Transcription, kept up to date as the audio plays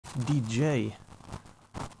DJ.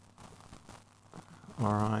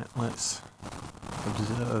 Alright, let's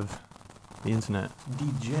observe the internet.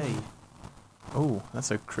 DJ. Oh,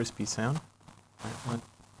 that's a crispy sound.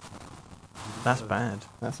 That's bad.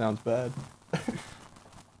 That sounds bad.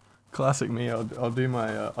 Classic me. I'll do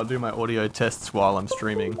my audio tests while I'm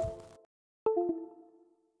streaming.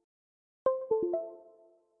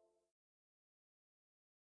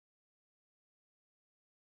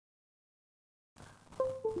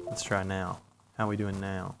 Let's try now. How are we doing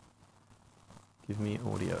now? Give me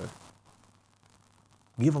audio.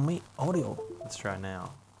 Give me audio. Let's try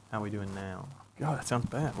now. How are we doing now? God, that sounds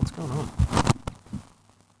bad. What's going on?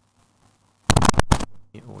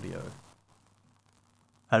 Audio.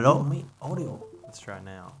 Hello? Give me audio. Let's try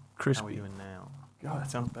now. Crispy. How are we doing now? God,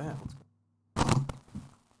 that sounds bad. What's going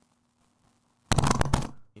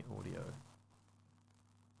on? Audio.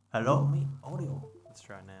 Hello? Give me audio. Let's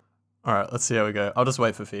try now. Alright, let's see how we go. I'll just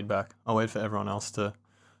wait for feedback. I'll wait for everyone else to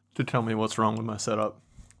tell me what's wrong with my setup.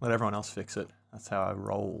 Let everyone else fix it. That's how I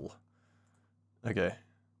roll. Okay.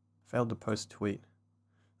 Failed to post tweet.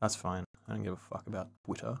 That's fine. I don't give a fuck about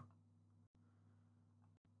Twitter.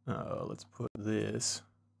 Let's put this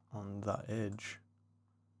on the edge.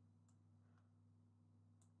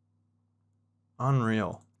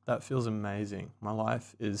 Unreal. That feels amazing. My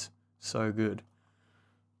life is so good.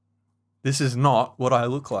 This is not what I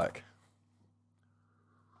look like.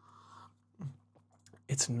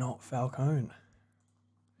 It's not Falcone.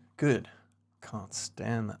 Good. Can't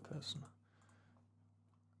stand that person.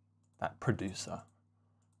 That producer.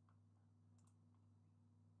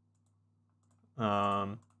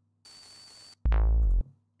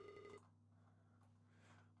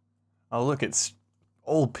 Oh look, it's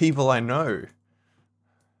all people I know.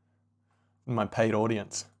 My paid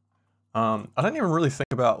audience. I don't even really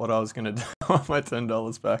think about what I was gonna do on my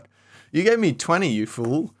 $10 back. You gave me 20, you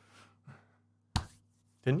fool.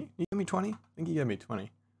 Didn't you? You gave me 20? I think you gave me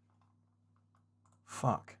 20.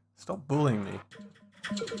 Fuck. Stop bullying me.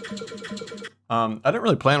 I didn't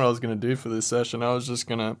really plan what I was gonna do for this session. I was just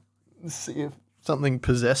gonna see if something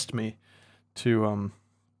possessed me to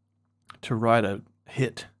write a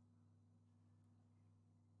hit.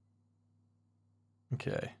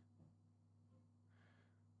 Okay.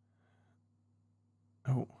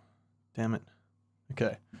 Oh, damn it.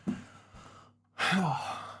 Okay.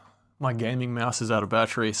 My gaming mouse is out of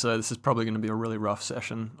battery, so this is probably going to be a really rough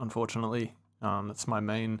session, unfortunately. That's my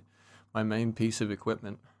main piece of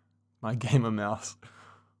equipment. My gamer mouse.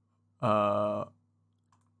 I'm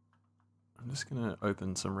just going to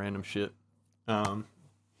open some random shit. Oh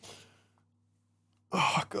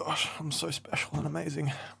gosh, I'm so special and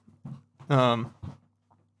amazing. I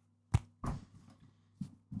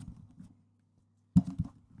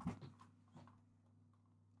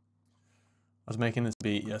was making this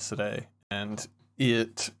beat yesterday, and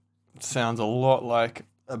it sounds a lot like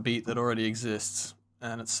a beat that already exists,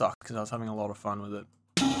 and it sucked because I was having a lot of fun with it.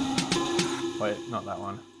 Wait, not that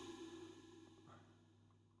one.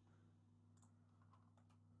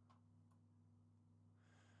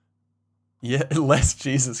 Yeah, less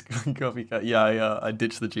Jesus copycat. Yeah, I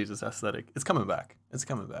ditched the Jesus aesthetic. It's coming back. It's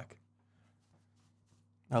coming back.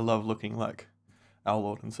 I love looking like our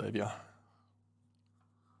Lord and Savior.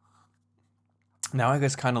 Now I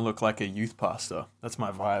just kind of look like a youth pastor. That's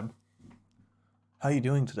my vibe. How are you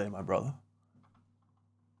doing today, my brother?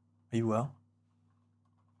 Are you well?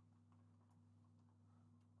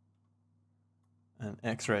 An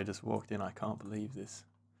X-ray just walked in. I can't believe this.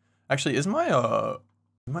 Actually, is my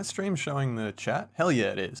stream showing the chat? Hell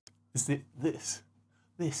yeah, it is. Is it this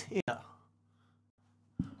here?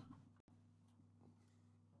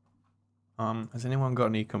 Has anyone got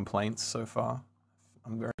any complaints so far?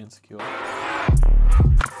 I'm very insecure.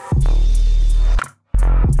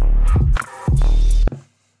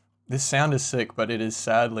 This sound is sick, but it is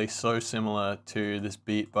sadly so similar to this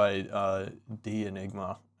beat by D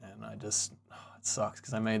Enigma, and it sucks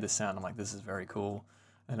because I made this sound. I'm like, this is very cool,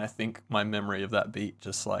 and I think my memory of that beat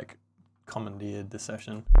just like commandeered the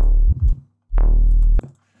session.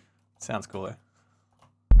 Sounds cooler.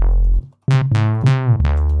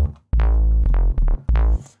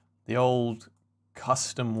 The old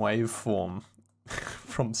custom waveform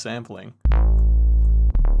from sampling.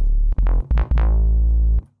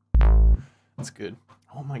 That's good.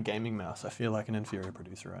 I want my gaming mouse. I feel like an inferior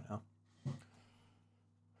producer right now.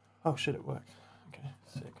 Oh shit, it worked. Okay,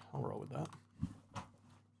 sick. I'll roll with that.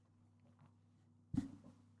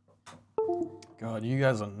 God, you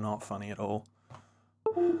guys are not funny at all.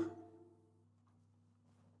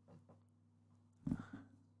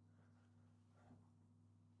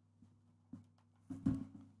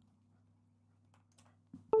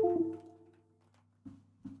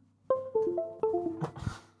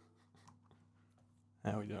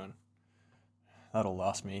 we doing? That'll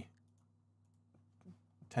last me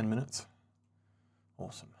 10 minutes.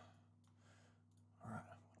 Awesome. All right,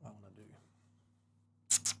 what do I want to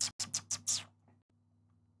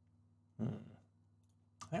do?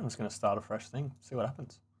 I think I'm just going to start a fresh thing, see what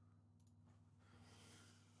happens.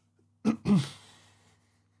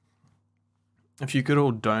 If you could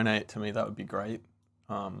all donate to me, that would be great.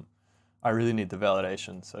 I really need the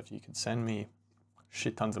validation, so if you could send me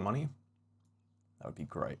shit tons of money, that would be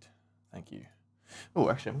great. Thank you. Oh,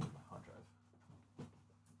 actually, I'm going to get my hard drive.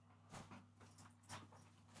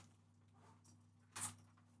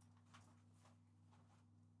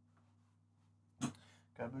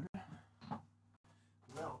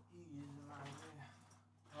 Well,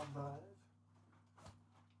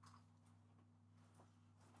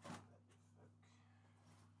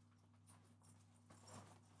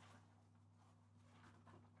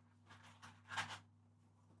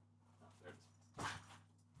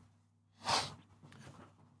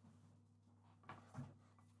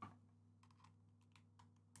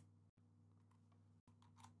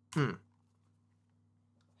 Hell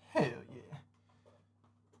yeah.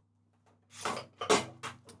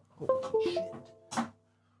 Holy shit.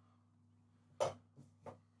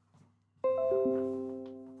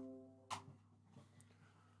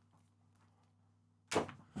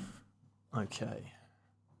 Okay.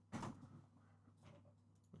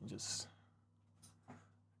 Let me just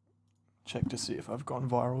check to see if I've gone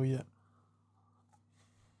viral yet.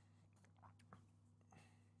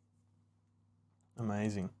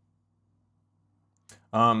 Amazing.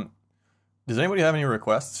 Does anybody have any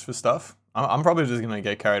requests for stuff? I'm probably just gonna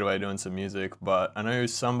get carried away doing some music, but I know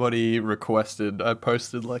somebody requested, I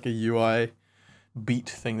posted like a UI beat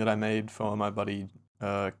thing that I made for my buddy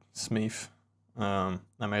Smeef. I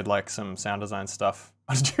made like some sound design stuff.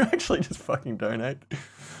 Did you actually just fucking donate?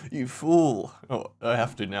 You fool. Oh, I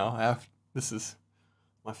have to now. This is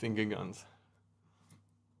my finger guns.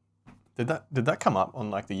 Did that come up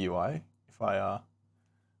on like the UI?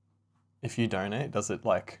 If you donate, does it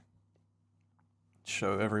like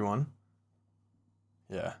show everyone?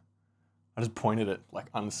 Yeah. I just pointed it like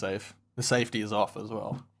unsafe. The safety is off as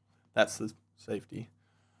well. That's the safety.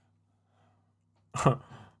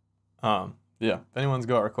 Yeah, if anyone's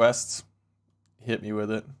got requests, hit me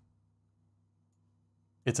with it.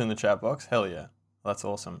 It's in the chat box. Hell yeah. That's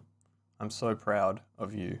awesome. I'm so proud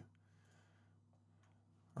of you.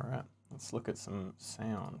 All right, let's look at some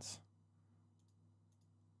sounds.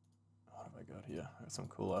 What have I got here? I got some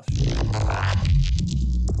cool ass shit.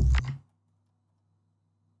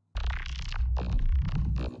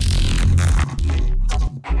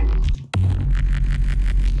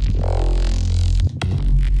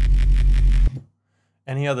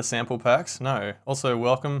 Any other sample packs? No. Also,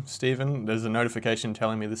 welcome, Stephen. There's a notification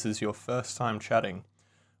telling me this is your first time chatting.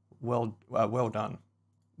 Well done.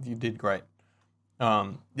 You did great.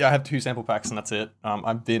 Yeah, I have 2 sample packs and that's it.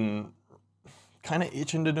 I've been kind of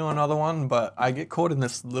itching to do another one, but I get caught in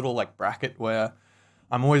this little like bracket where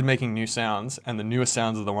I'm always making new sounds, and the newest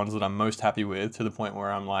sounds are the ones that I'm most happy with, to the point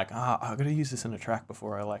where I'm like, I gotta use this in a track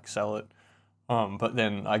before I like sell it. But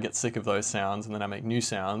then I get sick of those sounds, and then I make new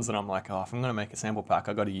sounds, and I'm like, if I'm gonna make a sample pack,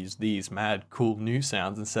 I gotta use these mad cool new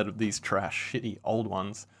sounds instead of these trash shitty old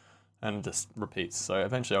ones, and it just repeats. So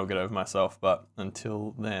eventually I'll get over myself, but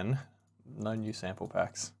until then, no new sample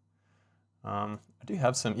packs. I do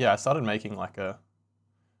have some, yeah, I started making like a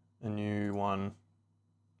new one.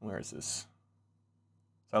 Where is this?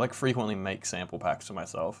 So I like frequently make sample packs for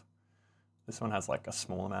myself. This one has like a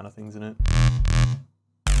small amount of things in it.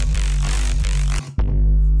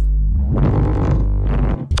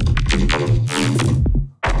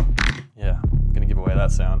 Yeah, I'm gonna give away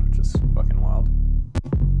that sound, which is fucking wild.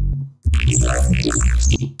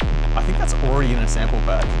 I think that's already in a sample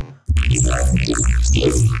pack.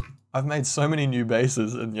 I've made so many new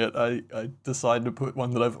basses, and yet I decided to put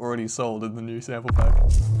one that I've already sold in the new sample pack.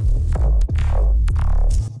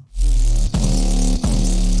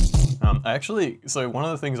 So one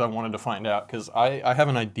of the things I wanted to find out, because I have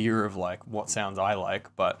an idea of like what sounds I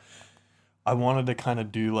like, but I wanted to kind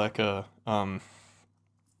of do like a,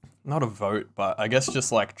 not a vote, but I guess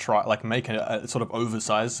just like make a sort of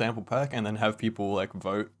oversized sample pack, and then have people like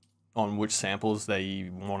vote on which samples they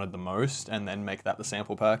wanted the most, and then make that the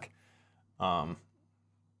sample pack.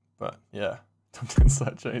 But yeah,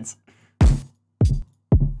 sidechains.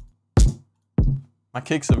 My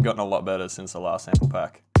kicks have gotten a lot better since the last sample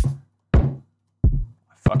pack.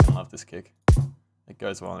 I fucking love this kick. It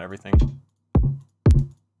goes well on everything.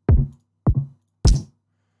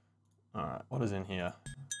 Alright, what is in here?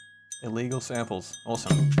 Illegal samples.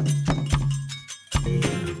 Awesome. Oh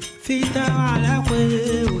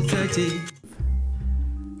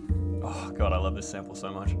god, I love this sample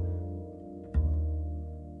so much.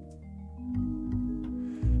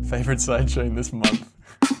 Favorite sidechain this month.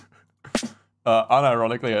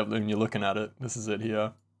 Unironically, when you're looking at it, this is it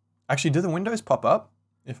here. Actually, do the windows pop up?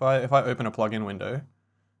 If I open a plugin window,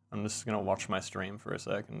 I'm just gonna watch my stream for a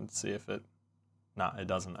sec and see if it. Nah, it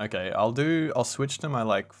doesn't. Okay, I'll switch to my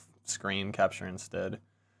like screen capture instead,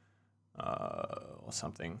 or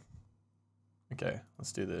something. Okay,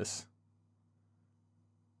 let's do this.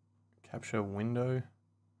 Capture window.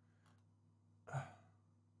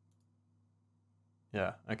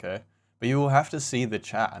 Yeah, okay. But you will have to see the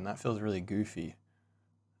chat, and that feels really goofy.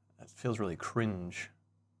 That feels really cringe.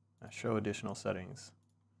 Show additional settings.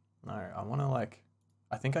 No, I want to like,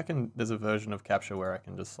 I think I can, there's a version of capture where I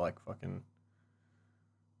can just like fucking,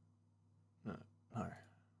 no,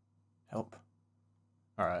 help.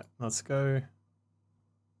 All right, let's go.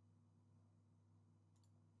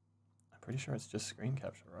 I'm pretty sure it's just screen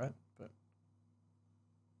capture, right? But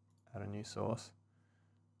add a new source.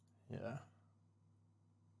 Yeah.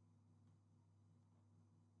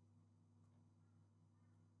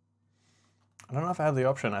 I don't know if I have the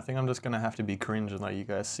option. I think I'm just going to have to be cringe and let you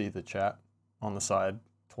guys see the chat on the side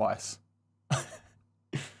twice. That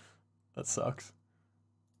sucks.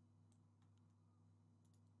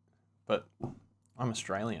 But I'm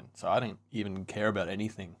Australian, so I don't even care about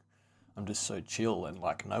anything. I'm just so chill and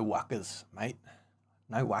like, no whackers, mate.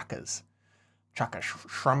 No whackers. Chuck a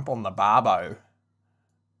shrimp on the barbo.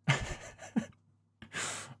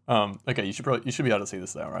 Okay, you should be able to see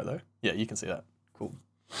this now, right though? Yeah, you can see that. Cool.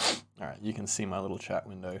 All right, you can see my little chat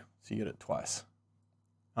window, so you get it twice.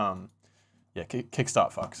 Yeah,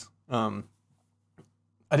 kickstart fucks. I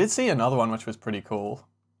did see another one which was pretty cool.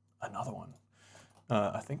 Another one.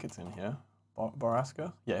 I think it's in here.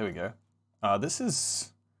 Borasca? Yeah, here we go. This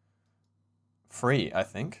is free, I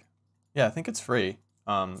think. Yeah, I think it's free.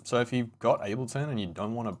 So if you've got Ableton and you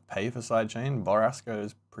don't want to pay for sidechain, Borasca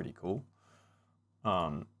is pretty cool.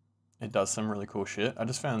 It does some really cool shit. I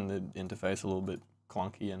just found the interface a little bit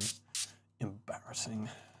clunky and embarrassing.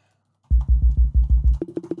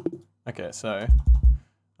 Okay, so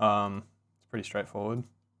it's pretty straightforward.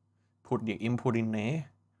 Put the input in there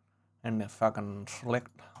and then fucking select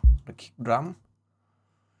the kick drum.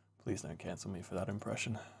 Please don't cancel me for that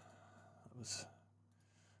impression. That was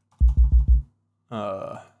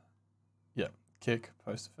yeah, kick,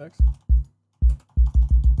 post effects.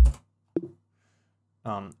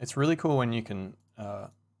 It's really cool when you can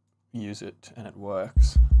use it and it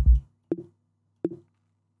works.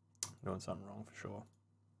 Doing something wrong for sure.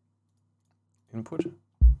 Input. All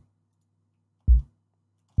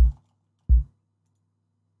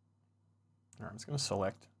right, I'm just going to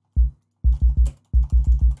select.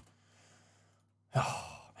 Oh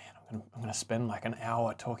man, I'm gonna spend like an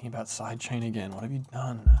hour talking about sidechain again. What have you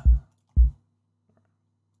done?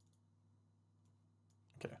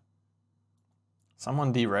 Okay.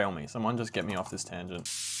 Someone derail me. Someone just get me off this tangent.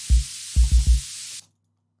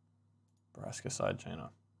 Borasca sidechainer.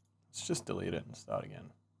 Let's just delete it and start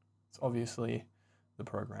again. It's obviously the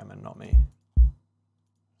program and not me.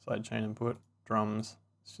 Sidechain input, drums.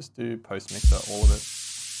 Let's just do post mixer, all of it.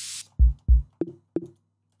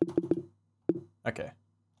 Okay,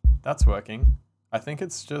 that's working. I think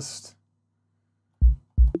it's just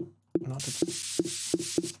not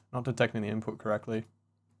detecting the input correctly.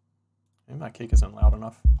 Maybe my kick isn't loud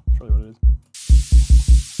enough. That's probably what it is.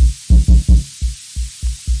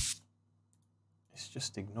 It's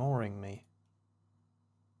just ignoring me.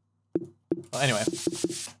 Well, anyway,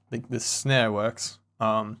 this snare works.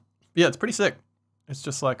 Yeah, it's pretty sick. It's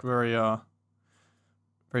just like very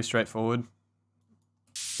straightforward.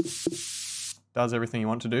 Does everything you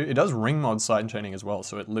want to do. It does ring mod sidechaining as well,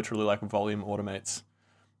 so it literally like volume automates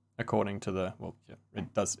according to the, well, yeah,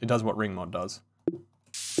 it does what ring mod does.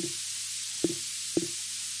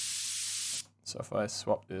 So if I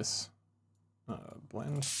swap this,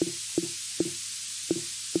 blend.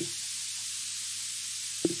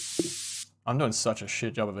 I'm doing such a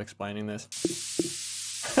shit job of explaining this.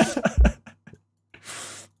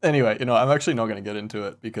 Anyway, you know, I'm actually not going to get into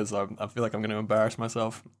it because I feel like I'm going to embarrass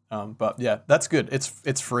myself. But yeah, that's good.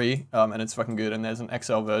 It's free and it's fucking good. And there's an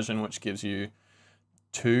XL version which gives you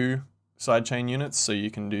 2 sidechain units, so you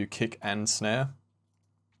can do kick and snare.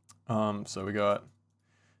 So we got,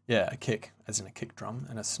 yeah, a kick as in a kick drum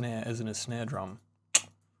and a snare as in a snare drum.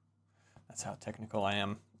 That's how technical I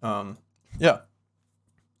am. Yeah,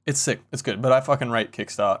 it's sick. It's good. But I fucking rate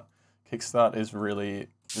Kickstart. Kickstart is really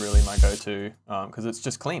my go-to because it's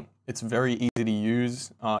just clean. It's very easy to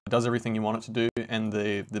use. It does everything you want it to do, and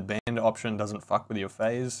the band option doesn't fuck with your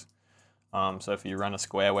phase. So if you run a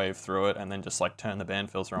square wave through it and then just like turn the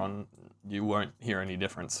band filter on, you won't hear any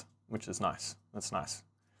difference, which is nice. That's nice.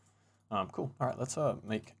 Cool. All right, let's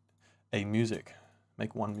make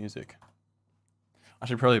one music. I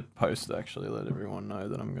should probably post actually, let everyone know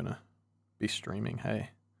that I'm gonna be streaming. Hey,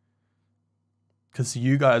 because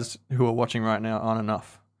you guys who are watching right now aren't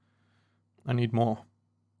enough. I need more.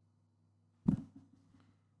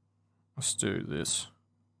 Let's do this.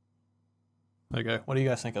 There you go. What do you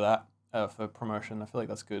guys think of that for promotion? I feel like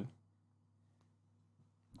that's good.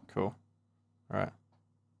 Cool. All right.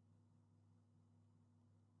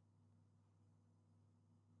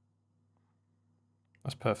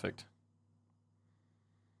 That's perfect.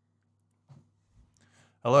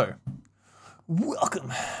 Hello.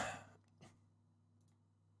 Welcome.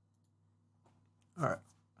 All right.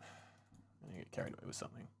 I'm gonna get carried away with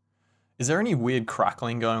something. Is there any weird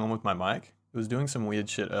crackling going on with my mic? It was doing some weird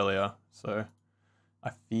shit earlier, so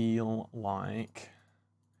I feel like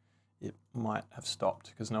it might have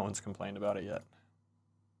stopped because no one's complained about it yet.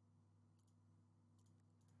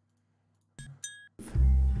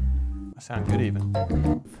 I sound good even.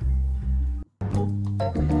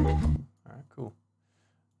 Alright, cool.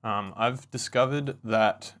 I've discovered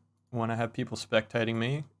that when I have people spectating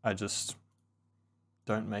me, I just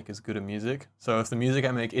don't make as good a music. So if the music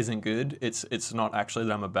I make isn't good, it's not actually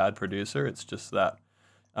that I'm a bad producer, it's just that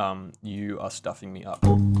you are stuffing me up.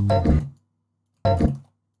 I'm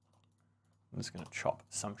just gonna chop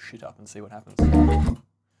some shit up and see what happens.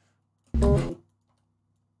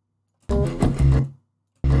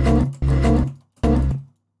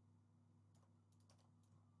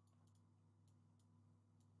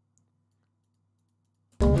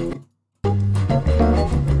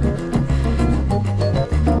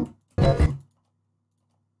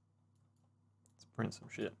 Print some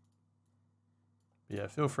shit. But yeah,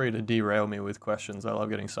 feel free to derail me with questions. I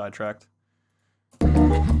love getting sidetracked.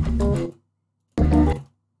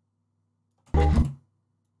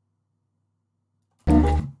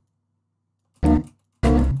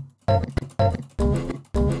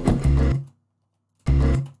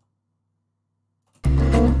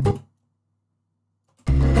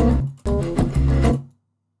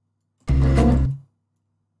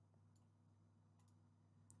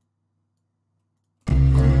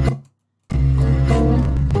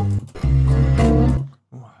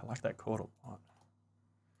 That chord a lot.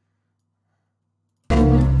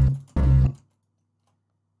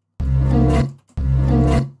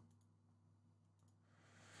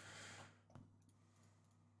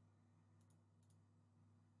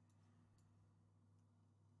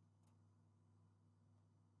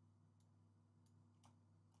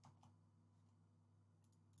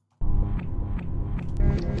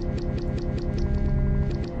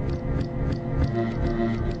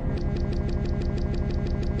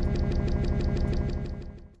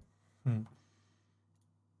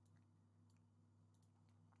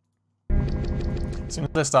 As soon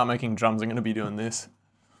as I start making drums, I'm going to be doing this.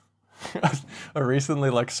 I recently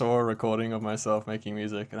saw a recording of myself making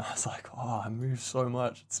music and I was like, oh, I move so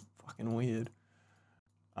much. It's fucking weird.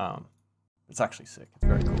 It's actually sick. It's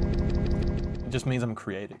very cool. It just means I'm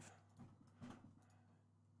creative.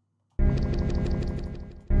 Alright,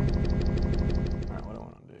 what do I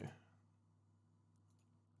want to do?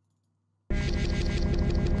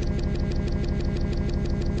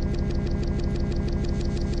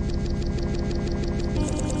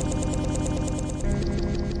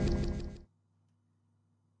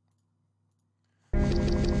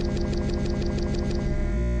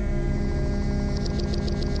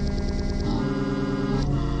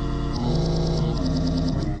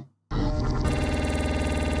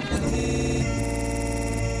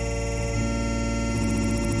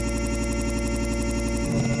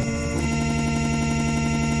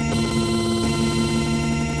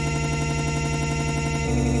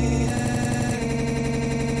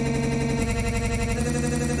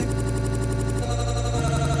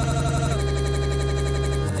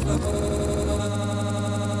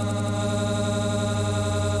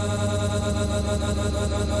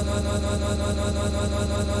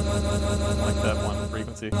 Like that one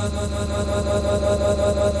frequency. I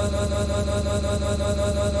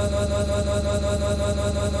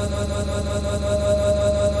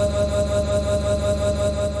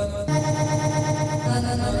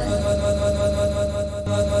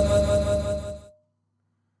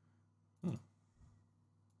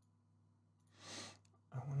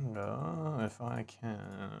wonder if I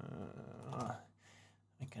can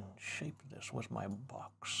shape this with my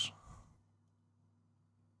box.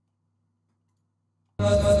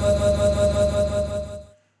 That's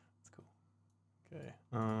cool.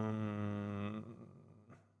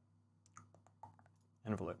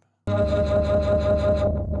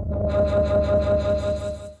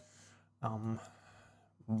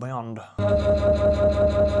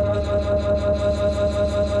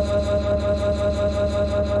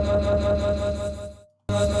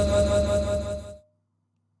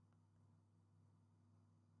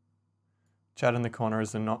 Chat in the corner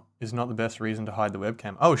is not the best reason to hide the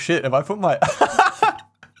webcam. Oh shit, have I put my...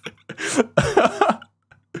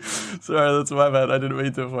 Sorry, that's my bad. I didn't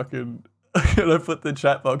mean to fucking... I put the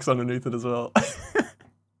chat box underneath it as well.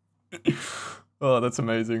 Oh, that's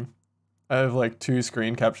amazing. I have like 2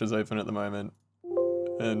 screen captures open at the moment.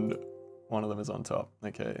 And one of them is on top.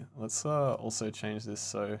 Okay, let's also change this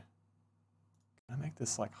so... Can I make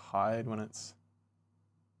this like hide when it's...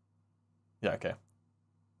 Yeah, okay.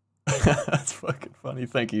 That's fucking funny,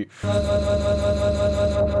 thank you.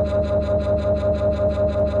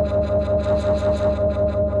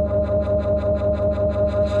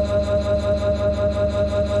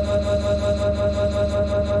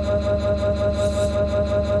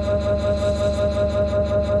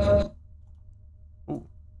 Ooh.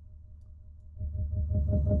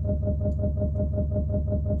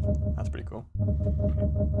 That's pretty cool.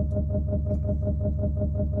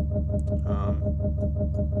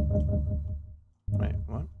 Wait,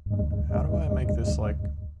 what? How do I make this like...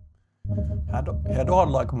 How do I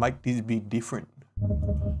like make this be different?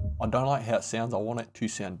 I don't like how it sounds, I want it to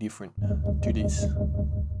sound different to this.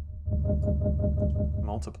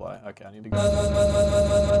 Multiply, okay, I need to go. I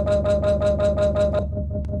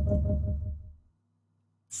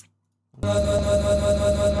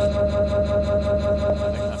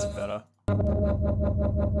think that's better.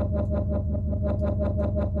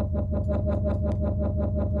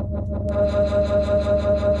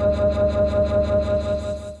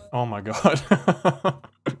 Oh my god.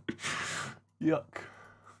 Yuck.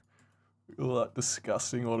 All that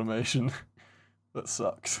disgusting automation. That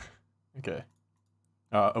sucks. Okay.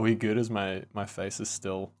 Are we good as my face is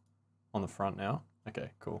still on the front now?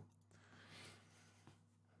 Okay, cool.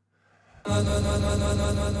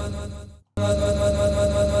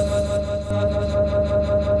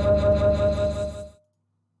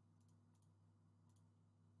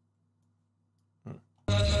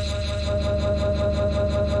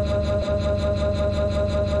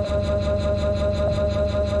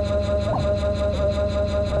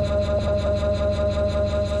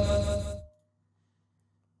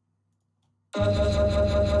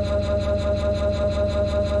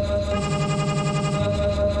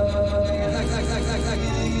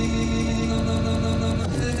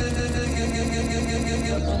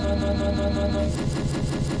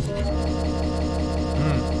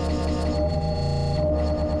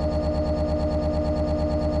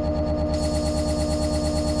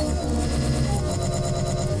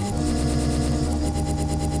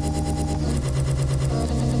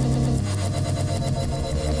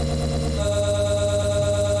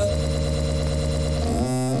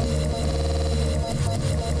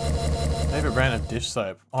 Brand of dish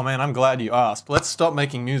soap. Oh man, I'm glad you asked. Let's stop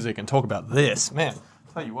making music and talk about this. Man,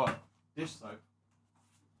 tell you what, dish soap.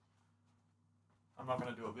 I'm not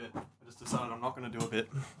gonna do a bit. I just decided I'm not gonna do a bit.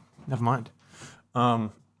 Never mind. I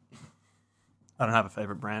don't have a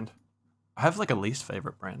favorite brand. I have like a least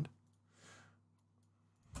favorite brand.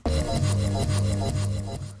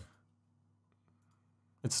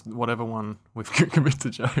 It's whatever one we've committed to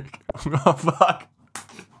joke. Oh fuck.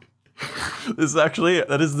 This is actually,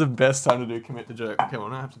 that is the best time to do commit to joke. Okay, well,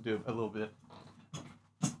 now I have to do a little bit.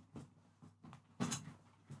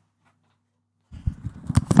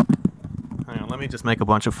 Hang on, let me just make a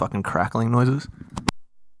bunch of fucking crackling noises.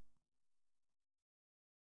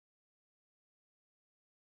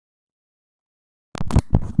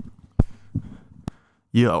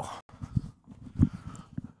 Yo.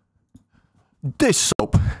 Dish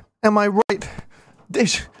soap. Am I right?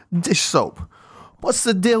 Dish soap. What's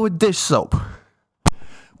the deal with dish soap?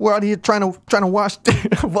 We're out here trying to wash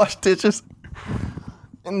wash dishes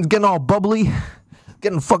and getting all bubbly,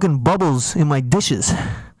 getting fucking bubbles in my dishes.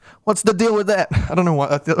 What's the deal with that? I don't know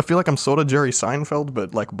why. I feel like I'm sort of Jerry Seinfeld,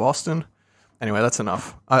 but like Boston. Anyway, that's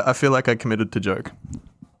enough. I feel like I committed to joke.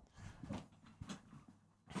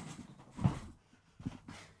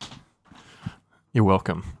 You're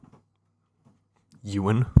welcome,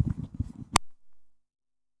 Ewan.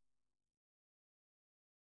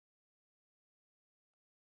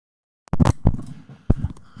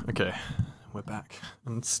 Okay, we're back.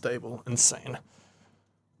 Unstable, insane.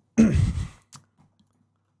 I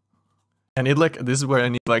need like, this is where I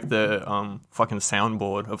need like the fucking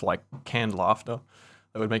soundboard of like canned laughter.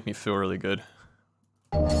 That would make me feel really good.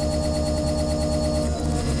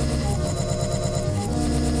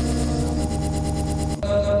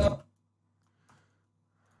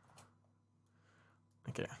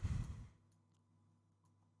 Okay.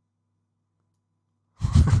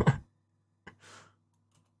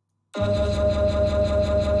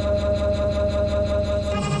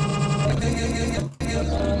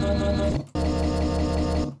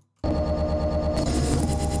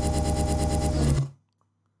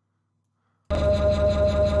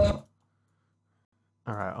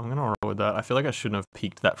 with that. I feel like I shouldn't have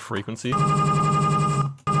peaked that frequency.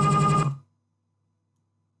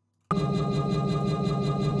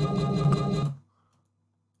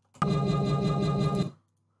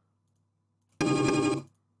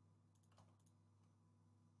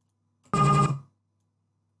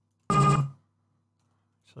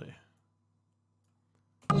 Actually.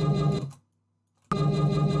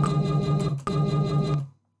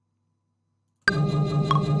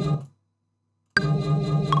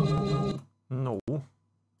 No.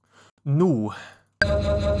 No. Still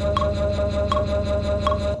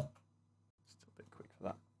a bit quick for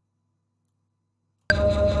that.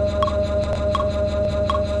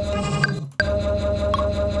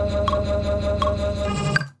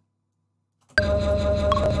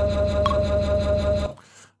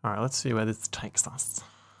 All right, let's see where this takes us.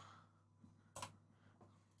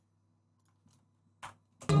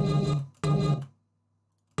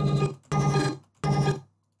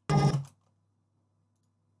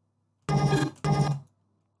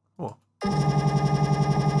 Oh.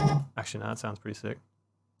 Actually, no, that sounds pretty sick.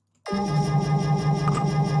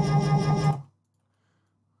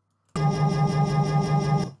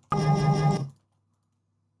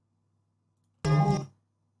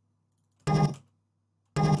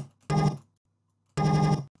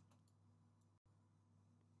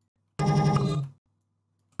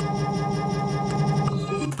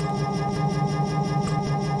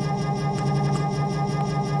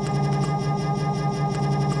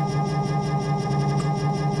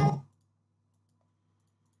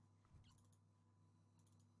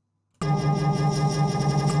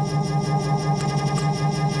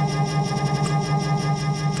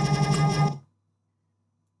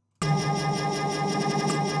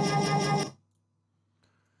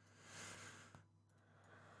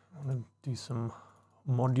 Do some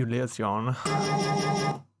modulation.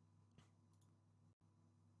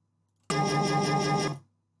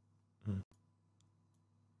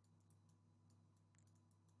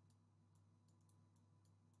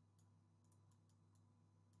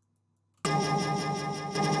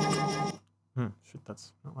 Shit,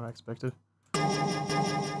 that's not what I expected.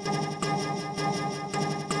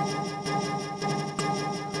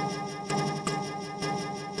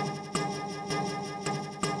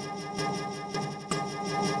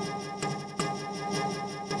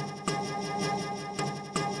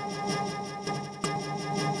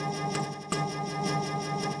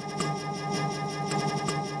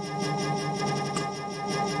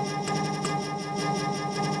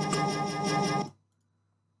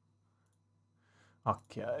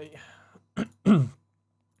 Okay.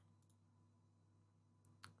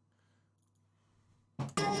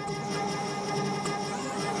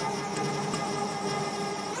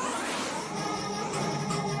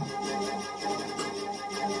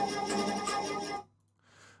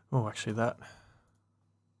 Oh, actually that.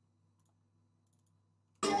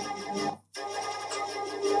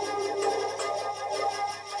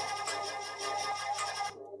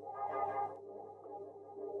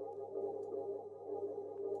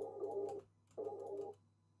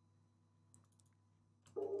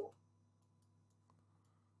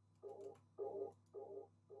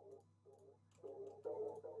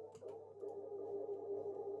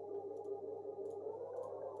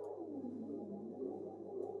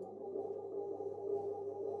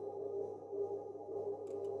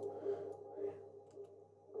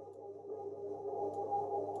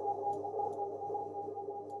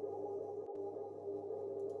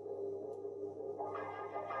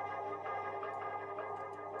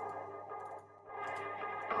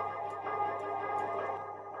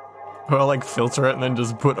 Or I'll like filter it and then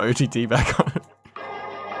just put OTT back on it.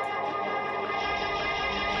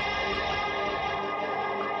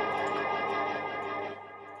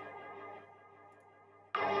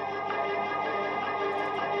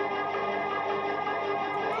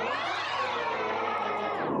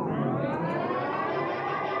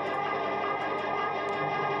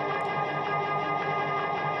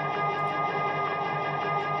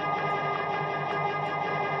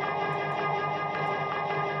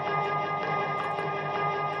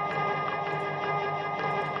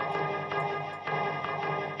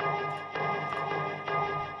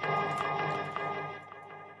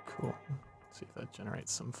 Cool. Let's see if that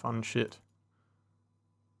generates some fun shit.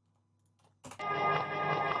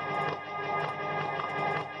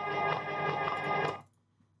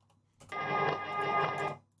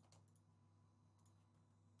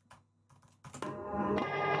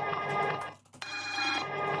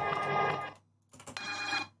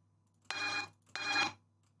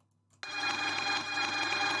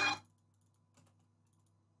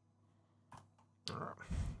 Alright,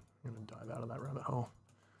 I'm gonna dive out of that rabbit hole.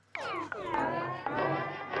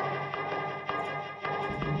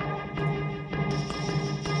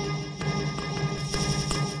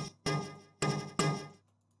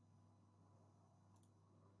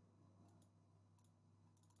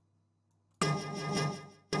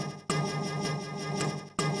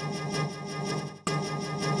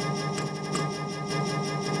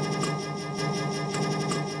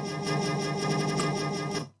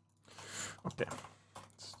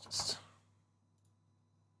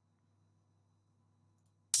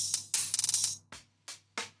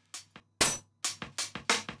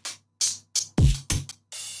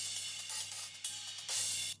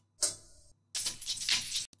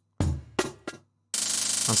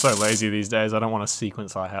 I'm so lazy these days, I don't want to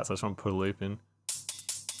sequence hi-hats, I just want to put a loop in.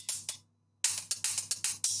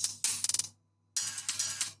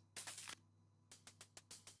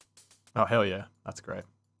 Oh, hell yeah, that's great.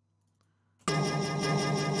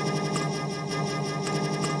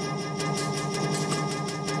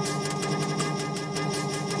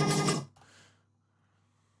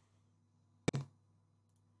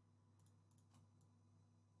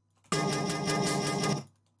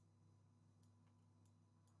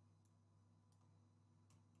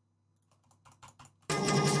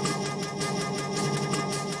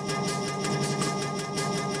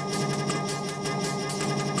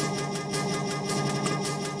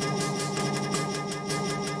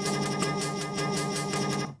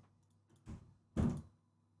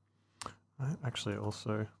 Actually,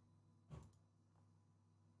 also...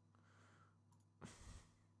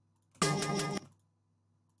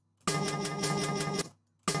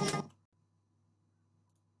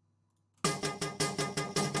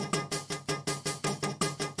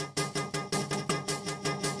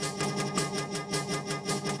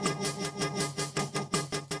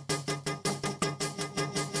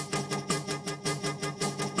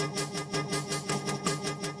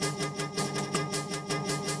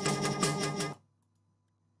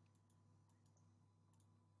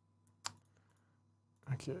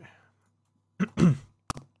 Okay.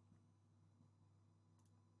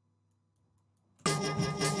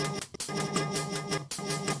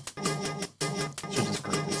 Should just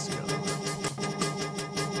group these together.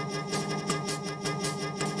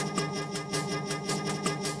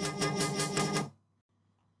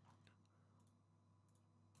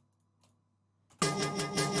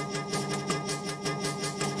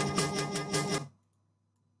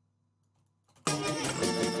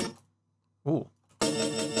 Ooh.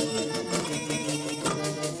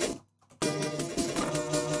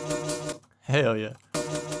 Hell yeah.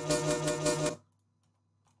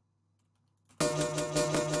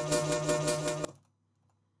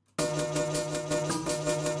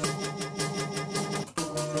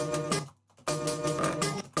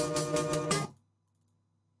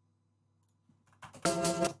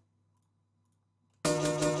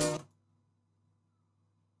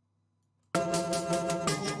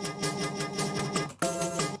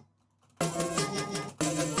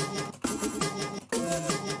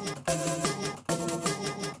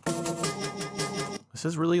 This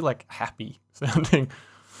is really like happy sounding.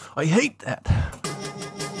 I hate that. I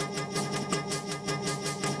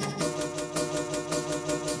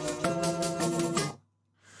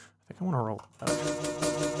think I want to roll back.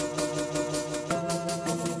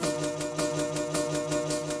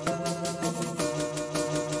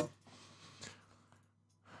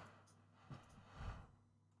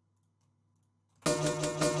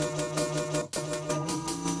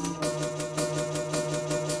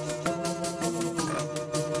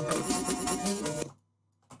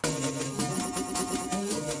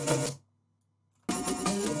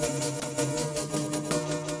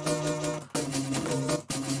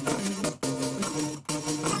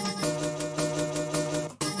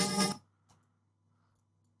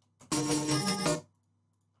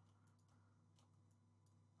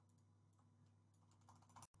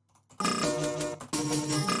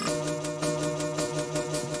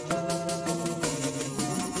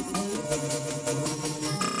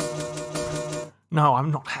 No,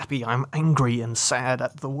 I'm not happy. I'm angry and sad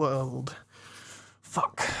at the world.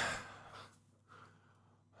 Fuck.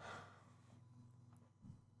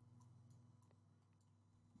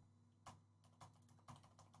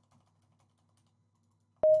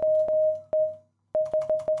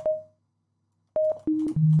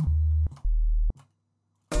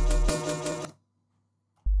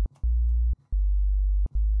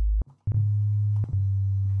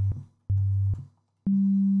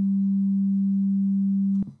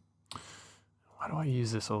 Why do I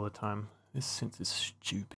use this all the time? This synth is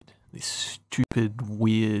stupid. This stupid,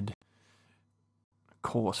 weird,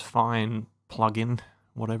 coarse, fine plugin,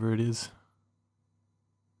 whatever it is.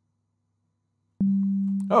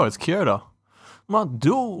 Oh, it's Kyoto. My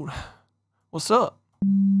dude. What's up?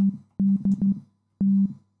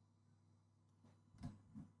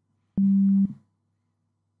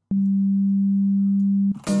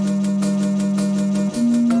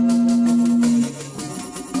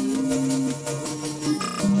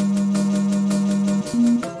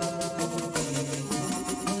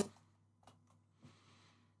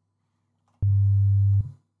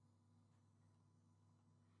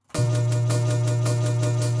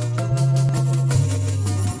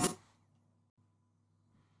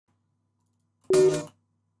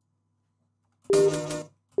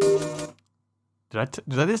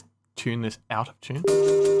 Did I just tune this out of tune.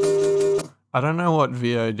 I don't know what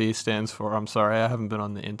VOD stands for. I'm sorry, I haven't been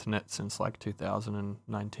on the internet since like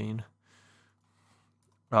 2019.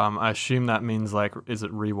 I assume that means like, is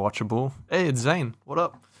it rewatchable? Hey, it's Zane. What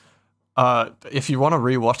up? If you want to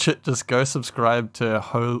rewatch it, just go subscribe to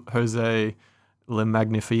Jose Le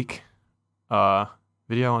Magnifique.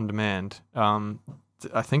 Video on demand.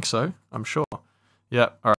 I think so. I'm sure. Yeah.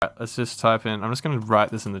 All right. Let's just type in. I'm just going to write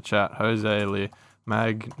this in the chat. Jose Le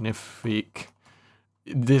Magnifique.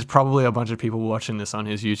 There's probably a bunch of people watching this on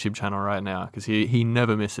his YouTube channel right now because he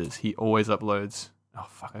never misses. He always uploads. Oh,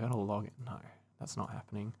 fuck. I got to log in. No, that's not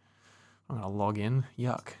happening. I'm going to log in.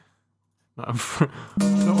 Yuck. No,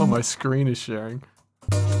 not what my screen is sharing.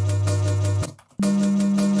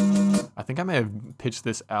 I think I may have pitched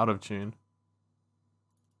this out of tune.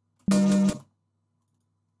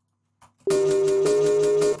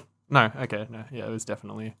 No, okay, no, yeah, it was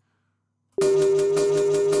definitely.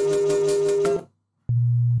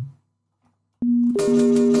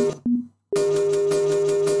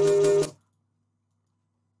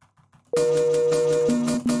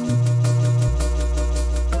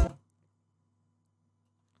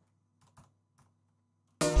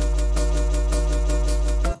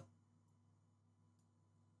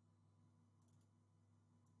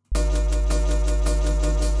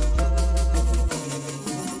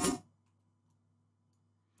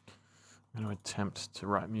 I'm going to attempt to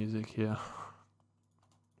write music here.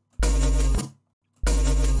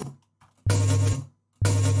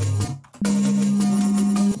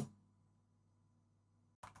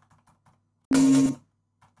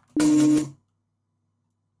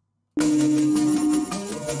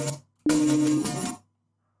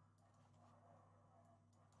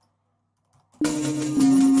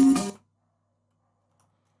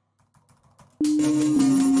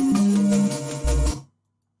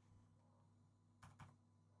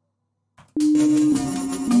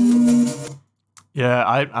 Yeah,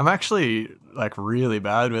 I'm actually like really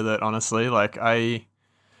bad with it, honestly. Like I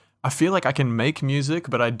feel like I can make music,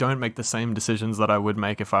 but I don't make the same decisions that I would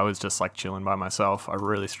make if I was just like chilling by myself. I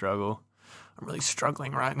really struggle. I'm really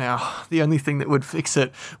struggling right now. The only thing that would fix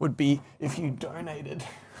it would be if you donated.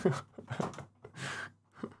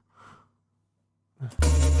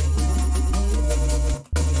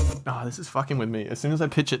 Oh, this is fucking with me. As soon as I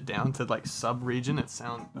pitch it down to like sub-region, it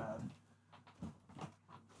sounds bad.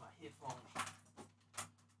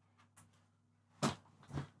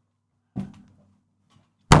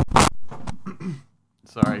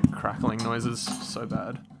 Sorry, crackling noises, so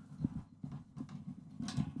bad.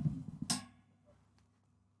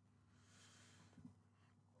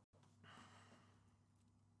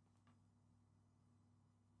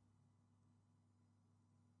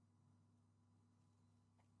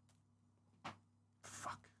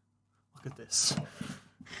 Fuck. Look at this.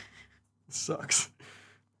 It sucks.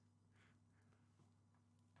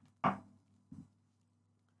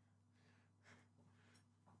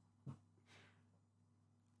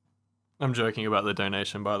 I'm joking about the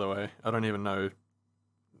donation, by the way. I don't even know.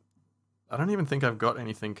 I don't even think I've got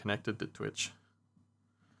anything connected to Twitch.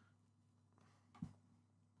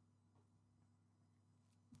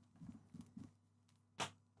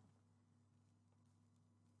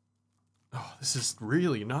 Oh, this is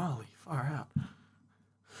really gnarly. Far out.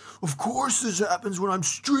 Of course this happens when I'm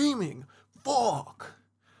streaming. Fuck.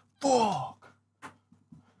 Fuck.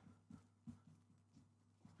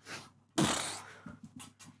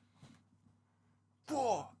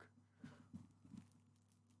 Fuck.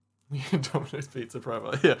 Domino's Pizza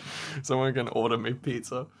profile. Yeah, someone can order me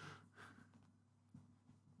pizza.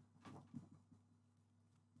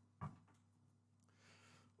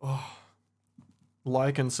 Oh.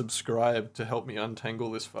 Like and subscribe to help me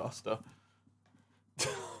untangle this faster.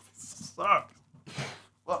 This sucks.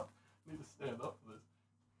 Fuck. I need to stand up for this.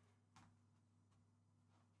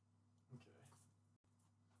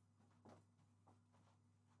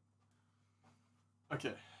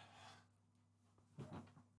 Okay.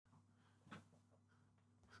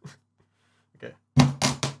 Okay.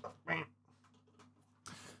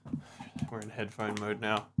 We're in headphone mode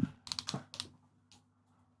now.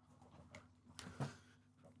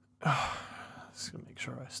 Just gonna make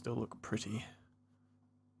sure I still look pretty.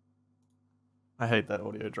 I hate that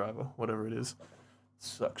audio driver, whatever it is.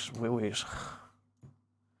 Sucks willies.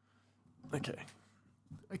 Okay.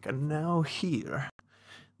 I can now hear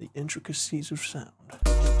the intricacies of sound.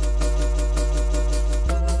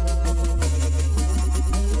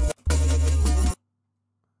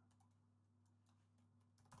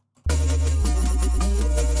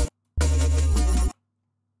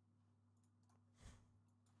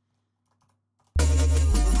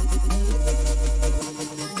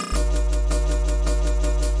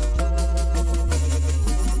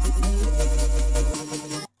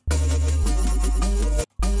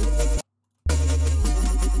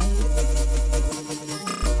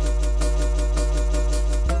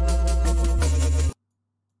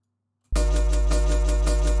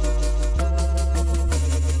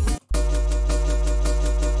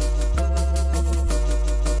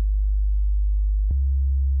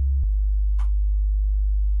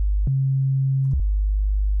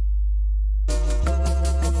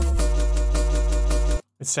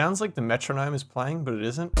 It sounds like the metronome is playing, but it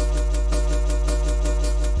isn't.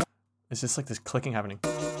 It's just like this clicking happening.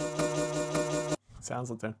 It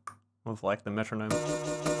sounds like the metronome.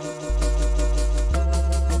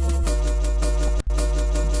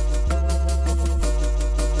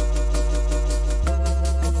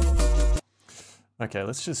 Okay,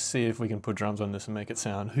 let's just see if we can put drums on this and make it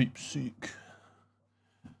sound heap sick.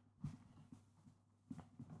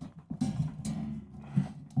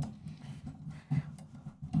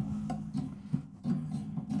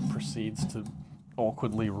 Proceeds to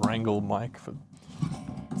awkwardly wrangle Mike for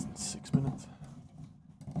 6 minutes.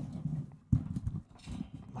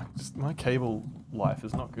 My cable life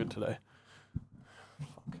is not good today.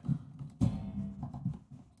 Fuck.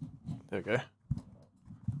 There we go.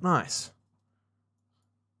 Nice.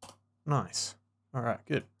 Nice. All right,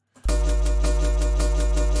 good.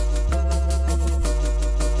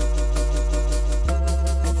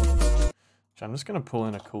 I'm just gonna pull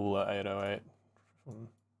in a cooler 808 from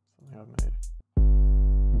something I've made.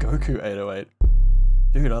 Goku 808.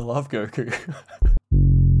 Dude, I love Goku.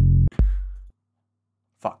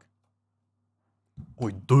 Fuck. Oh,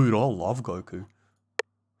 dude, I love Goku.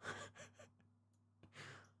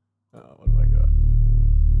 What do I got?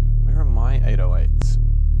 Where are my 808s?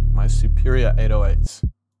 My superior 808s.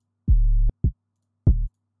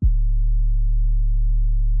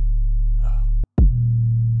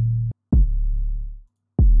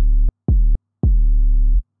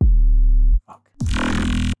 Fuck.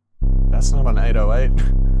 That's not an 808.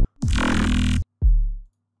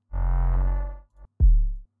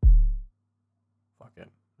 Fuck it.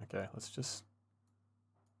 Okay, let's just...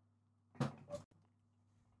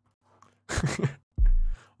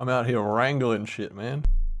 I'm out here wrangling shit, man.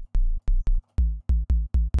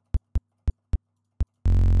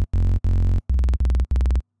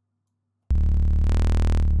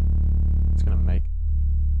 It's gonna make...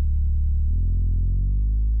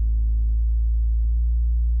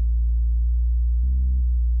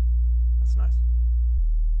 That's nice.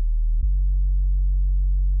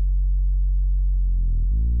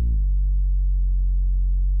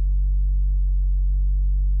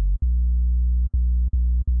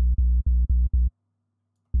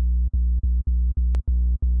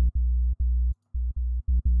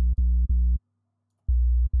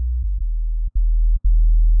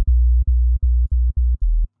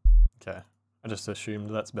 Okay, I just assumed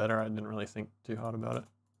that's better. I didn't really think too hard about it.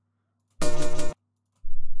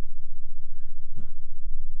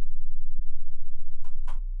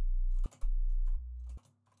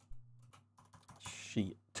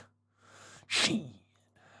 Shit. Shit.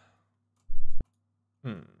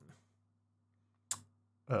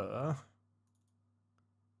 I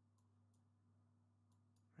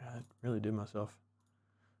really did myself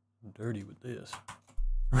dirty with this.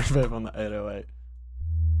 Reverb on the 808.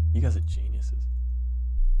 You guys are geniuses.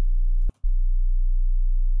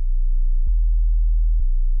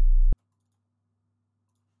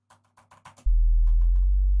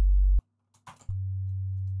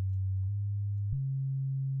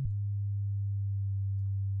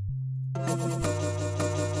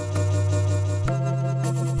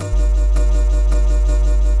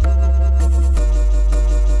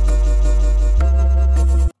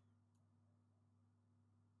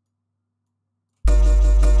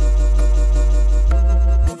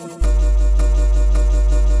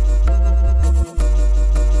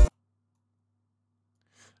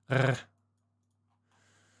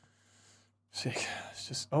 Sick. It's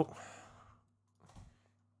just, oh.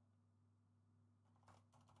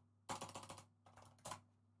 I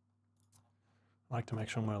like to make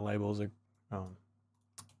sure my labels are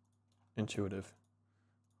intuitive.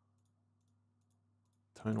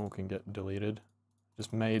 Tonal can get deleted.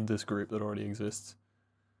 Just made this group that already exists.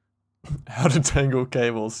 How to tangle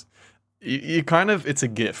cables. You kind of, it's a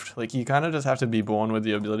gift. Like, you kind of just have to be born with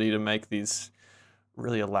the ability to make these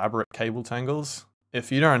really elaborate cable tangles. If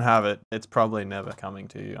you don't have it, it's probably never coming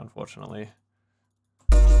to you, unfortunately.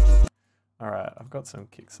 Alright, I've got some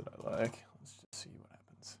kicks that I like. Let's just see what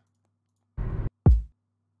happens.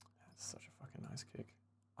 That's such a fucking nice kick.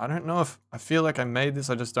 I don't know if, I feel like I made this,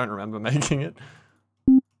 I just don't remember making it.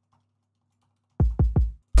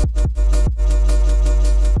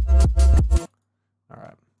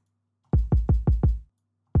 Alright.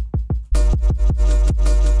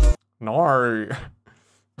 No!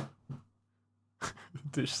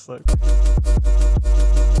 Dish soap.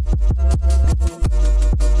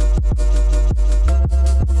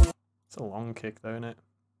 It's a long kick though, isn't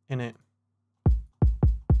it?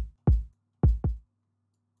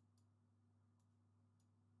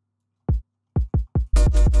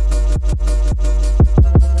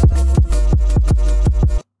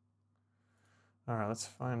 let's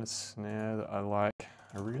find a snare that I like.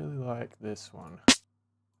 I really like this one.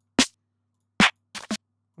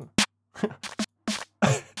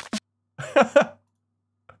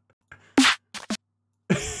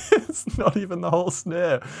 It's not even the whole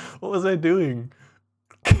snare. What was I doing?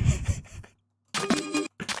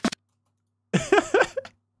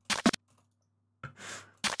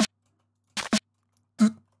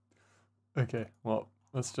 Okay, well,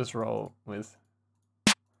 let's just roll with...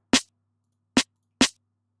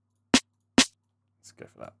 Let's go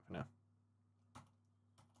for that for now.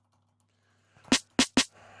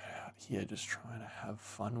 Out here just trying to have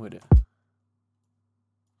fun with it.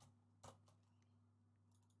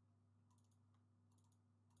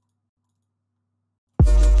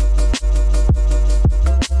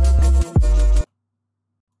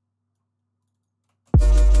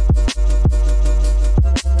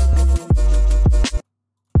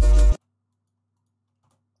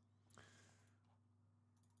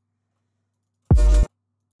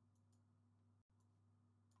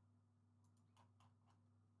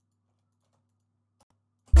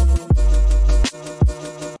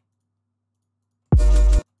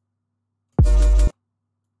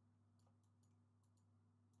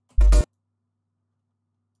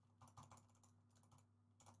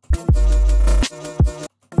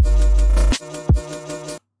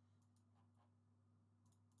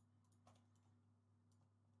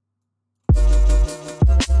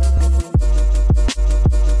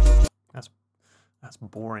 That's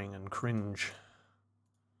boring and cringe.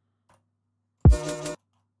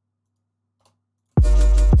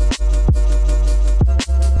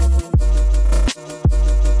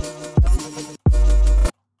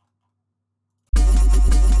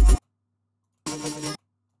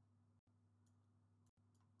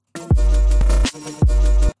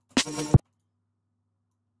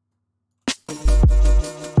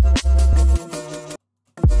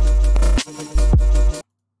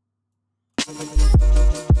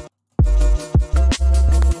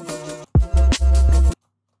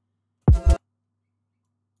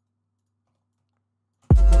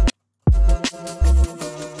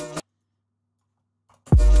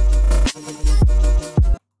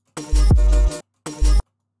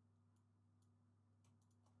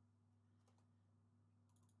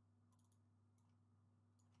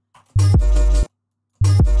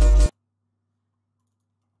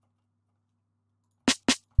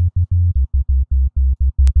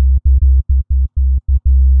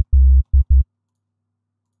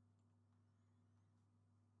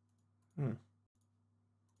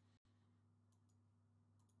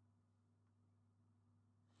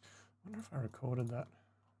 I wonder if I recorded that.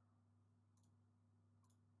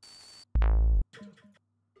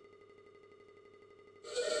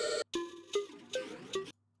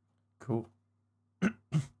 Cool.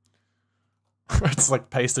 It's like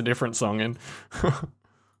paste a different song in.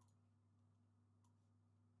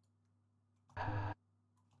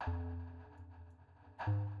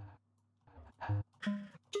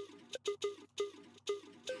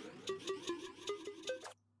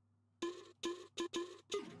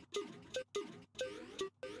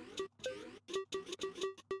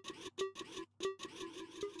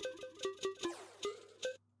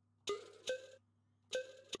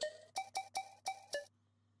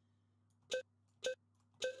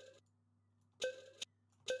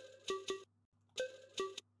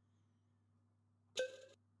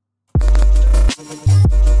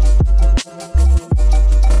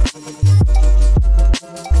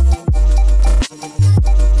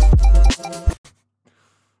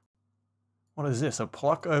 What is this, a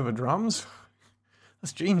pluck over drums?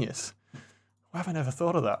 That's genius. Why have I never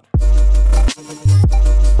thought of that?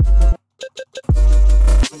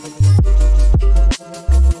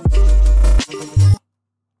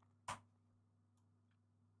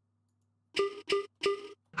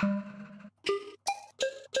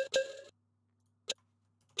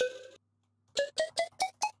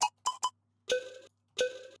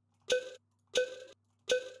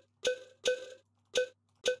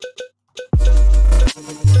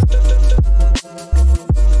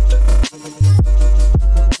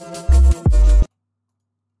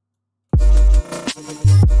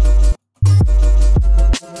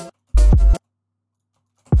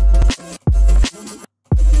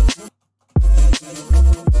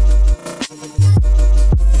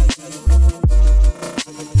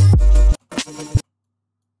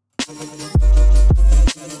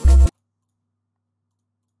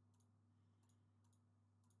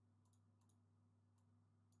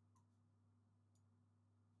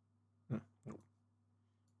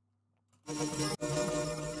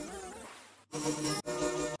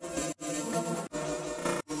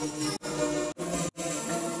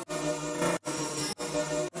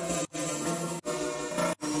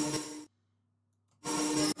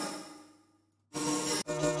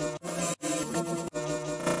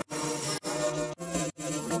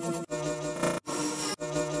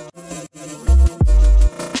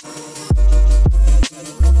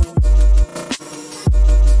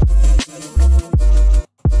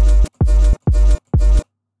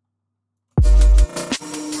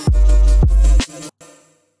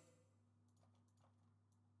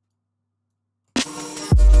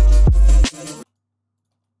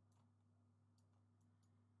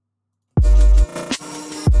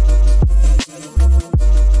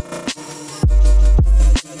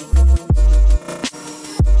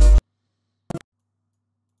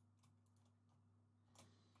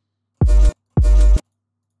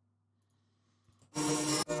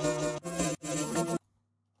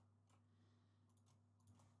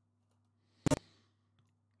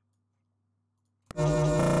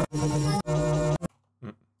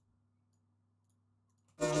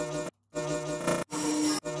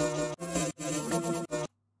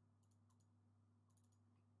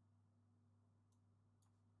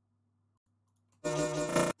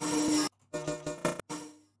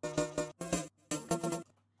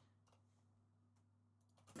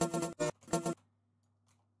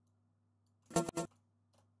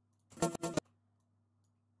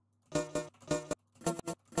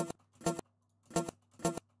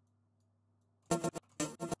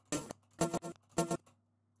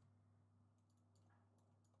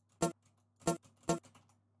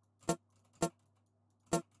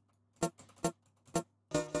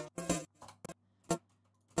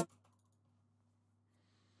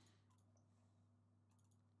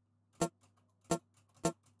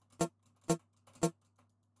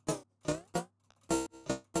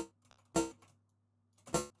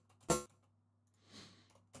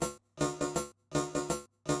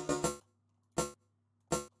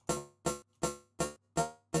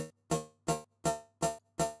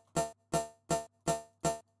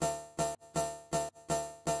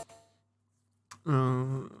 Is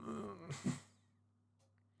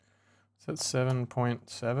that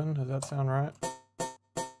 7.7? Does that sound right?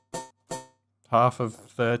 Half of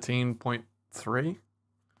 13.3?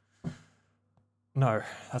 No,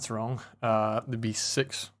 that's wrong. It'd be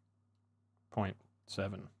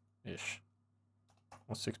 6.7-ish.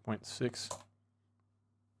 Or 6.6.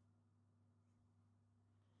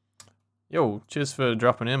 Yo, cheers for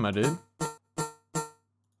dropping in, my dude.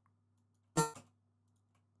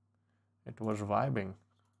 It was vibing.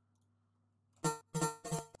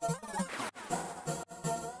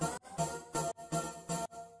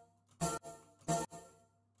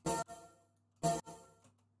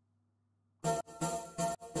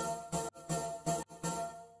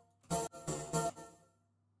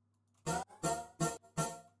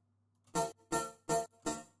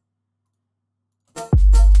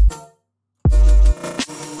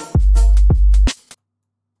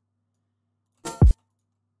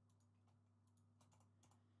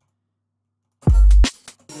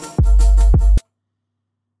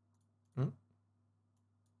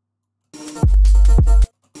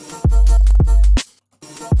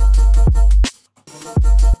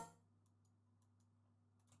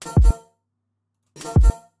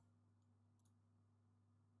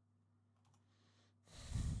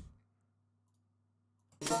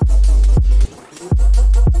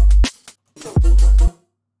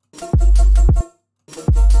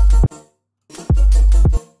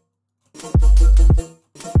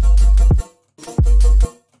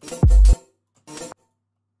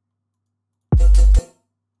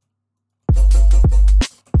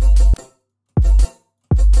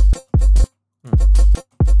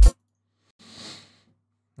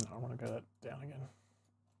 I want to go that down again.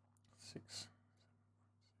 6.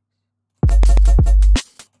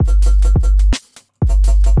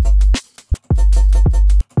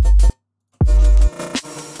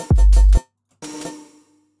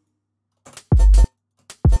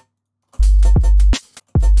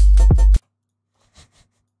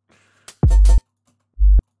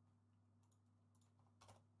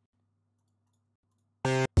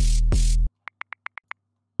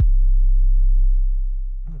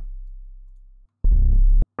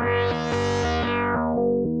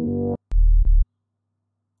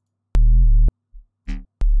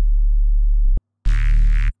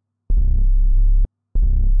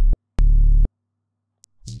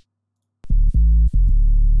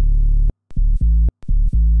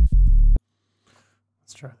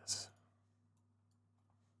 Let's try this.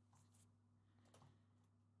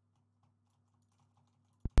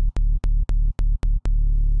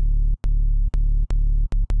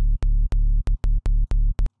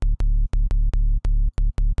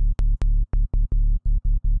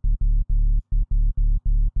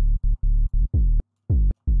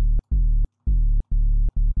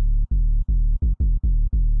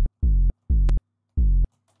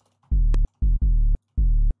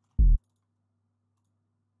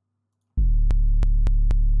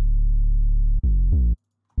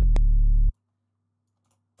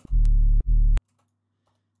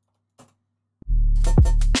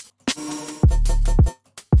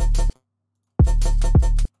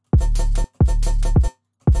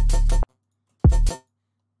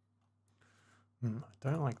 I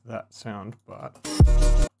don't like that sound, but...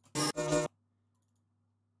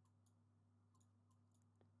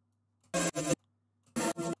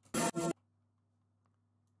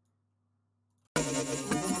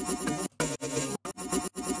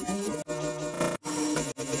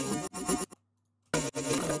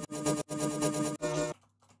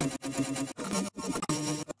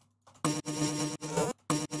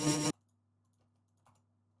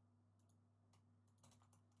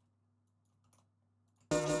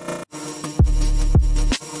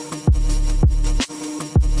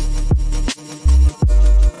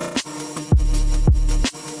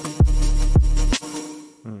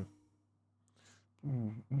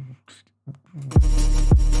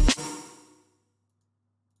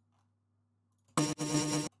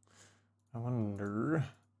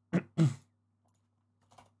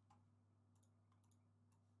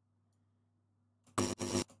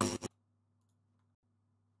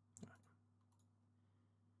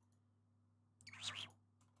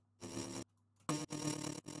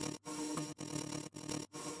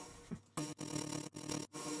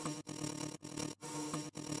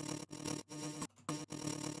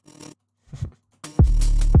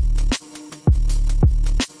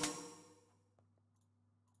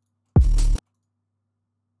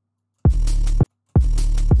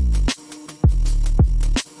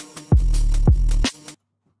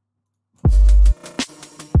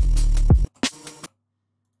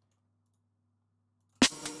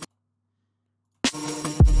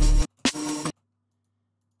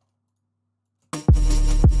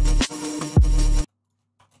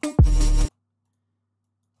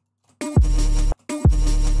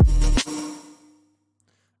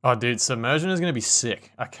 Oh, dude, Submersion is going to be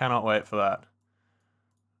sick. I cannot wait for that.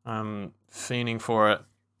 I'm fiending for it.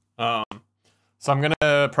 So I'm going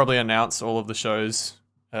to probably announce all of the shows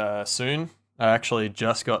soon. I actually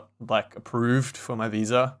just got like approved for my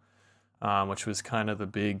visa, which was kind of the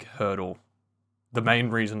big hurdle. The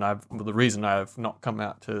reason I've not come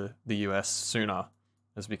out to the US sooner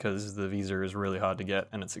is because the visa is really hard to get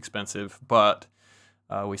and it's expensive, but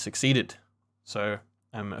we succeeded. So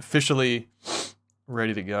I'm officially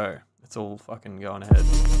ready to go. It's all fucking going ahead.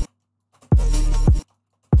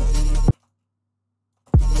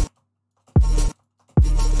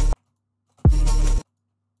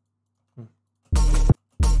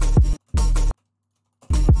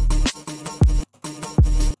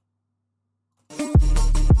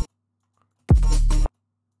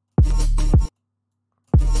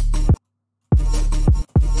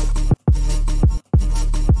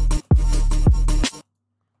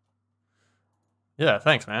 Yeah,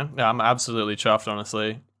 thanks, man. Yeah, I'm absolutely chuffed,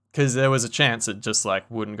 honestly, because there was a chance it just like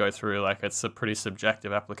wouldn't go through. Like, it's a pretty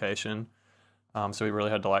subjective application, so we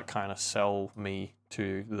really had to like kind of sell me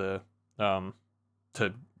to the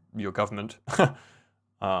to your government.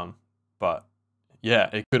 But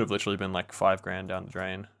yeah, it could have literally been like $5,000 down the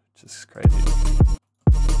drain, which is crazy.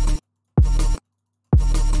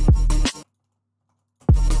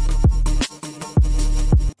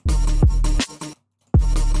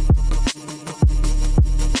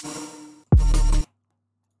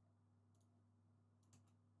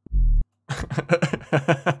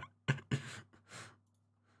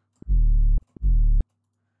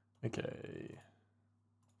 Okay.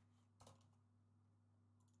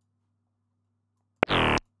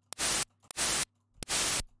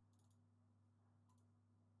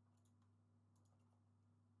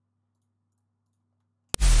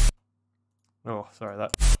 Oh, sorry,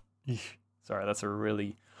 sorry, that's a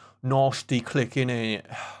really nasty click in it.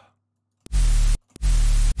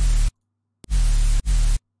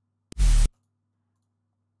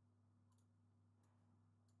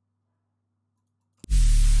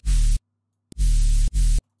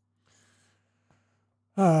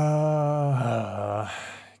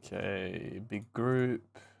 Okay, big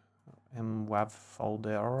group, MWAV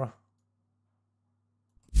folder.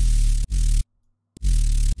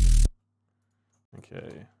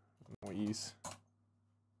 Okay, noise,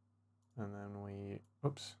 and then we,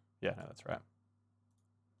 oops, yeah, no, that's right.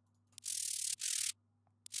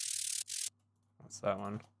 What's that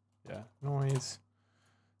one? Yeah, noise,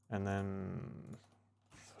 and then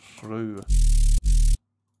through.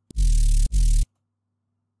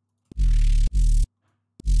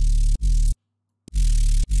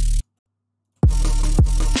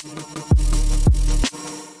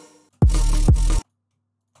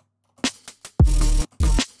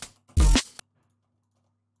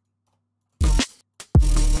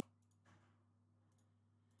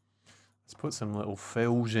 Let's put some little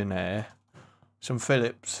fills in there. Some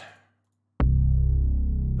Phillips.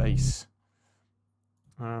 Bass.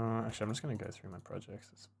 Actually, I'm just going to go through my projects.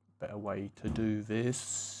 It's a better way to do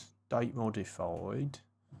this. Date modified.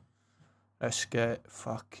 Let's get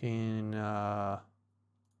fucking...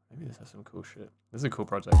 maybe this has some cool shit. This is a cool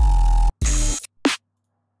project.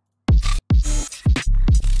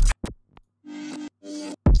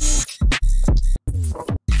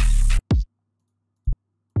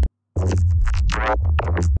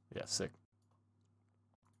 Yeah, sick.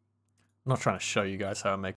 I'm not trying to show you guys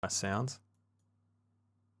how I make my sounds.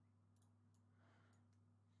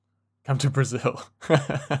 Come to Brazil.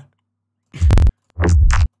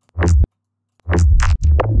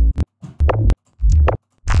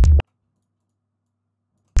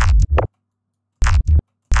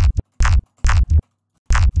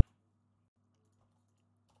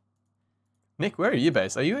 Nick, where are you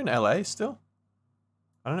based? Are you in LA still?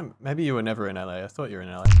 I don't know, maybe you were never in LA. I thought you were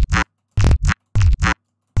in LA.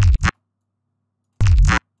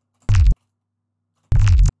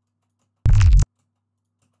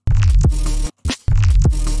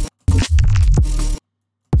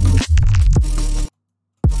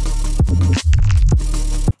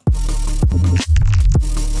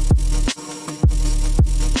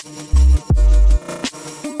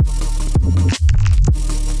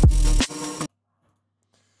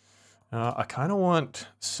 I kind of want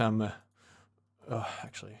some...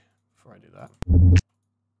 actually, before I do that,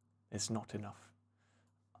 there's not enough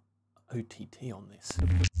OTT on this.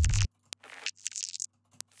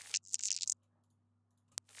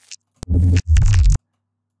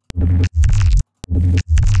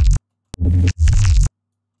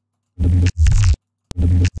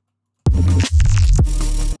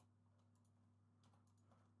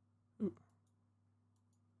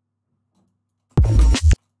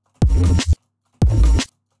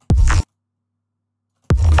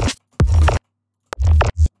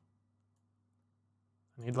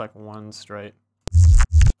 like one straight.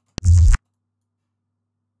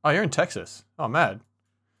 Oh, you're in Texas. Oh, mad.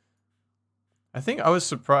 I think I was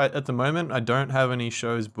surprised. At the moment, I don't have any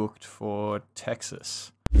shows booked for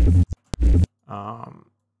Texas. I've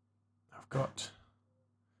got...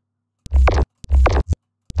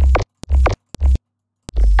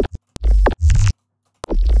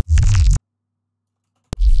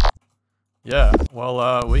 Yeah,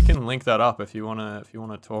 well, we can link that up if you wanna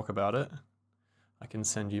talk about it. I can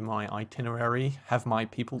send you my itinerary. Have my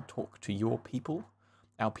people talk to your people.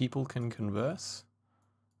 Our people can converse.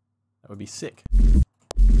 That would be sick.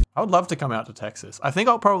 I would love to come out to Texas. I think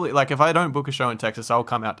I'll probably, like, if I don't book a show in Texas, I'll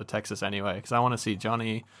come out to Texas anyway, because I want to see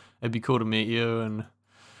Johnny. It'd be cool to meet you and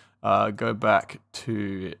go back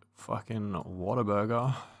to fucking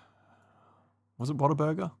Whataburger. Was it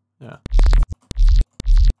Whataburger? Yeah.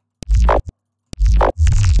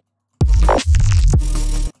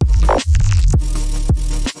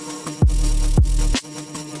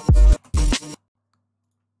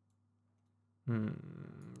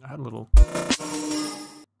 I had a little...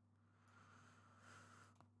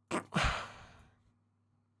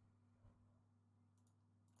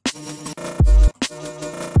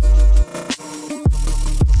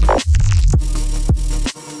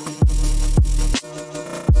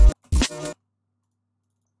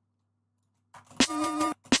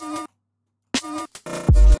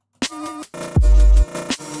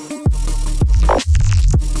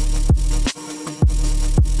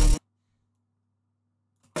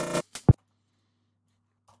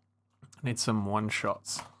 Need some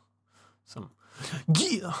one-shots. Some...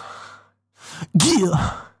 Yeah!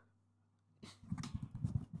 Yeah!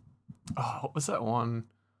 Oh, what was that one?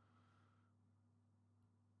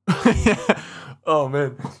 Oh,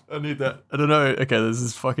 man. I need that. I don't know. Okay, there's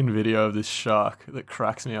this fucking video of this shark that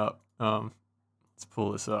cracks me up. Let's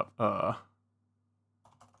pull this up. I'm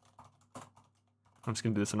just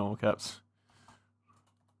gonna do this in all caps.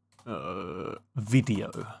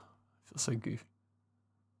 Video. I feel so goofy.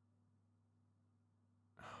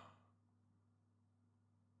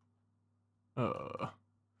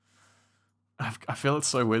 I feel it's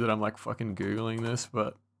so weird that I'm like fucking Googling this,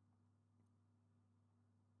 but...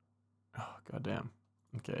 Oh, goddamn.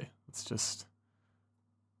 Okay, let's just...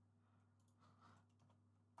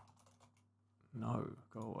 No,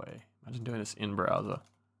 go away. Imagine doing this in browser.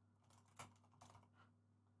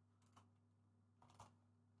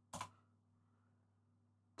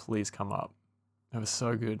 Please come up. That was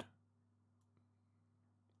so good.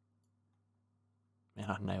 Man,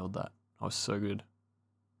 I nailed that. I was so good.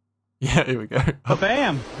 Yeah, here we go. Oh,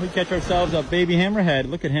 bam! We catch ourselves a baby hammerhead.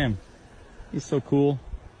 Look at him. He's so cool.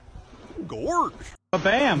 Gorge. Oh,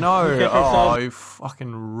 bam! No, you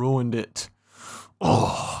fucking ruined it.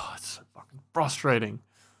 Oh, it's so fucking frustrating.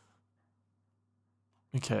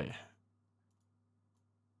 Okay.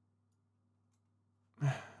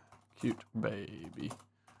 Cute baby.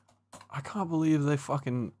 I can't believe they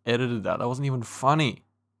fucking edited that. That wasn't even funny.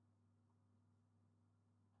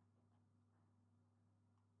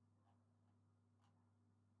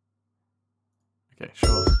 Okay,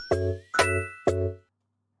 sure.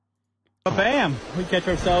 Oh, bam! We catch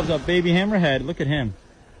ourselves a baby hammerhead. Look at him.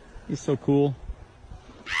 He's so cool.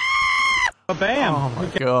 Oh, bam! Oh my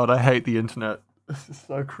god, I hate the internet. This is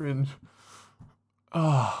so cringe.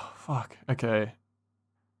 Oh, fuck. Okay.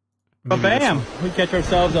 Oh, bam! We catch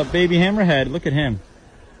ourselves a baby hammerhead. Look at him.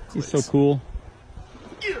 He's so cool.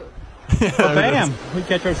 Yeah, oh, bam! We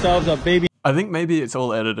catch ourselves a baby... I think maybe it's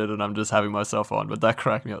all edited and I'm just having myself on, but that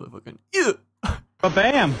cracked me up the fucking... Yeah. Oh,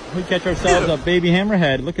 bam! We catch ourselves a baby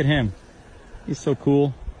hammerhead. Look at him. He's so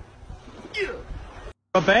cool. Yeah.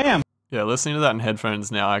 Oh, bam! Yeah, listening to that in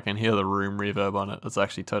headphones now, I can hear the room reverb on it. It's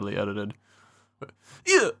actually totally edited. But,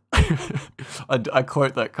 yeah! I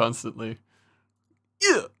quote that constantly.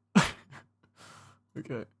 Yeah!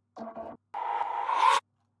 Okay.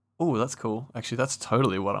 Oh, that's cool. Actually, that's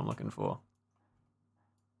totally what I'm looking for.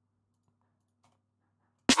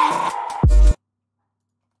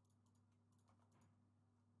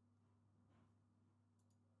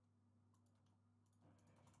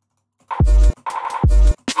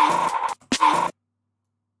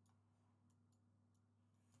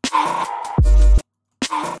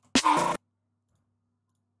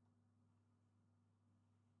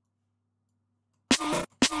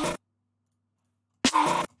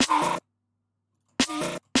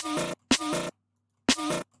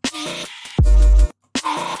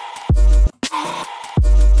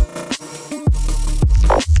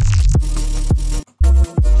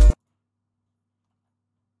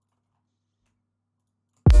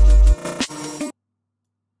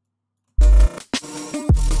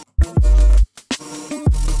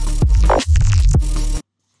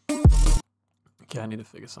 need to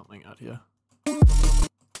figure something out here.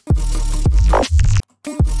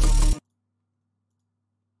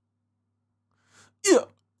 Yeah.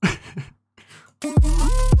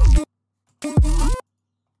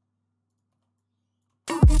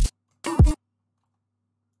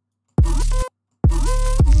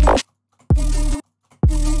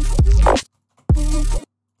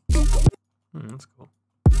 That's cool.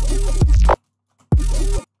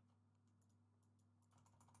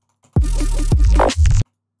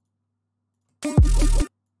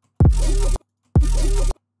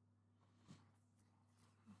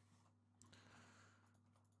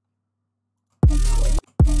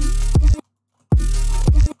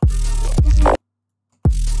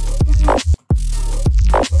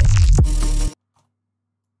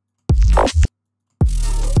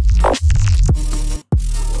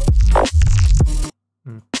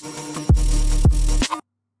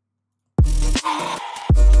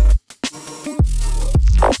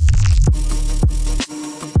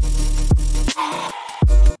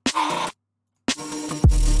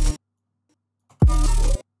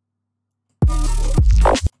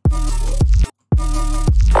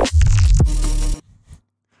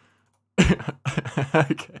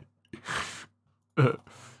 Okay.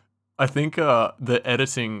 I think the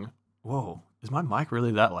editing. Whoa, is my mic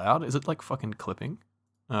really that loud? Is it like fucking clipping?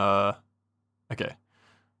 Okay.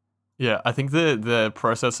 Yeah, I think the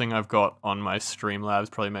processing I've got on my Streamlabs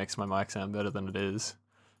probably makes my mic sound better than it is,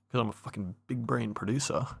 because I'm a fucking big brain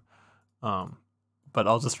producer. But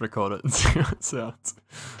I'll just record it and see how it sounds.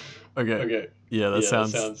 Okay. Yeah, that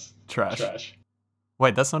sounds trash.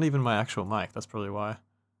 Wait, that's not even my actual mic. That's probably why.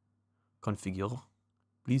 Configure,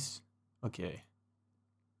 please. Okay.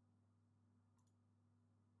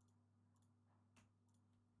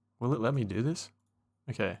 Will it let me do this?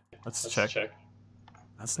 Okay, let's check.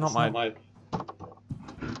 That's not my...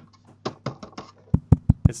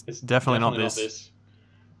 It's definitely not this.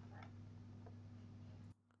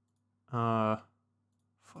 Fuck.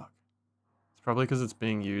 It's probably because it's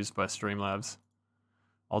being used by Streamlabs.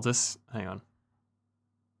 I'll just... hang on.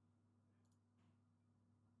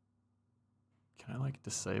 Can I, like,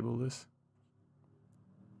 disable this?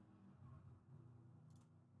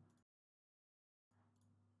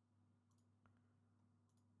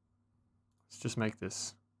 Let's just make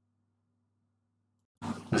this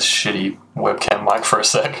shitty webcam mic for a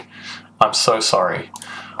sec. I'm so sorry.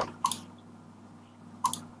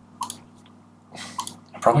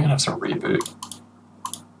 I'm probably gonna have to reboot.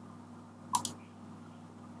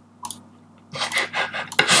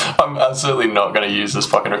 I'm absolutely not gonna use this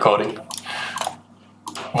fucking recording.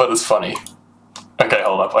 But it's funny. Okay,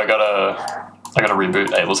 hold up. I gotta reboot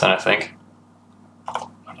Ableton, I think.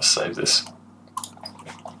 I'll just save this.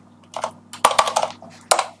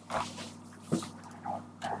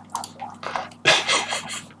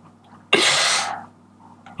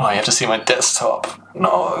 Oh, you have to see my desktop.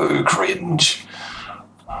 No, cringe.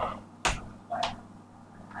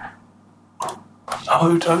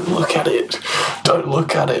 No, don't look at it. Don't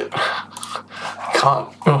look at it. Can't.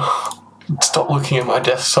 Ugh. Stop looking at my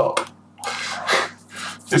desktop.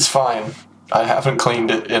 It's fine. I haven't cleaned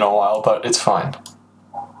it in a while, but it's fine.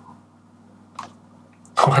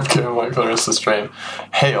 Webcam mic for the rest of the stream.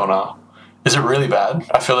 Hey, Honor. Is it really bad?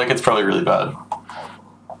 I feel like it's probably really bad.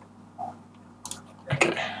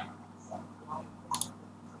 Okay.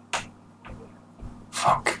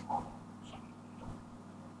 Fuck.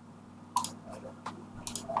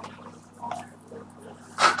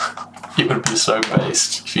 You would be so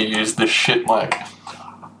based if you used this shit mic.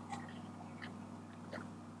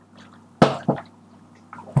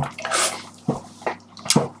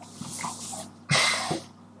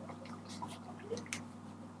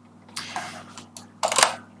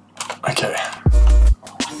 Okay.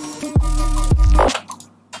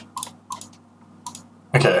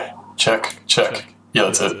 Okay. Check. Yeah,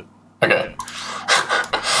 that's it. Okay.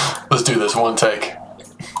 Let's do this one take.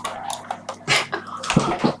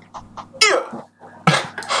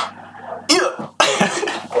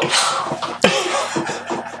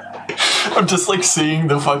 I'm just like seeing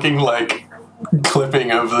the fucking like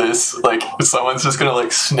clipping of this. Like someone's just gonna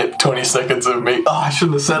like snip 20 seconds of me. Oh, I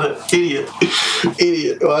shouldn't have said it.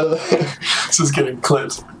 Idiot. Why did I... This is getting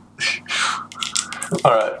clipped.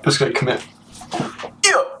 Alright, just gonna commit.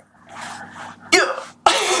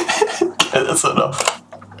 Okay, that's enough.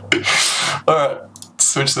 Alright,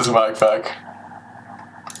 switch this mic back.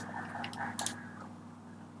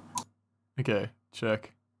 Okay,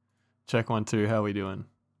 check. Check 1, 2, how we doing?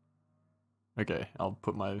 Okay, I'll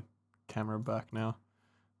put my camera back now.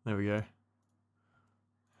 There we go.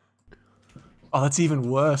 Oh, that's even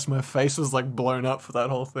worse. My face was like blown up for that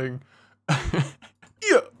whole thing.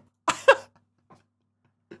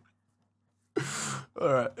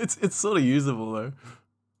 Alright, it's sort of usable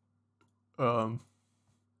though.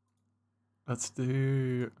 Let's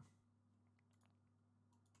do...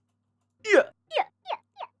 Yeah!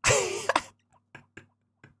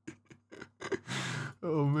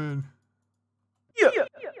 Oh man.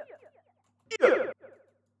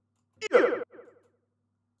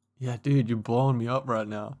 Yeah, dude, you're blowing me up right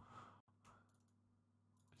now.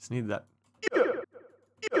 Just need that.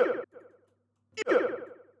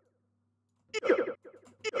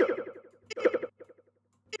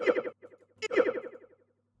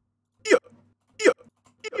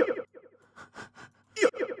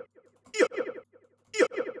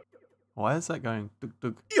 Why is that going dug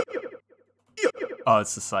dug? Oh,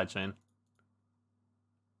 it's the sidechain.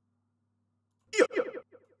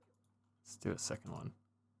 Let's do a second one.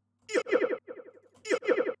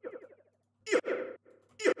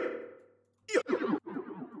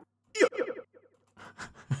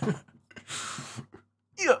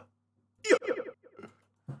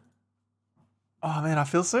 Oh man, I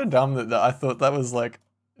feel so dumb that I thought that was like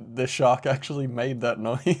the shark actually made that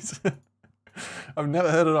noise. I've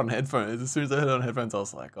never heard it on headphones. As soon as I heard it on headphones, I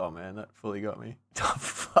was like, oh man, that fully got me. Oh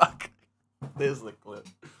fuck. There's the clip.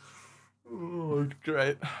 Oh,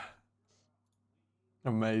 great.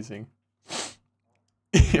 Amazing.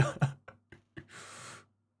 Yeah.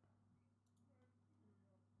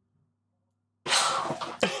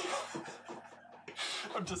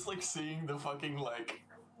 I'm just like seeing the fucking like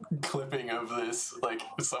clipping of this, like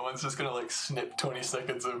someone's just gonna like snip 20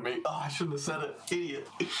 seconds of me. Oh, I shouldn't have said it.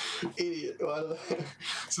 Idiot.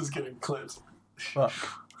 This is getting clipped. Fuck.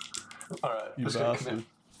 Alright, you bastard.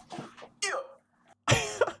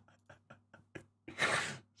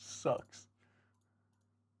 Sucks.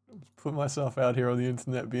 Put myself out here on the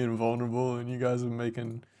internet being vulnerable and you guys are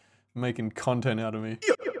making content out of me.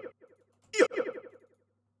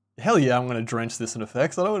 Hell yeah, I'm gonna drench this in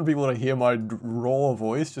effects. I don't want people to hear my raw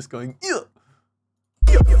voice just going,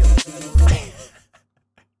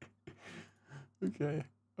 Okay.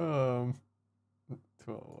 12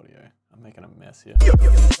 audio. I'm making a mess here.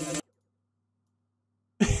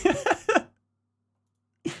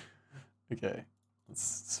 Okay,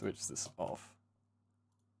 let's switch this off.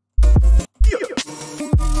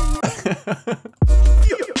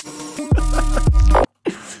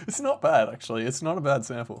 It's not bad, actually. It's not a bad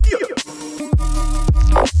sample.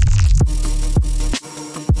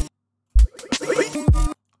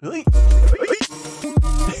 Really?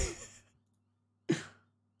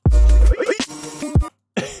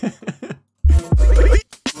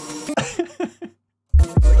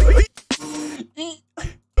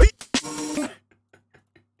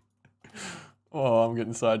 Oh, I'm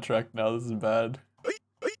getting sidetracked now. This is bad.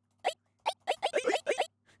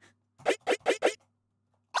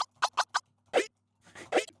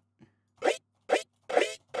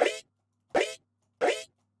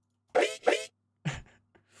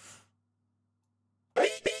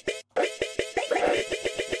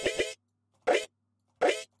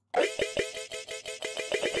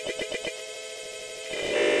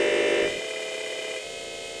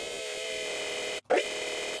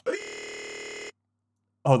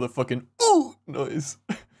 Oh, the fucking ooh noise.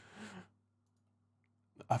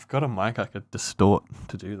 I've got a mic I could distort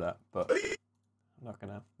to do that, but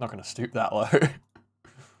I'm not gonna stoop that low. It's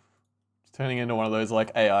turning into one of those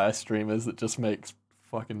like AI streamers that just makes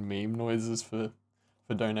fucking meme noises for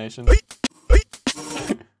donations.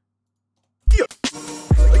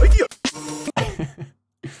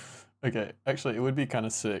 Okay, actually, it would be kind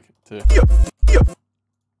of sick to.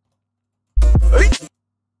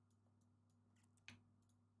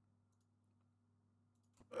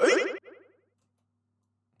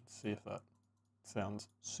 See if that sounds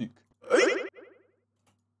sick.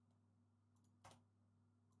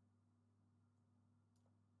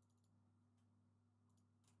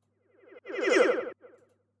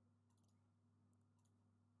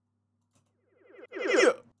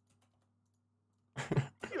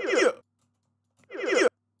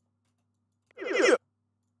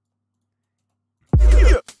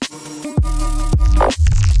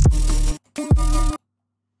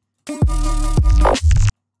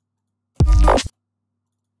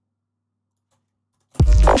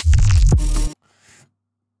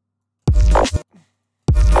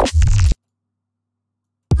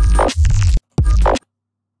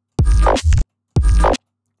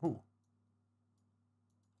 Ooh.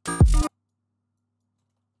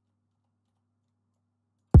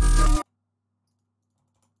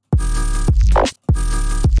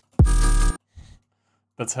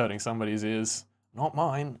 That's hurting somebody's ears. Not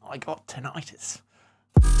mine. I got tinnitus.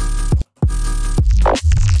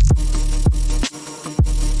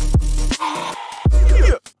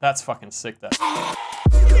 That's fucking sick, that.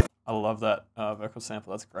 I love that vocal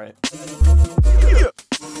sample, that's great.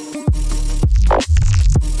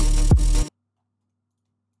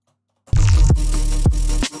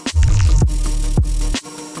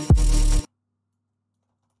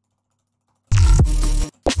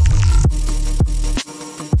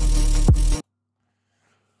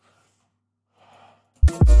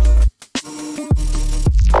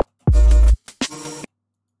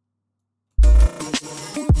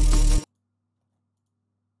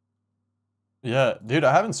 Yeah, dude,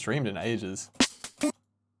 I haven't streamed in ages.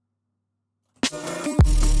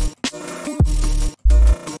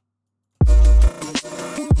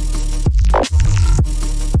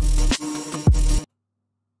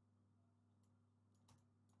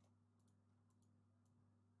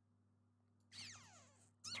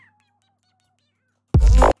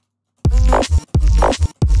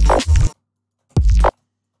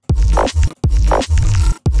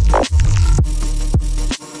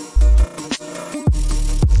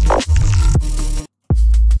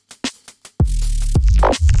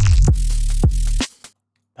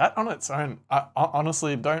 That on its own, I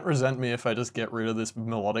honestly, don't resent me if I just get rid of this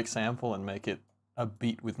melodic sample and make it a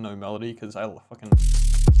beat with no melody, because I fucking...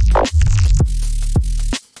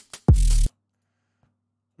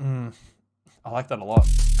 I like that a lot.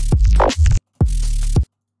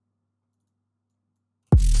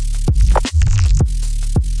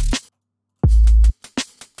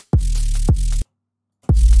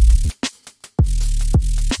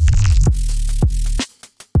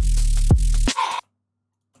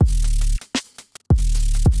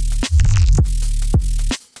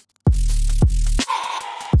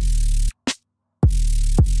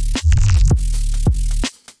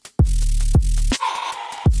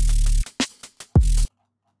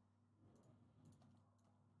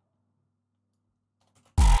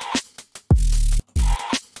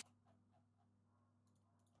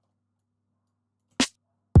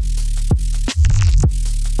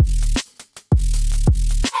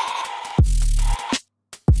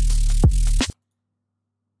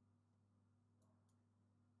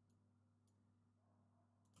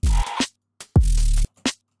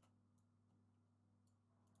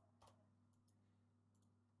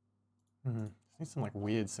 Need some like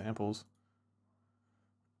weird samples.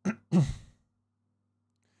 I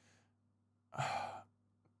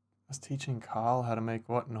was teaching Carl how to make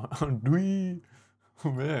what? No, dwee. Oh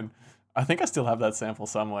man, I think I still have that sample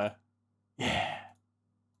somewhere. Yeah.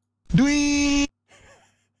 Dwee.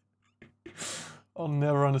 I'll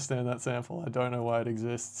never understand that sample. I don't know why it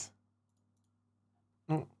exists.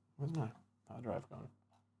 Oh, where's my hard drive gone?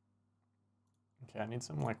 Okay, I need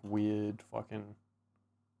some like weird fucking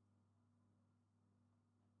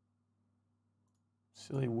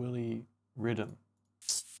silly willy rhythm.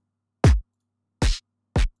 God,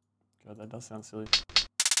 that does sound silly.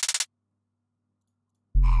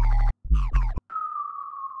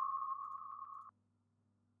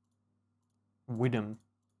 Widom.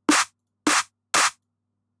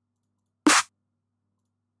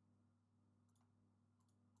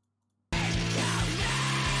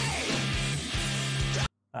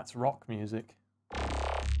 That's rock music.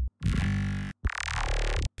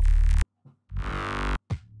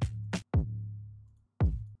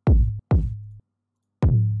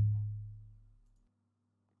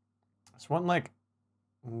 It's one like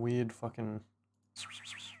weird fucking...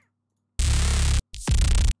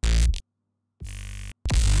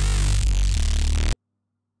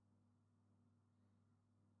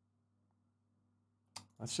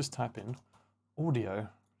 Let's just type in audio.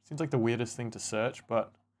 Seems like the weirdest thing to search,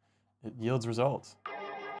 but it yields results.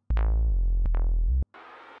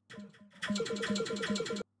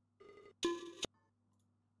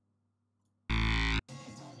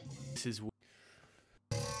 This is...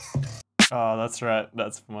 Oh, that's right.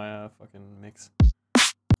 That's for my fucking mix.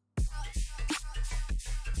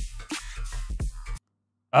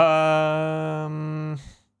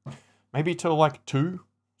 Maybe till like 2.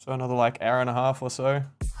 So another like hour and a half or so.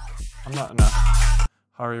 I'm not in a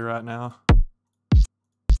hurry right now.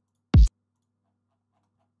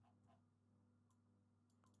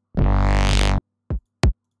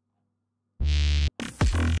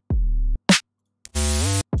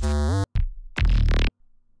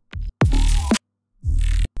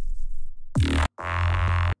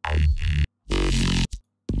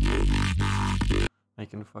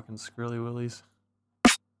 Making fucking Skrilly Willies.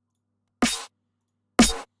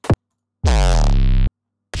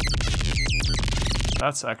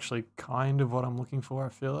 That's actually kind of what I'm looking for, I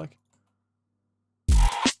feel like.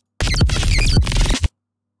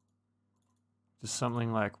 Just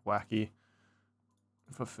something like wacky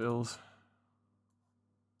for fills.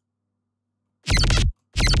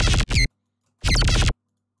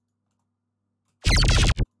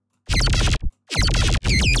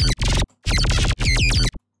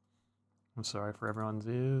 I'm sorry for everyone's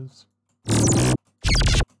ears.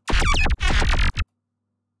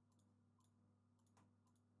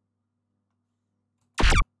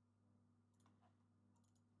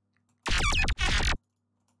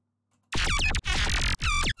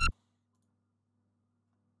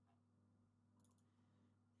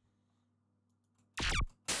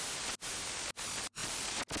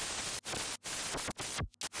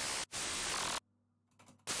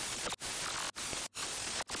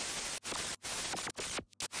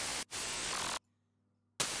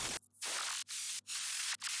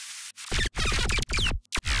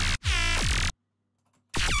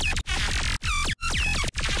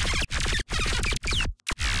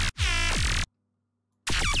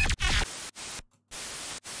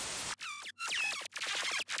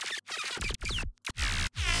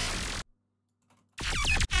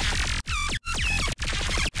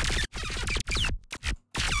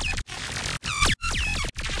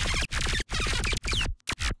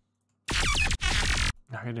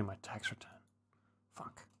 I gotta do my tax return.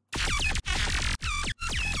 Fuck.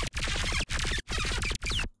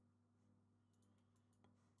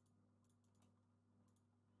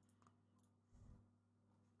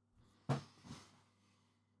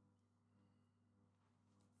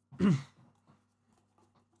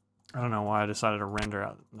 I don't know why I decided to render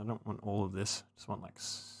out. I don't want all of this. I just want like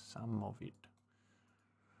some of it.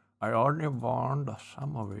 I only want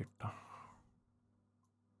some of it.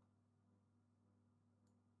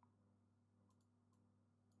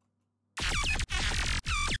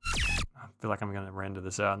 I feel like I'm gonna render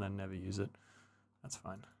this out and then never use it. That's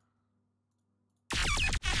fine.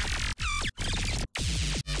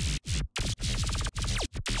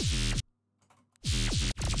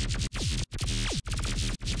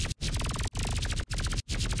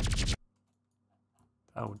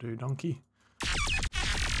 That'll do, donkey.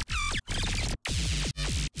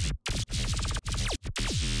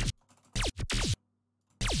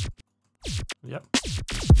 Yep.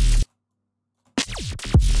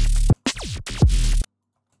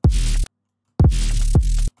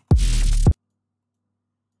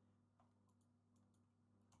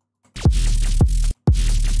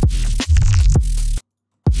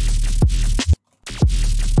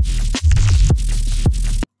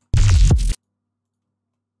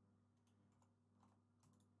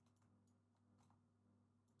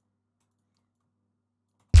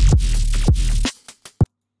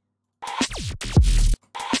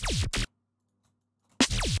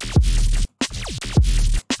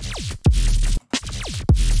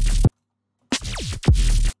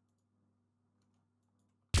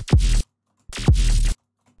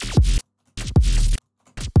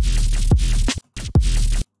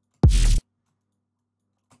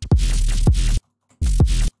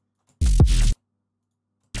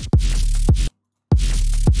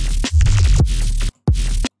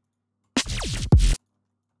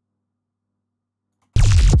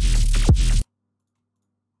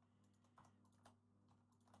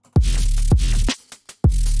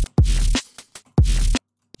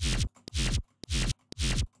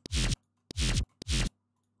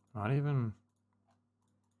 Not even.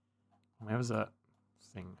 Where was that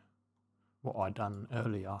thing? What I done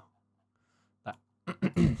earlier? That.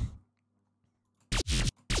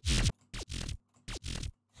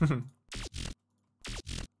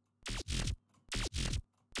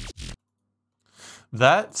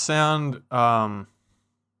 That sound. Man,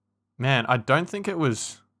 I don't think it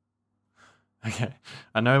was. Okay,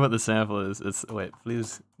 I know what the sample is. It's wait.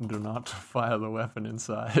 Please do not fire the weapon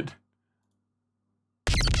inside.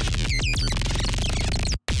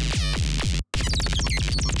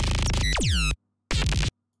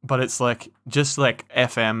 But it's like just like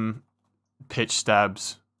FM pitch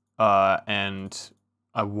stabs and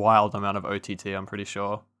a wild amount of OTT, I'm pretty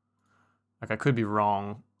sure. Like I could be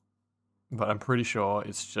wrong, but I'm pretty sure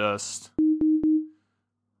it's just,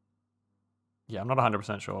 yeah, I'm not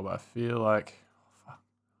 100% sure, but I feel like, oh, fuck.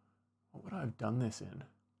 What would I have done this in?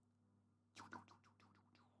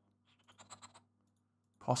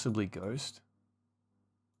 Possibly Ghost?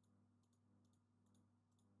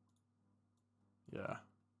 Yeah.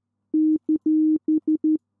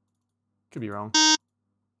 Could be wrong.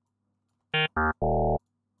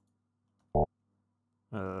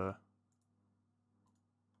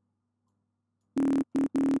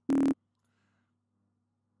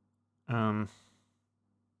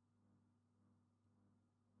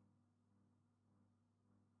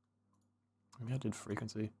 Maybe I did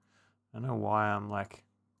frequency. I don't know why I'm like.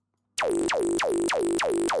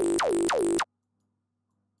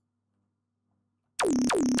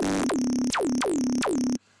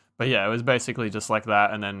 But yeah, it was basically just like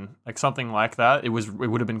that, and then like something like that. It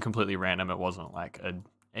would have been completely random. It wasn't like an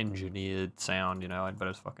engineered sound, you know. But it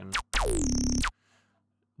was fucking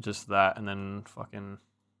just that, and then fucking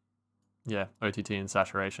yeah, OTT and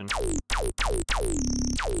saturation.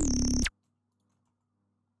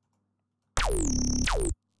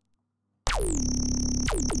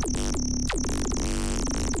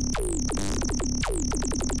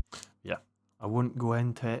 Yeah, I wouldn't go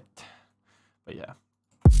into it, but yeah.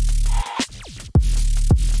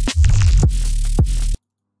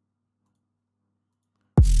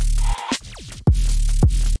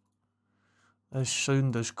 The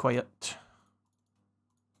sound is quiet.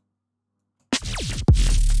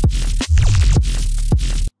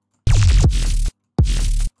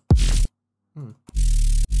 I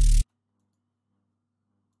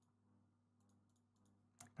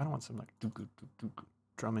don't want some like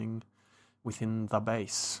drumming within the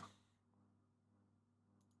bass.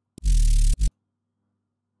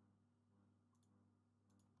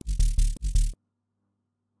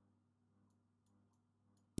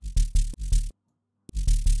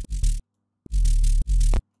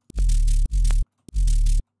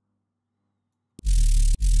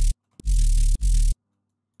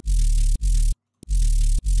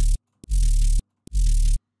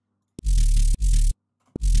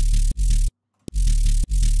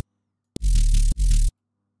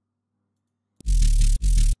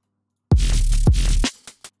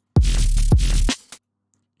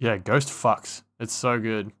 Yeah, Ghost fucks. It's so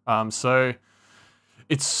good. So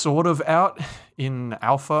it's sort of out in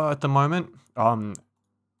alpha at the moment.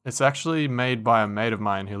 It's actually made by a mate of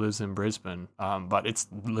mine who lives in Brisbane. But it's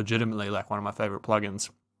legitimately like one of my favorite plugins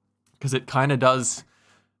because it kind of does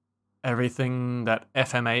everything that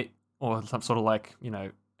FM8 or some sort of like, you know,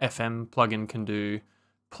 FM plugin can do.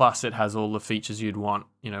 Plus it has all the features you'd want,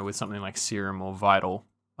 you know, with something like Serum or Vital.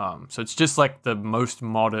 So it's just like the most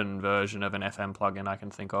modern version of an FM plugin I can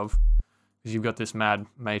think of. Because you've got this mad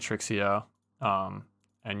matrix here, and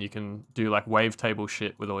you can do like wavetable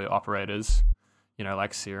shit with all your operators, you know,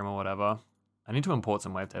 like Serum or whatever. I need to import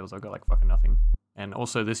some wavetables. I've got like fucking nothing. And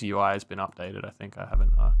also this UI has been updated. I think I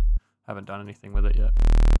haven't done anything with it yet,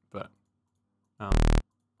 but I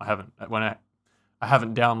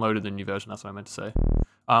haven't downloaded the new version. That's what I meant to say.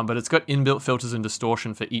 But it's got inbuilt filters and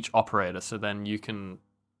distortion for each operator, so then you can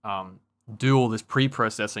do all this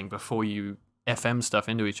pre-processing before you FM stuff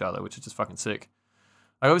into each other, which is just fucking sick.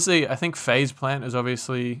 Like obviously, I think Phase Plant is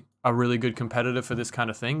obviously a really good competitor for this kind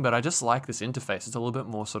of thing, but I just like this interface. It's a little bit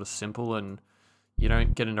more sort of simple, and you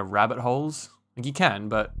don't get into rabbit holes. Like you can,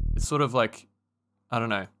 but it's sort of like, I don't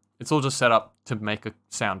know. It's all just set up to make a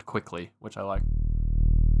sound quickly, which I like.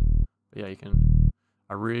 But yeah, you can.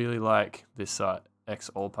 I really like this X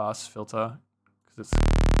All Pass filter because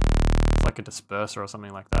it's like a disperser or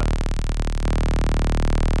something like that.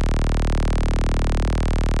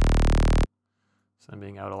 So then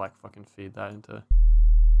being able to like fucking feed that into.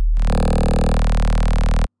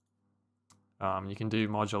 You can do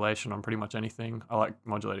modulation on pretty much anything. I like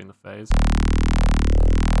modulating the phase.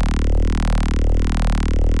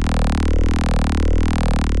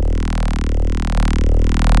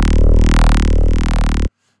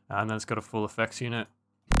 And then it's got a full effects unit.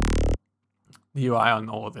 The UI on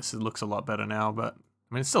all of this, it looks a lot better now, but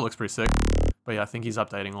I mean, it still looks pretty sick. But yeah, I think he's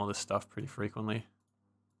updating all this stuff pretty frequently.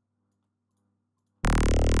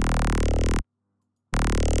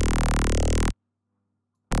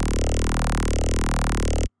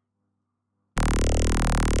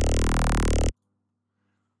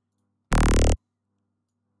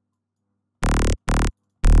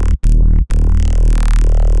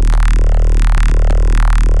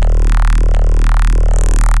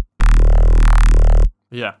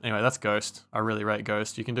 Yeah, anyway, that's Ghost. I really rate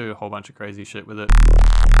Ghost. You can do a whole bunch of crazy shit with it.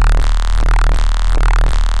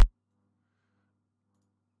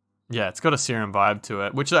 Yeah, it's got a Serum vibe to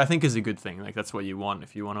it, which I think is a good thing. Like, that's what you want.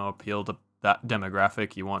 If you want to appeal to that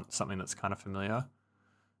demographic, you want something that's kind of familiar.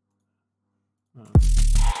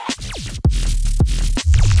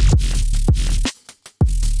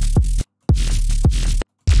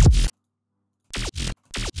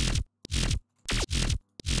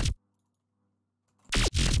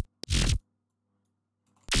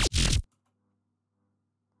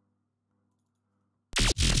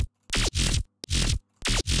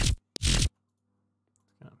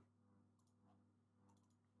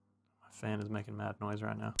 Fan is making mad noise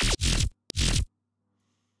right now.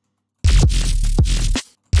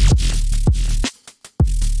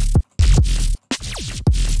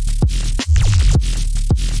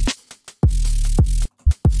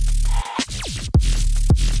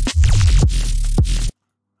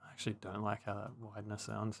 actually don't like how that wideness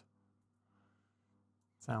sounds.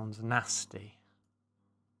 Sounds nasty.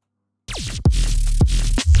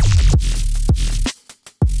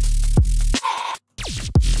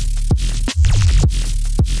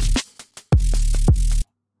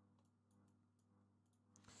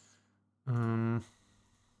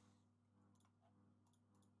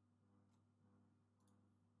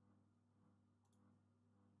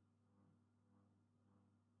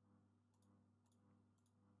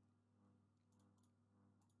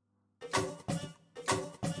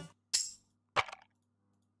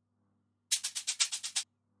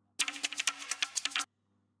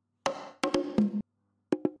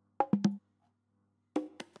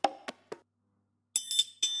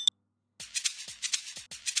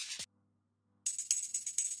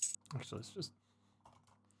 Actually, let's just...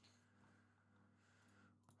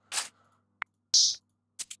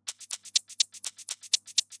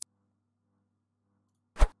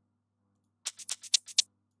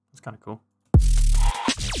 It's kind of cool.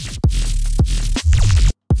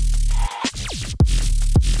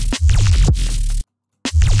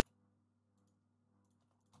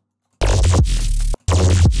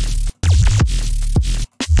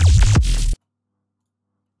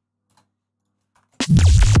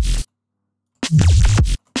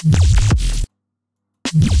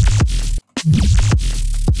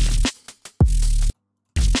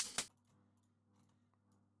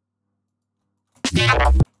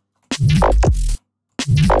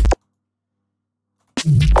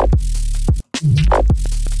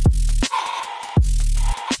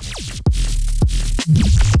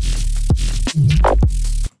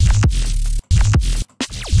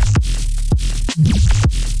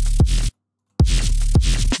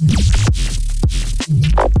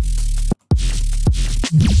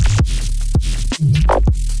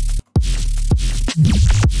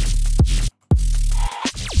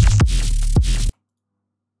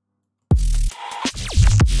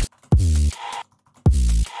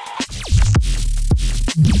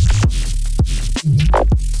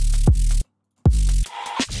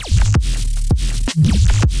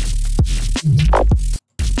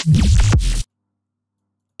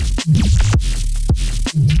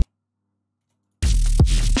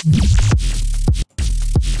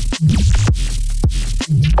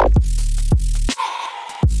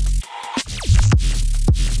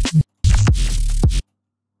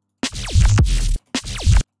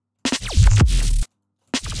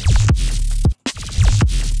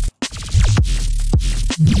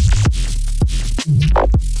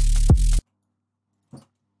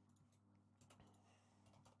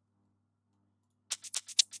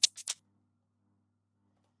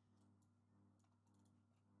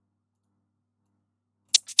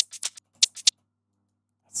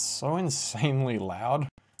 So insanely loud.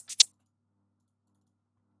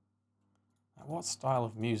 What style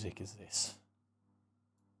of music is this?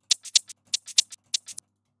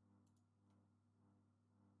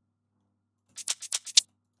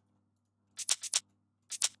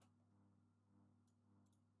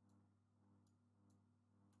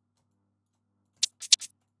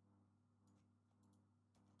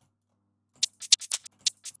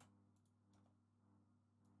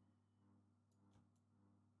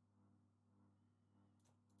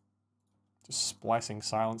 Just splicing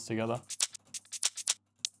silence together.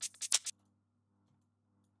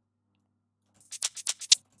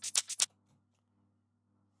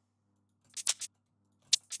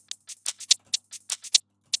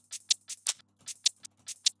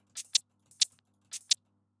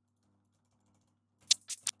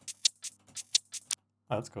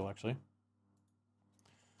 Oh, that's cool, actually.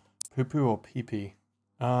 Poo-poo or pee-pee?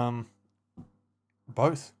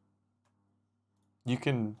 Both. You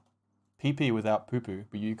can pee-pee without poo-poo,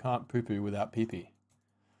 but you can't poo-poo without pee-pee.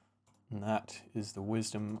 And that is the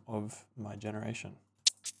wisdom of my generation.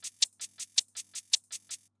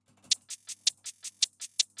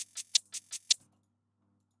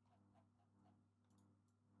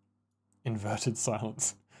 Inverted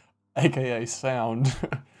silence, aka sound.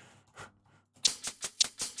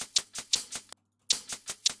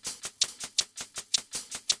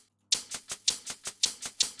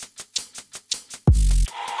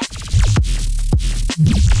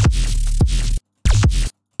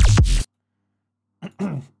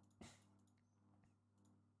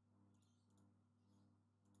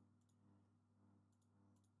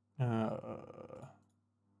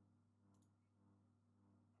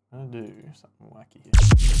 I'm gonna do something wacky here.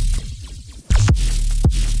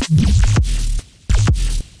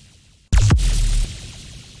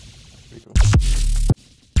 Pretty cool.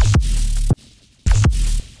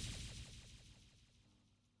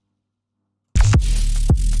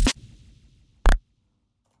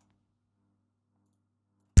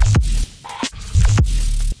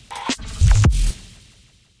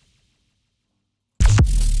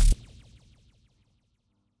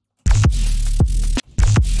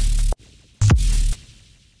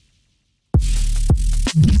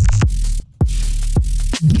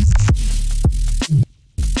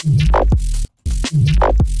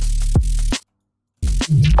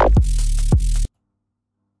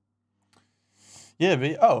 Yeah,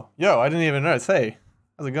 but oh, yo, I didn't even notice. Hey,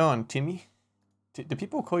 how's it going, Timmy? Do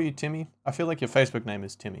people call you Timmy? I feel like your Facebook name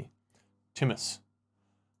is Timmy. Timus.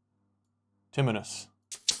 Timinus.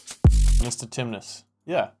 Mr. Timnus.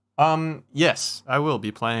 Yeah. Yes, I will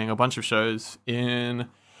be playing a bunch of shows in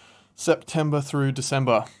September through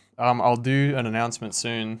December. I'll do an announcement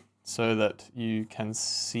soon so that you can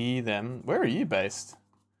see them. Where are you based?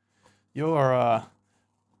 You're,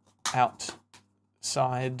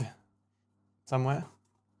 outside somewhere.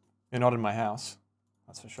 You're not in my house,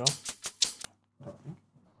 that's for sure.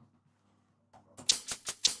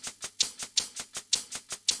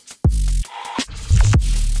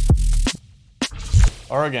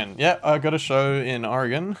 Oregon. Yeah, I got a show in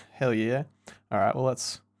Oregon. Hell yeah. All right, well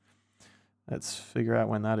let's figure out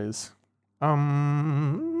when that is.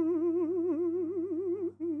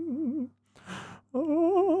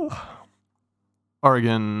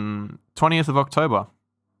 Oregon, 20th of October.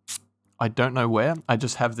 I don't know where. I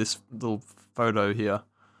just have this little photo here.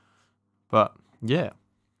 But yeah,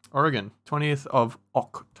 Oregon, 20th of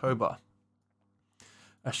October.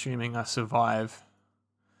 Assuming I survive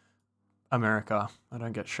America, I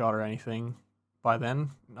don't get shot or anything by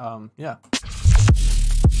then. Yeah.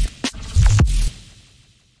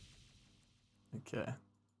 Okay.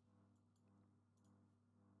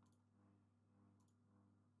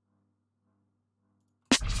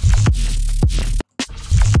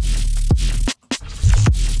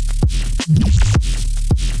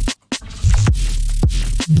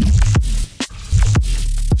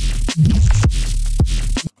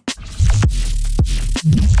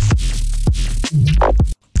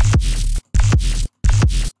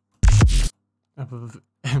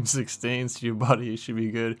 M16s to your body should be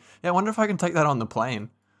good. Yeah, I wonder if I can take that on the plane.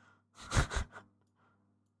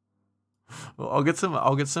 Well, I'll get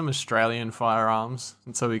some Australian firearms,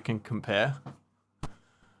 and so we can compare.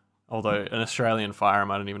 Although an Australian firearm,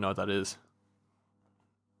 I don't even know what that is.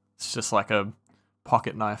 It's just like a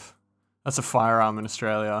pocket knife. That's a firearm in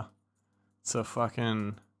Australia. It's a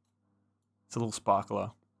little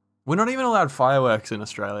sparkler. We're not even allowed fireworks in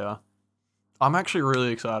Australia. I'm actually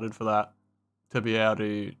really excited for that. To be able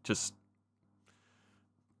to just,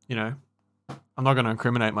 you know, I'm not going to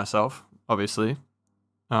incriminate myself, obviously,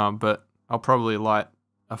 but I'll probably light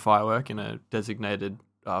a firework in a designated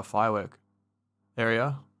firework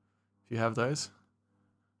area, if you have those.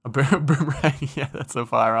 A boomerang, yeah, that's a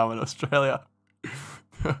firearm in Australia.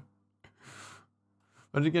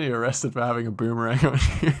 Imagine getting arrested for having a boomerang on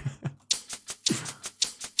you.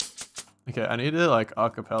 Okay, I need to like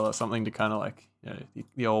acapella something to kind of like, you know,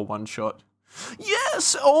 the old one shot.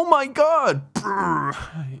 Yes! Oh my god!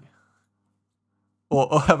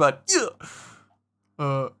 Or how about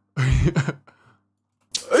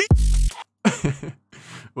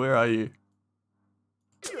where are you?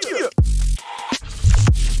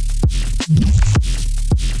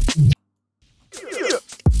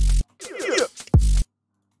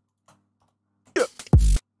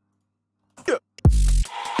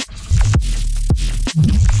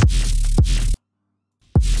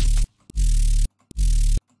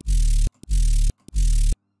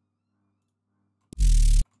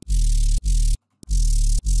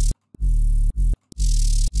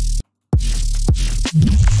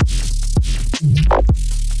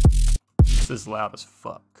 This is loud as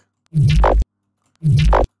fuck.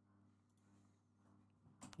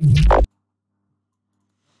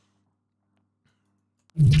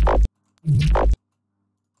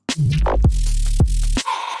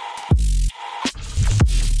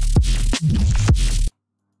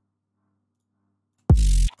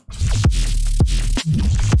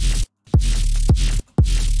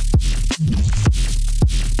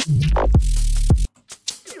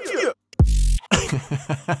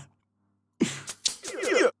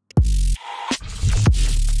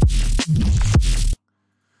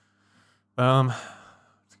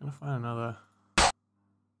 Just gonna find another.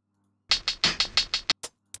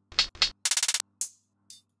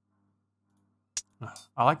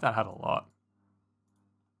 I like that hat a lot.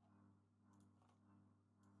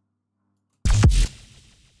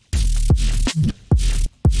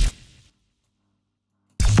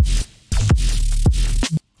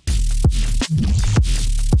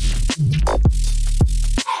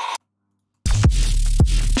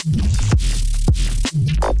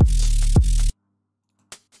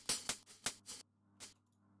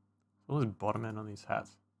 All this bottom end on these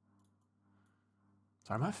hats.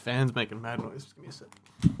 Sorry, my fan's making mad noise. Just give me a sec.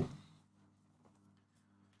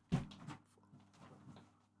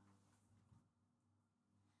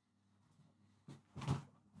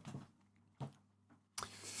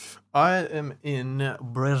 I am in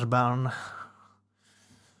Brisbane.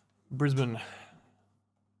 Brisbane,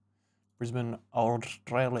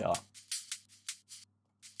 Australia.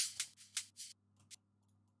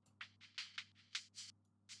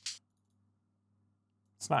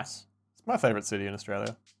 It's nice. It's my favorite city in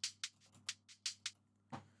Australia.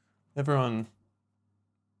 Everyone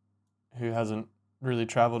who hasn't really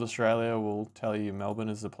traveled Australia will tell you Melbourne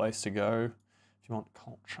is the place to go if you want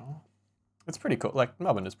culture. It's pretty cool. Like,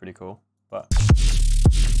 Melbourne is pretty cool, but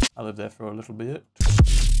I lived there for a little bit.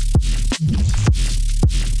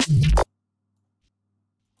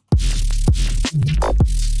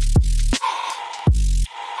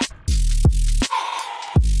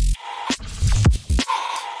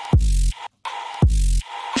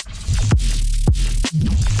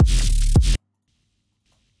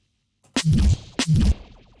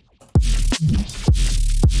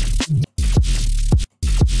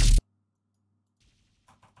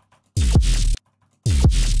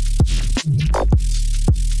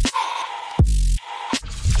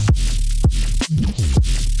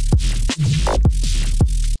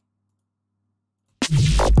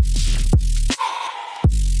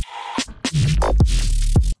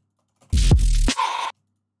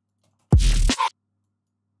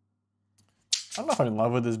 I'm not in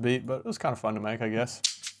love with this beat, but it was kind of fun to make, I guess.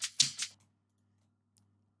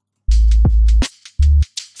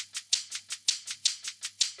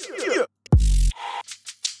 Did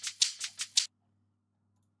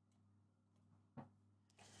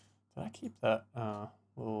I keep that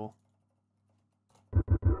little...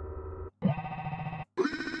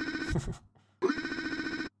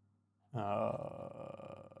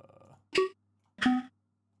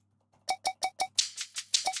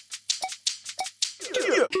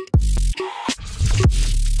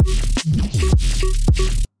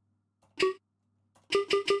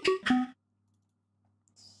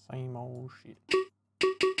 Same old shit.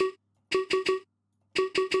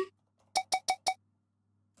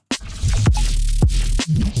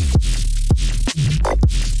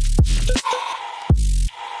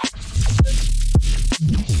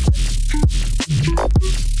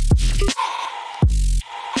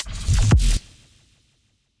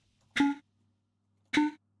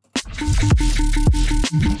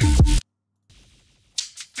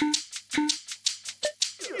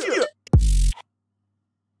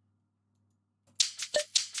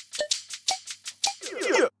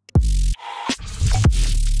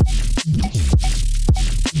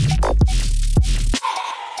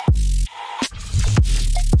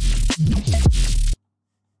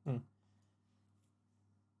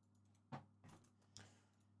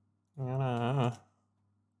 I'm gonna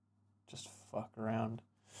just fuck around.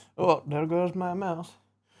 Oh, there goes my mouse.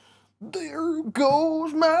 There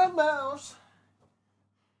goes my mouse.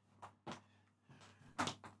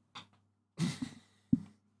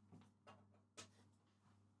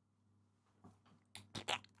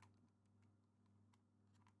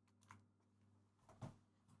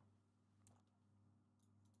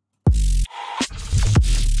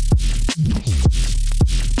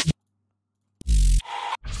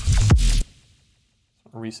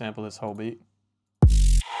 Resample this whole beat.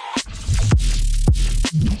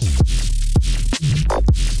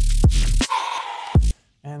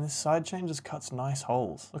 And this sidechain just cuts nice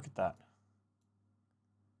holes. Look at that.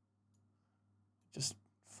 Just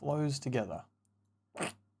flows together.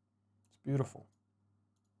 It's beautiful.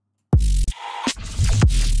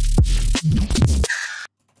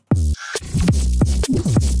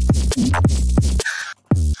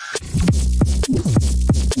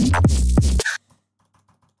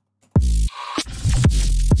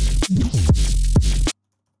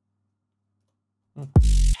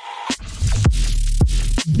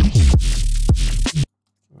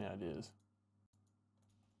 Give me ideas.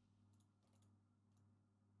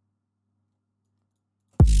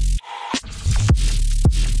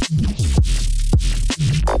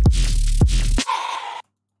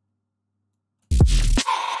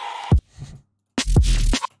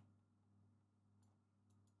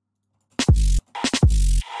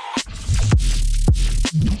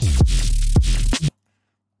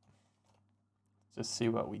 Just see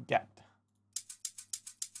what we get.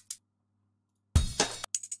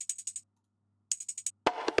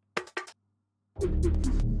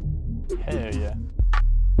 Hell yeah.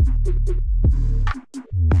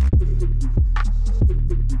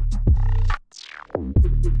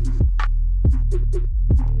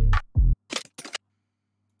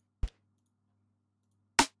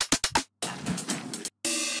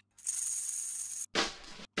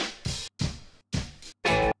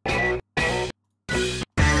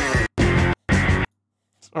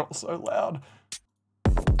 It's not so loud.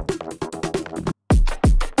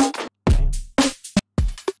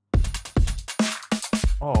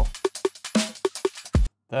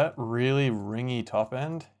 That really ringy top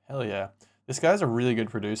end? Hell yeah. This guy's a really good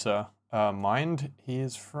producer. Mind, he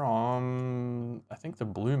is from, I think, the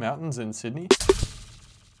Blue Mountains in Sydney.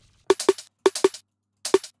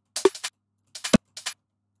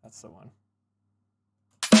 That's the one.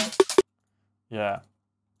 Yeah,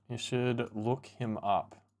 you should look him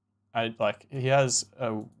up. He has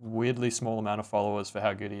a weirdly small amount of followers for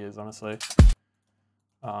how good he is, honestly.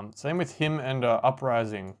 Same with him and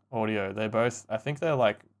Uprising Audio. They both, I think they're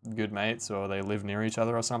like good mates or they live near each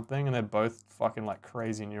other or something, and they're both fucking like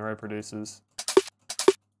crazy neuro producers.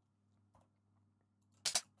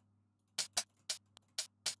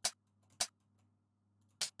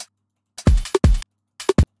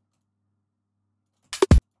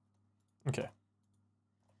 Okay.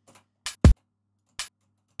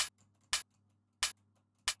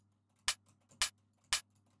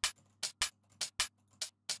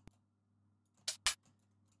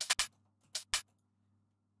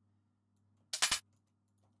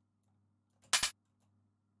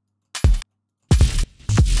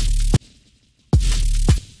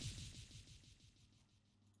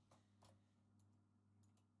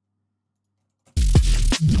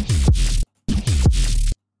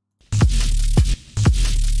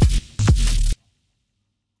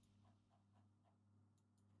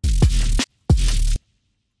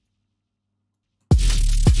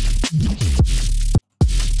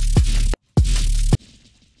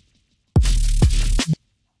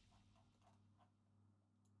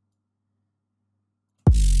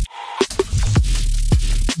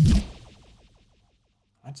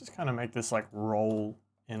 I just kind of make this like roll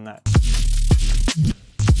in that.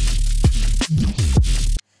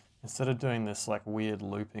 Instead of doing this like weird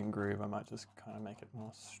looping groove, I might just kind of make it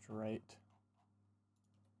more straight.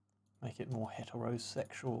 Make it more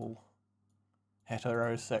heterosexual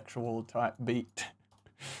type beat.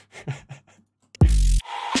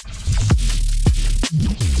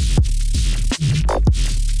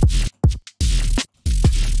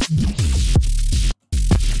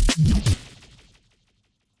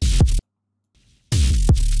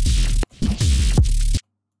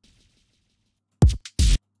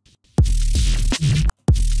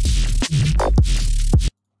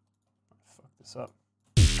 Fuck this up.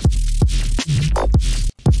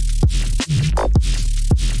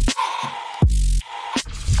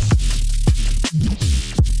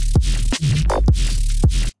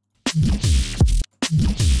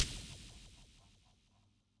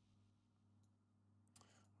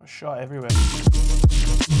 A shot everywhere.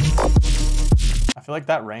 I feel like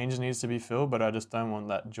that range needs to be filled, but I just don't want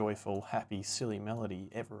that joyful, happy, silly melody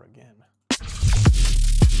ever again.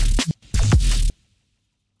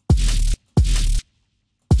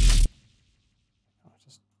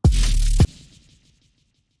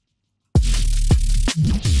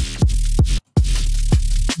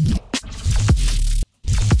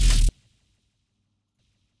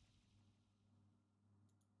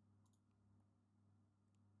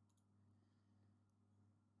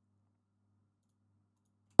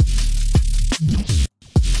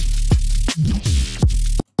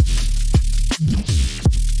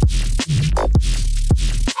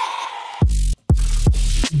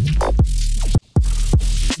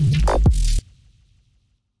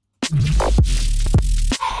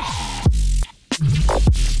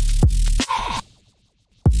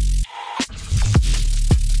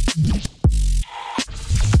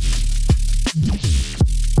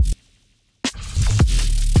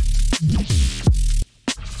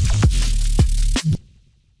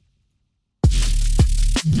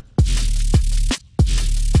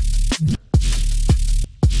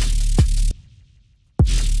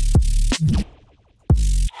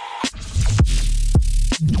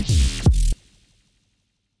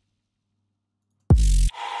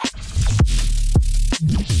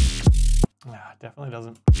 Definitely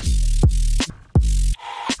doesn't.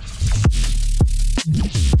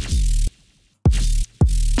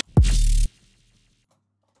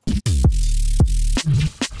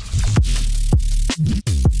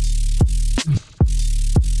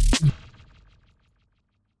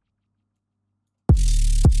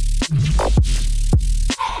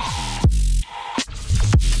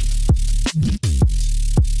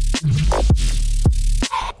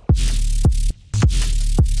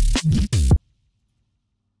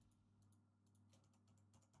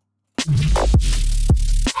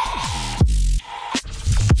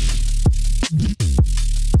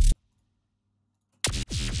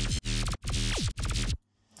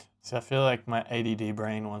 See, I feel like my ADD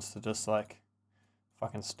brain wants to just like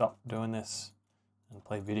fucking stop doing this and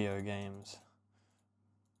play video games.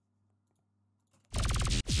 But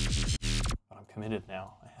I'm committed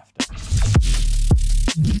now. I have to.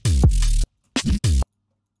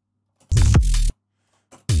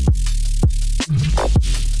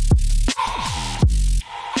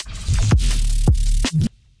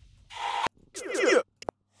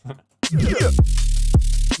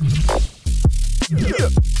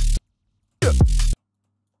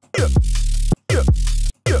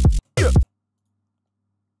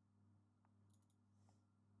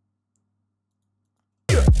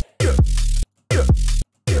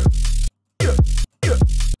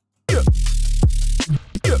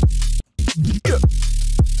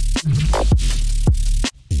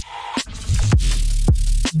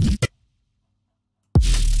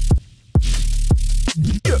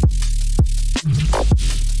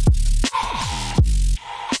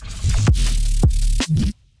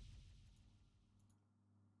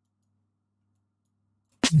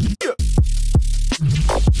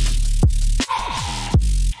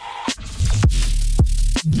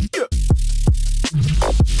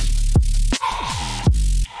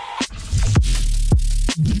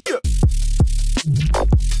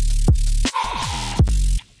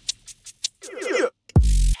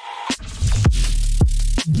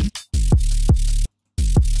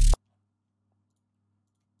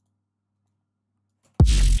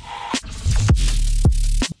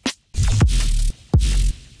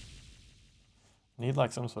 Need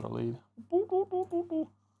like some sort of lead.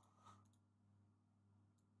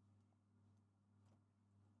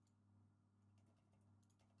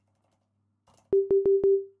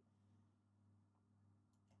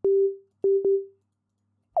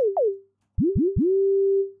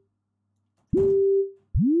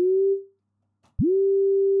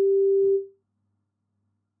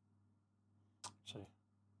 See.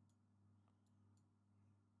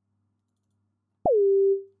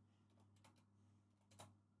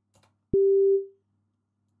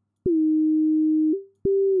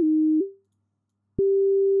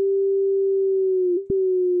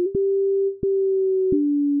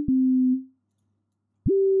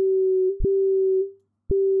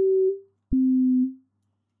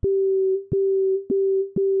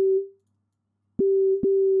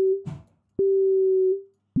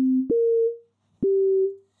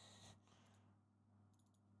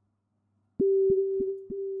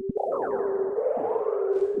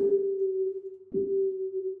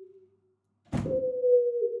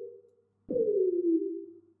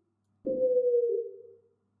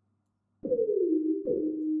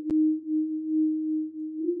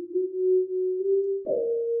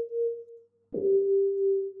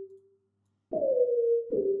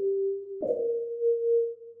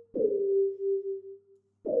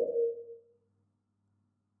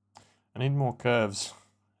 I need more curves.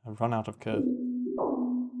 I've run out of curves.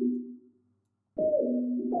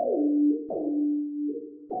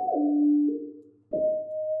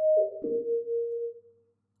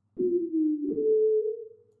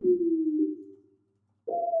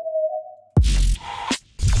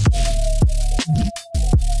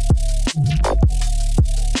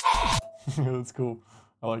 That's cool.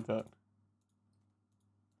 I like that.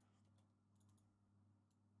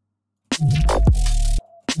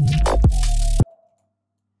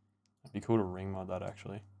 It'd be cool to ring mod that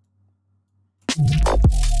actually.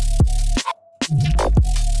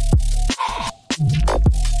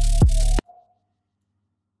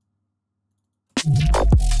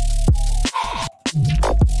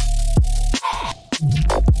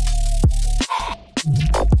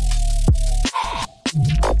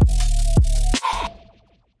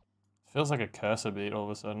 Feels like a cursor beat all of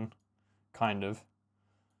a sudden. Kind of.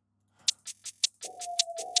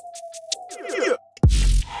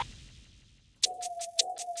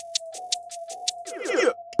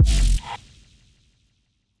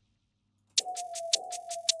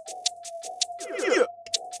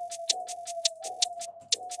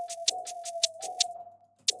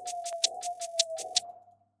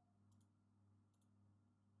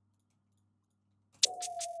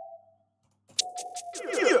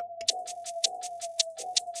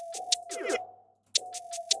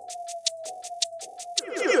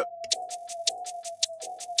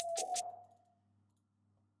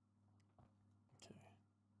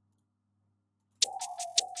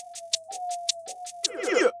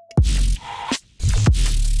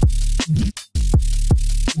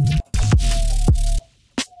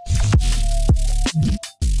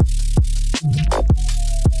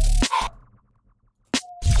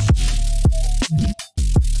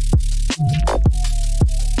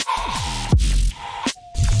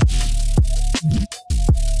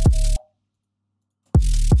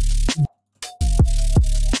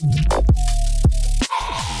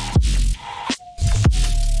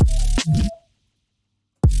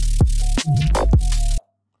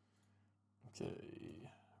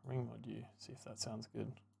 See if that sounds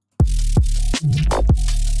good.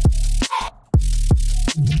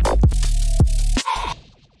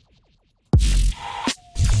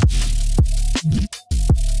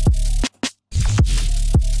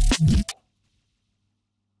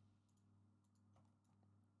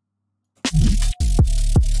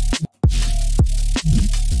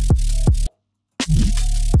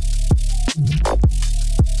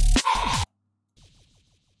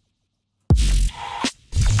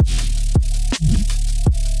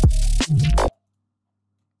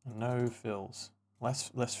 No fills.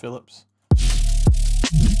 Less Phillips.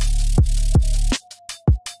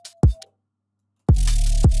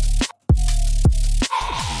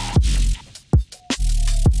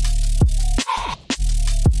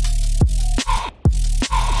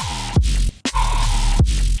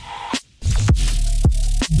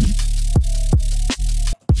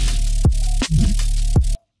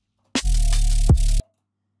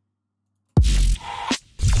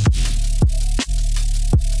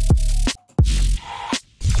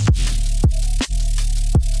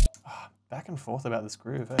 Back and forth about this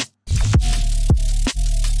groove, eh?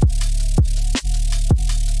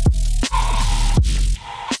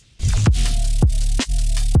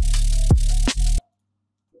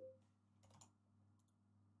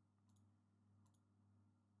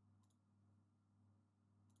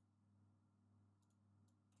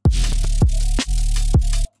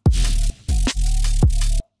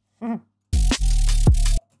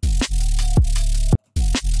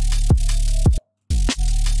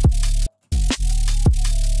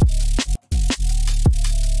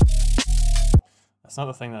 That's not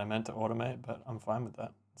the thing that I meant to automate, but I'm fine with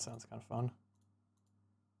that. It sounds kind of fun.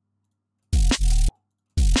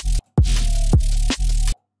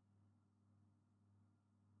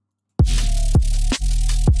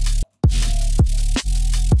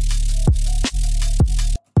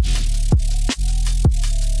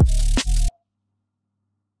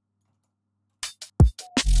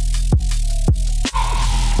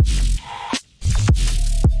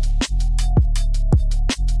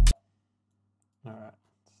 Alright,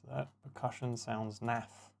 so that percussion sounds naff.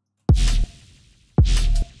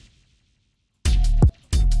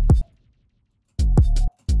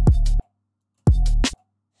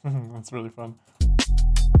 That's really fun.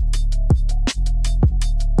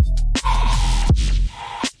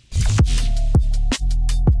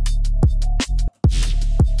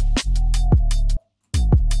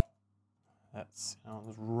 That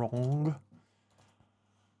sounds wrong.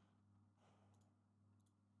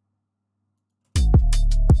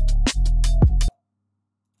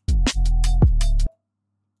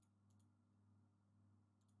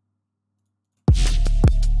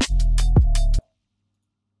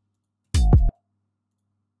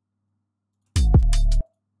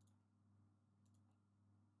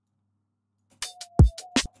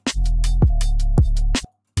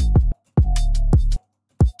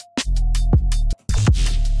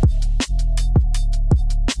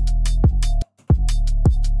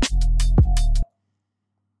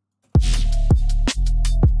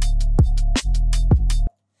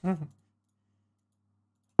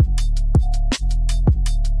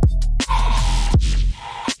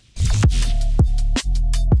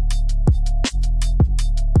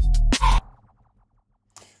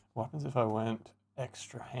 What happens if I went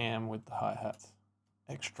extra ham with the hi-hats?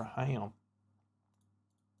 Extra ham.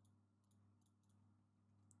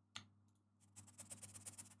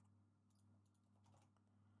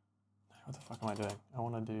 What the fuck am I doing? I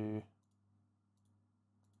want to do...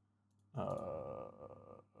 fuck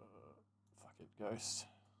it, Ghost.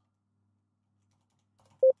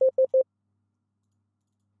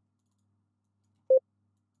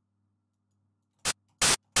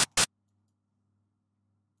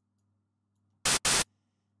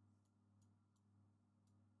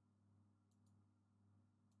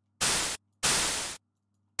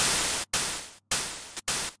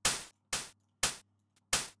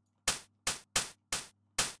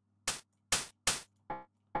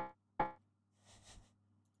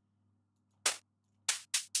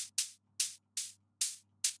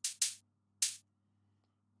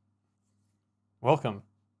 Welcome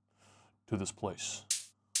to this place.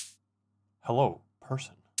 Hello,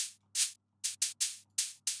 person.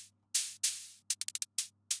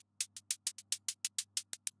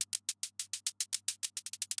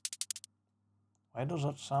 Why does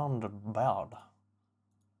that sound bad?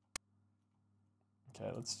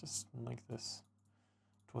 Okay, let's just make this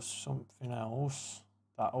to something else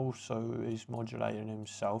that also is modulating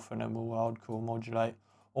himself, and then we'll hardcore modulate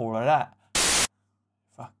all of that.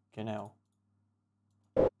 Fucking hell.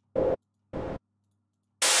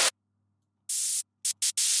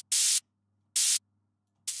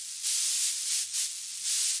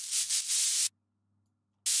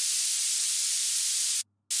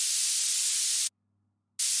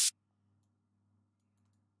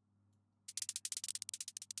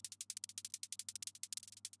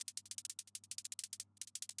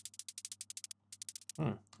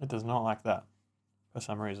 It does not like that for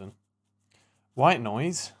some reason. White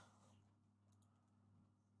noise.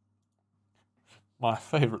 My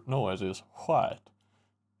favorite noise is white.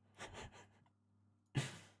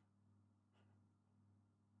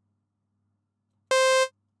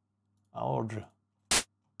 Old.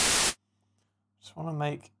 Just want to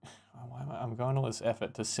make. I'm going all this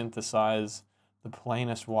effort to synthesize the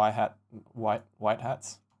plainest white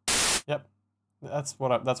hats. Yep, that's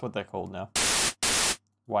what they're called now.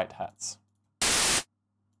 White hats.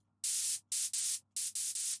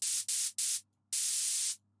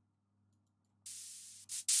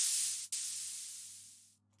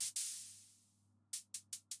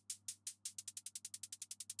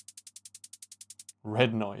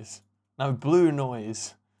 Red noise. No, blue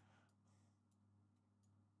noise.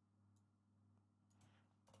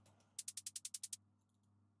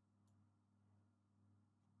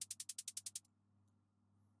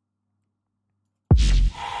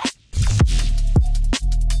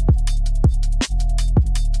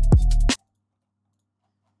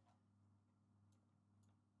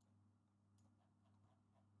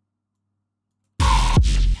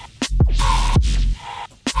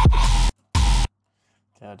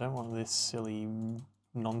 I don't want this silly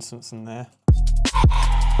nonsense in there.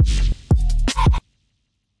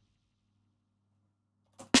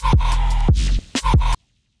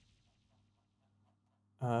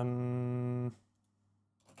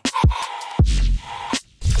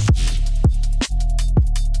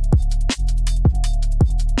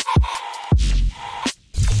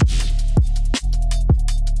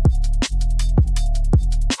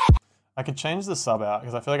 I could change the sub out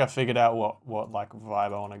because I feel like I figured out what like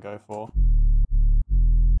vibe I want to go for.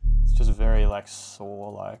 It's just very like Saw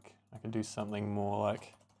like. I could do something more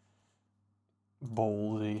like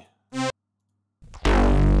ballsy.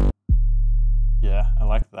 Yeah, I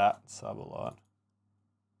like that sub a lot.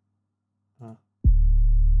 Huh.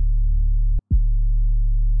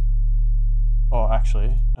 Oh,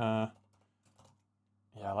 actually, yeah,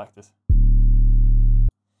 I like this.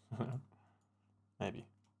 Maybe.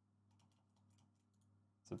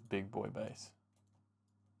 It's a big boy bass.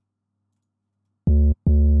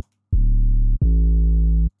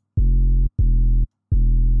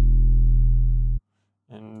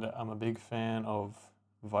 And I'm a big fan of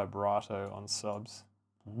vibrato on subs.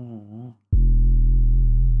 Ooh.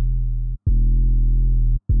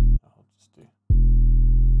 I'll just do.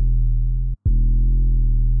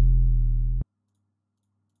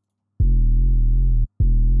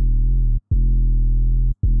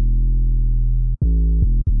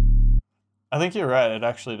 I think you're right, it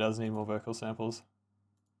actually does need more vocal samples.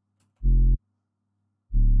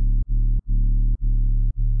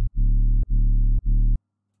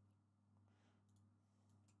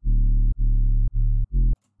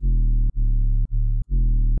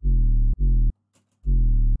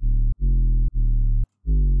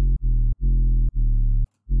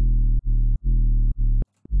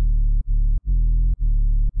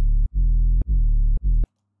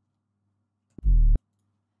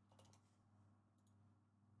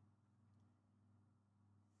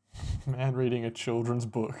 Man reading a children's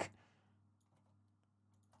book.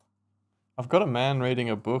 I've got a man reading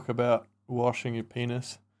a book about washing your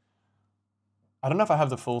penis. I don't know if I have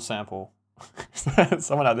the full sample.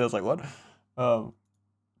 Someone out there was like, what? Tom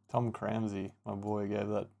Cramsey, my boy, gave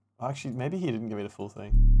that. Actually, maybe he didn't give me the full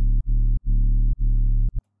thing.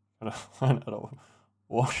 Gotta learn how to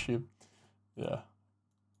wash your... Yeah.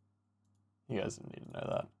 You guys didn't need to know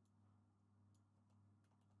that.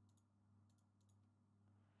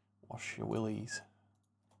 Wash your willies.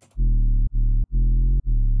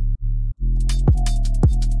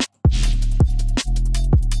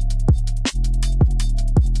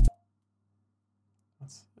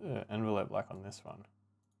 Let's envelope black on this one.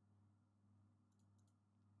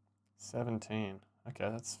 17. Okay,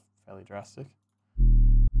 that's fairly drastic.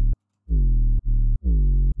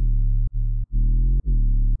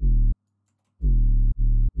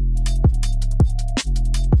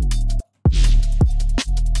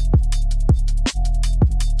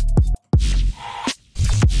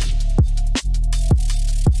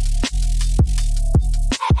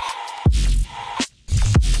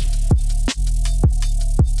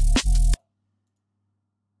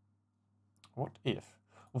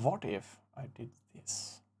 What if I did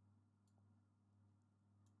this?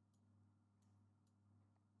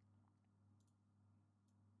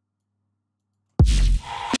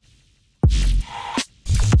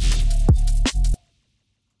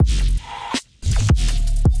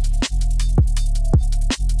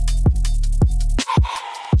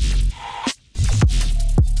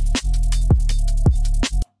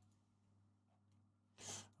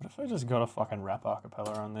 gotta fucking rap a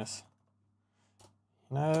cappella on this.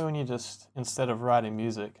 You know, when you just, instead of writing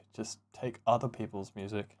music, just take other people's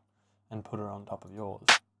music and put it on top of yours.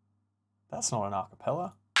 That's not an a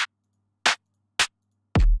cappella.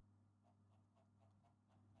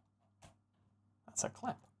 That's a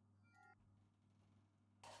clap.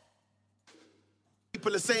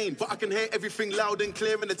 People are saying, but I can hear everything loud and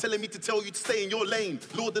clear, and they're telling me to tell you to stay in your lane.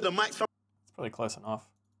 Lord of the mics from... It's probably close enough.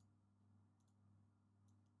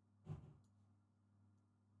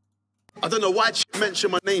 I don't know why she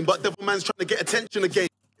mentioned my name, but Devil Man's trying to get attention again.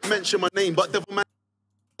 Mention my name, but Devil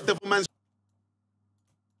Man's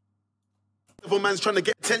trying to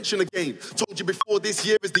get attention again. Told you before, this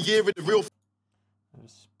year is the year of the real...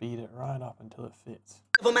 Just speed it right up until it fits.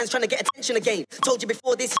 Devil Man's trying to get attention again. Told you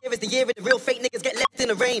before, this year is the year of the real fake niggas get left in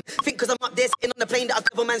the rain. Think cause I'm up there sitting on the plane that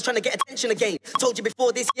Devil Man's trying to get attention again. Told you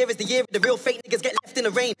before, this year is the year of the real fake niggas get left in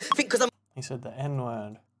the rain. Think cause I'm... He said the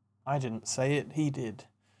N-word. I didn't say it, he did.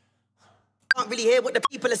 Can't really hear what the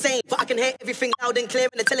people are saying, but I can hear everything loud and clear,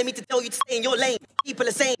 and they're telling me to tell you to stay in your lane. People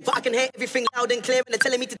are saying, but I can hear everything loud and clear, and they're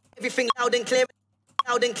telling me to everything loud and clear, and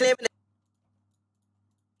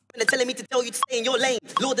they're telling me to tell you to stay in your lane.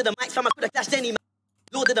 Lord of the mics, fam, I could have clashed any man.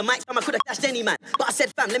 Lord of the mics, fam, I could have clashed any man. But I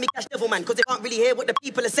said, fam, let me clash Devil Man, cause they can't really hear what the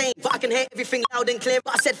people are saying, but I can hear everything loud and clear.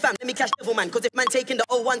 But I said, fam, let me clash Devil Man, cause if man taking the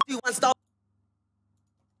 0121 star,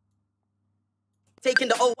 taking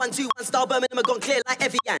the 0121 star, Birmingham are gone clear like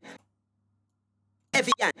Evian.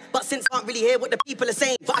 But since I can't really hear what the people are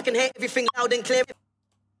saying, but I can hear everything loud and clear.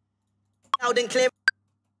 Loud and clear.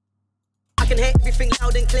 I can hear everything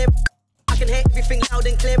loud and clear. I can hear everything loud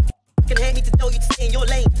and clear. I can hear me to tell you to stay in your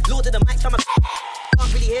lane. Lord of the mics, I'm a...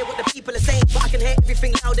 Can't really hear what the people are saying, but I can hear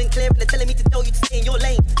everything loud and clear, and they're telling me to tell you to stay in your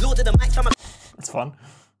lane. Lord of the mics, I'm a... That's fun.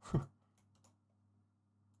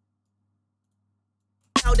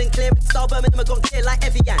 Loud and clear. Star Birmingham are gone clear like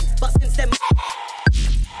Evian. But since then...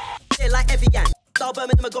 Clear like Evian. Star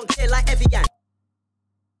Birmingham are gone clear like Evian.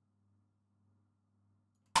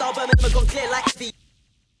 Star Birmingham are gone clear like Evian.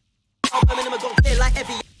 Star Birmingham are gone clear like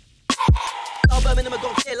Evian. Star Birmingham are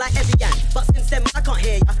gone clear like Evian. But since then, I can't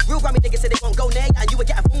hear ya. Real Grammy niggas said they won't go near ya, and you would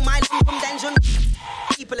get a full mile from dungeon.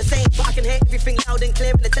 People are saying, but I can hear everything loud and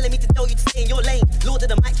clear, and they're telling me to tell you to stay in your lane. Lord of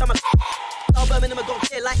the mics, I'm a... Star Birmingham are gone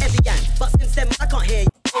clear like Evian. But since then, I can't hear ya.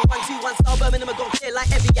 121 Star Birmingham are gone clear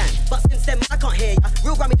like Evian. But since then, I can't hear ya.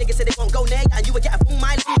 Real Grammy niggas said they won't go near ya, and you would get a full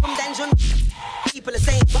mile from dungeon. People are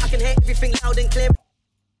saying, but I can hear everything loud and clear.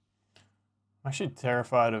 I'm actually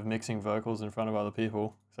terrified of mixing vocals in front of other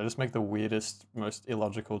people. So I just make the weirdest, most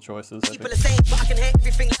illogical choices. People are saying, but I can hear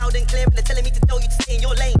everything loud and clear, and they're telling me to tell you to stay in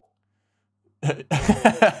your lane.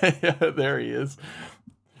 Yeah, there he is.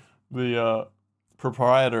 The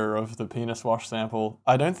proprietor of the penis wash sample.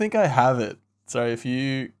 I don't think I have it. So if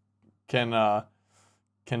you can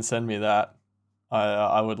send me that,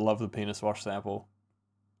 I would love the penis wash sample.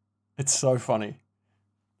 It's so funny.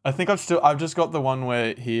 I think I've just got the one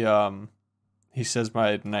where he says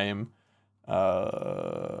my name.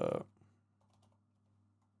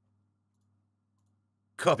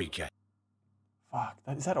 Copycat. Fuck,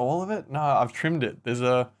 is that all of it? No, I've trimmed it. There's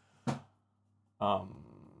a oh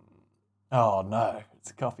no,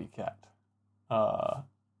 it's a copycat. Okay.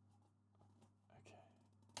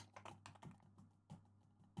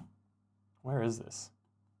 Where is this?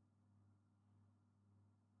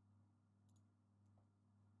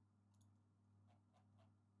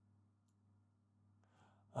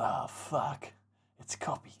 Oh, fuck. It's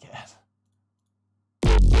Copycat.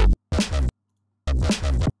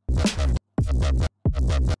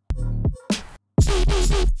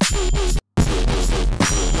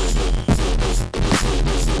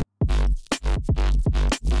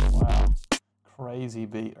 Wow. Crazy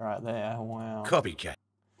beat right there. Wow. Copycat.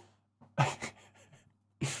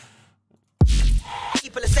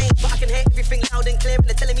 People are saying, but I can hear everything loud and clear, and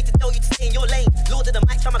they're telling me to tell you to stay in your lane. Lord of the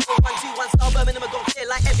mics, I'm a 121 Star Birmingham are gone clear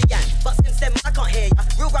like Evian. But since then, I can't hear ya.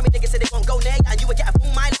 Real Grammy niggas said they won't go near ya, and you would get a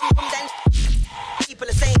full mile from then.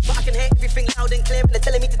 People are saying, but I can hear everything loud and clear, and they're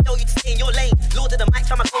telling me to tell you to stay in your lane. Lord of the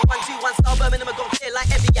mics, I'm a 121 Star Birmingham are gone clear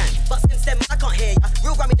like Evian. But since then, I can't hear ya.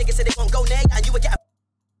 Real Grammy niggas said they won't go near ya, and you would get a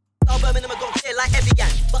Star Birmingham are gone clear like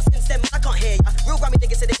Evian. But since then, I can't hear ya. Real Grammy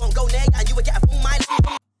niggas said they won't go near ya, and you would get a full mile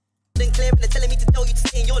from clear, and they're telling me to tell you to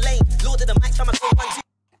stay in your lane. Lord of the mics, I'm a 121.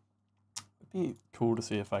 It'd be cool to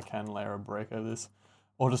see if I can layer a break over this.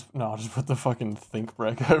 Or just, no, I'll just put the fucking think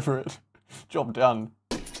break over it. Job done.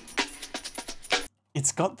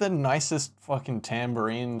 It's got the nicest fucking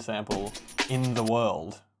tambourine sample in the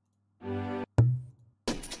world.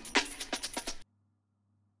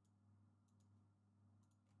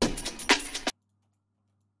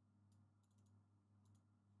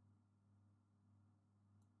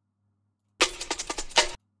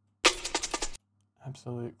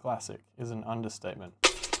 Absolute classic is an understatement.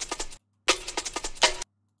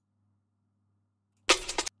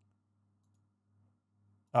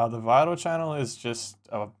 The Vital channel is just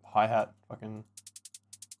a hi-hat fucking...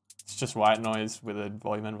 It's just white noise with a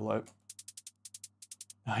volume envelope.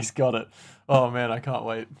 Oh, he's got it. Oh man, I can't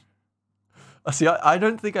wait. See, I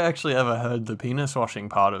don't think I actually ever heard the penis washing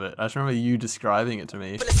part of it. I just remember you describing it to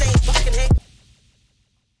me.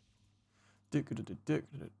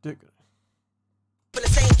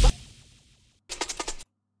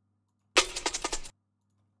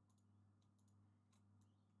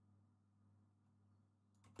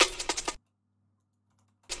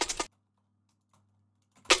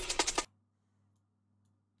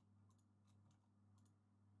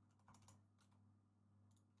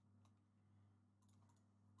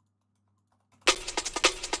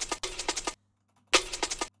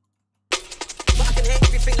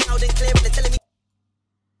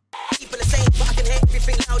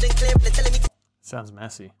 Sounds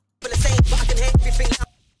messy. What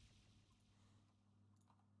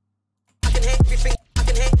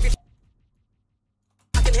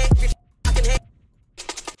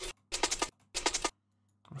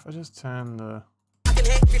if I just turn the...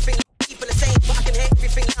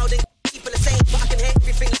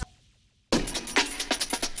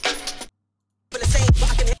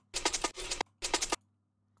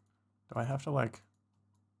 Do I have to like...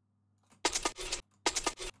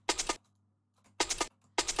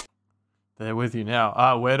 They're with you now.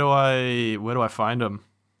 Ah, where do I find them?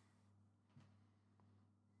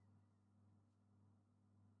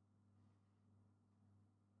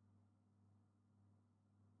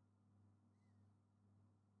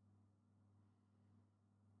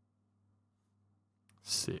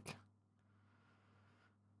 Sick.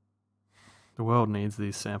 The world needs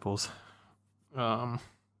these samples. That's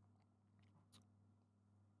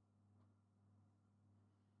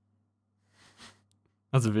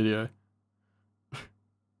a video.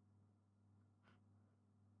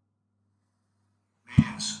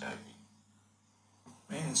 Manscaping.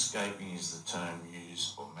 Manscaping is the term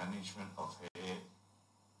used for management of hair,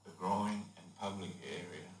 the groin and public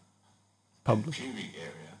area, and pubic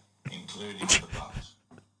area, including the butt.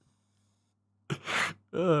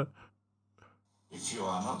 If you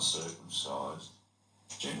are not circumcised,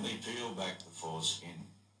 gently peel back the foreskin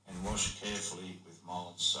and wash carefully with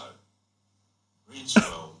mild soap. Rinse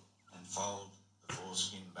well and fold the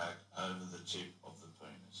foreskin back over the tip of the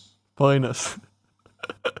penis. Penis.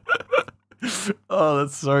 Oh,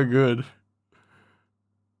 that's so good.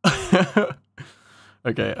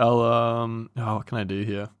 Okay, I'll oh, what can I do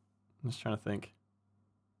here? I'm just trying to think.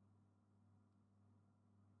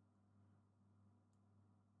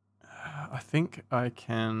 I think I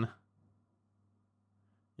can...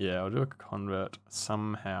 Yeah, I'll do a convert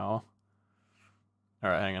somehow.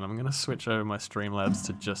 Alright, hang on. I'm going to switch over my Streamlabs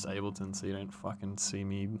to just Ableton so you don't fucking see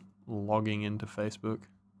me logging into Facebook.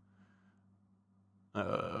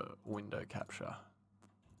 Window capture.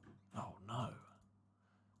 Oh no.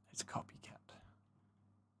 It's COPYCATT.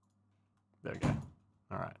 There we go.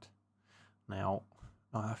 Alright. Now,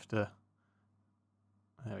 I have to...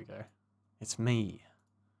 There we go. It's me.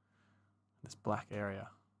 This black area.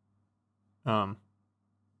 Okay.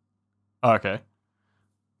 I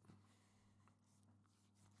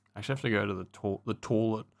actually have to go to the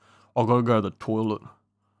toilet. I'll go to the toilet.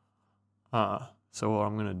 So what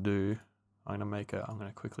I'm gonna do, I'm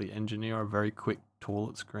gonna quickly engineer a very quick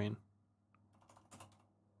toilet screen.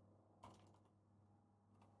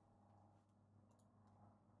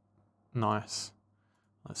 Nice.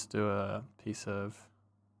 Let's do a piece of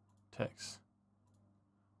text.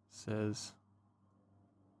 Says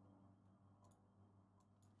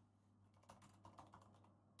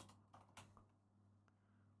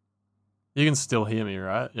you can still hear me,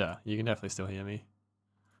 right? Yeah, you can definitely still hear me.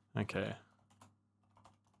 Okay.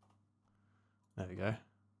 There we go.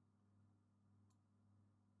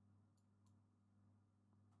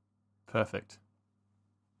 Perfect.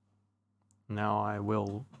 Now I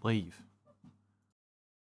will leave.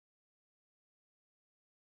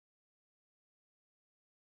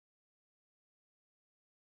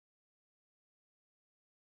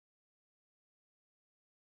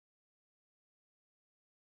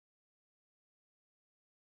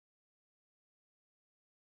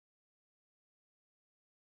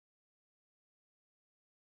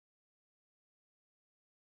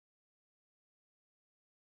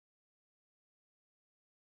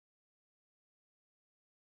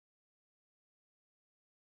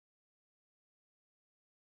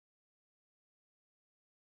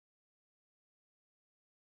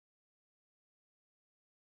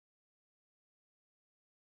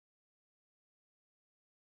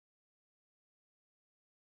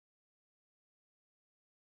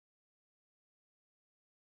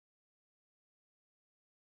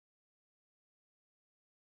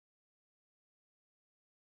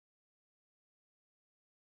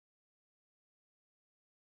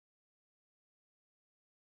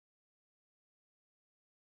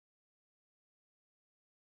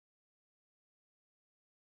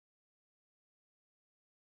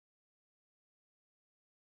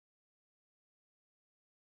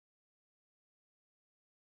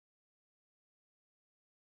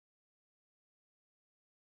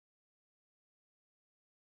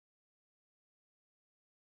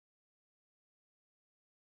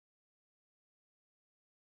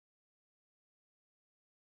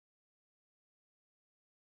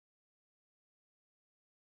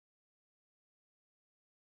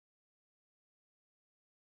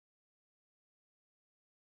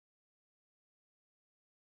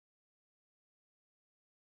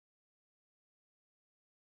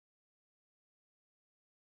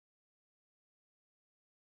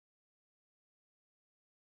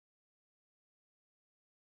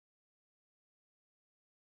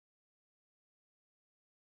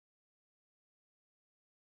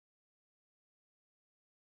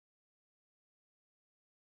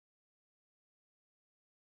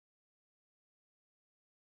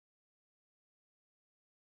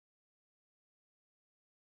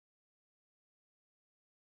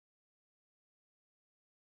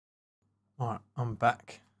 Alright, I'm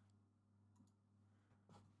back.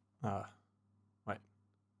 Wait.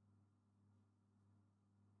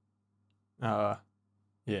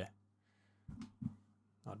 Yeah.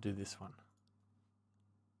 I'll do this one.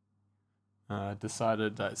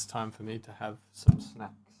 Decided that it's time for me to have some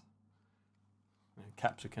snacks.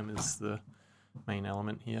 Capsicum is the main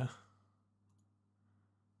element here.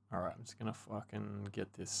 Alright, I'm just gonna fucking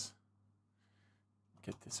get this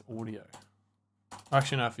audio.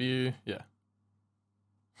 Actually, no, for you, yeah.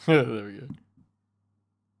 There we go.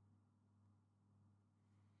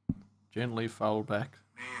 Gently fold back.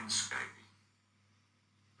 Manscaping.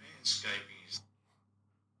 Manscaping is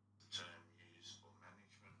the term used for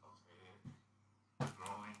management of hair, the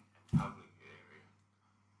groin and public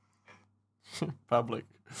area. Public.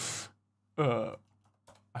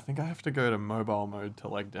 I think I have to go to mobile mode to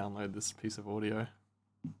like download this piece of audio.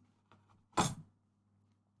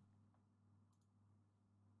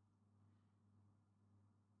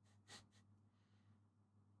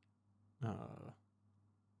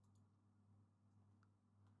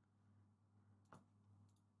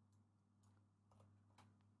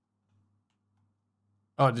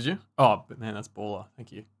 Oh, did you? Oh, but man, that's baller.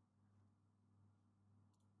 Thank you.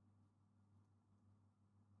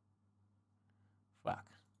 Fuck.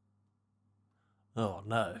 Oh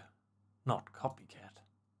no, not copycat.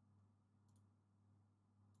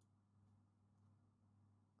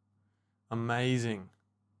 Amazing.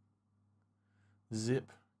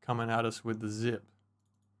 Zip coming at us with the zip.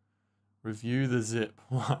 Review the zip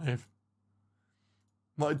live.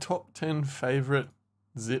 My top 10 favorite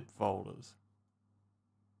zip folders.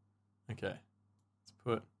 Okay, let's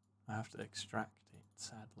put, I have to extract it,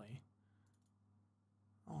 sadly.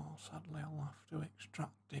 Oh, sadly I'll have to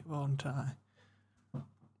extract it, won't I?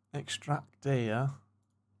 Extract here.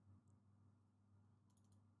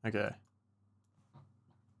 Okay.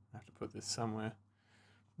 I have to put this somewhere.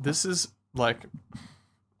 This is like,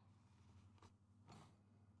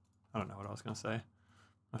 I don't know what I was going to say.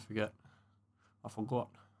 I forgot.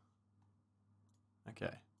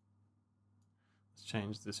 Okay. Let's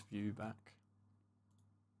change this view back.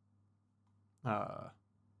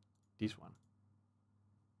 This one.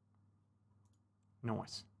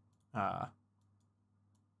 Nice.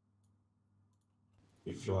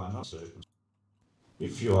 If you are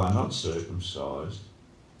not circumcised,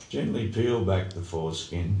 gently peel back the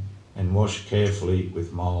foreskin and wash carefully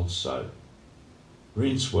with mild soap.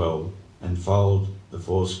 Rinse well and fold the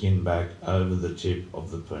foreskin back over the tip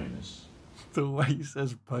of the penis. The way he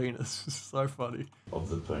says penis is so funny. Of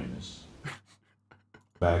the penis.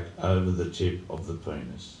 Back over the tip of the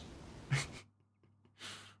penis.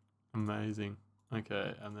 Amazing.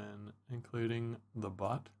 Okay, and then including the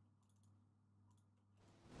butt.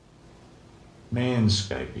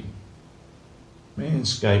 Manscaping.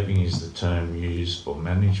 Manscaping is the term used for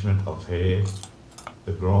management of hair,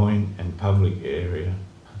 the groin and public area,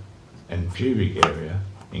 and pubic area,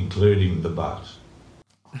 including the butt.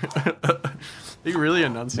 He really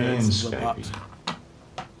enunciates the butt.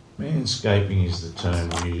 Manscaping is the term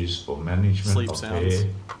used for management Sleep of sounds. hair,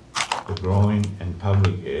 the groin and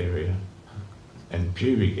public area, and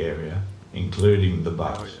pubic area, including the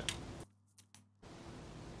butt. Oh, yeah.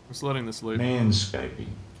 Just letting this loop. Manscaping.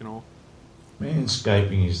 You know.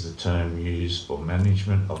 Manscaping is the term used for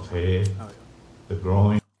management of hair, Oh, yeah. the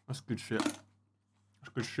groin. That's good shit. That's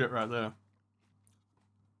good shit right there.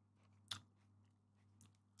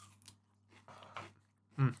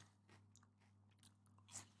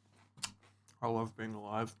 I love being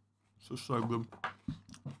alive. This is so good.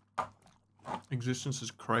 Existence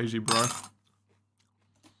is crazy, bro.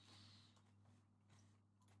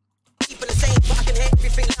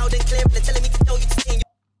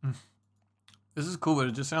 This is cool, but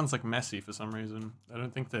it just sounds like messy for some reason. I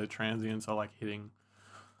don't think the transients are like hitting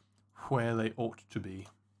where they ought to be.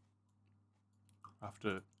 I have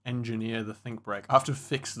to engineer the think break. I have to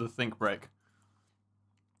fix the think break.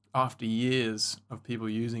 After years of people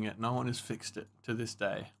using it, no one has fixed it to this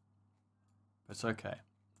day. But it's okay.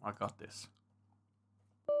 I got this.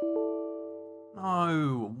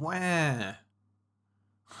 No, where?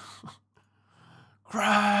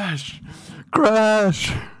 Crash!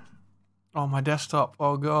 Crash! Oh, my desktop.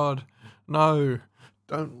 Oh, God. No.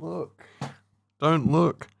 Don't look. Don't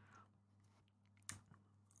look.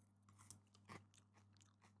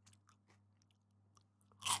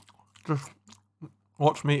 Just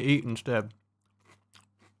watch me eat instead.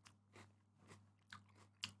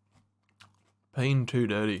 Pain too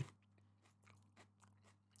dirty.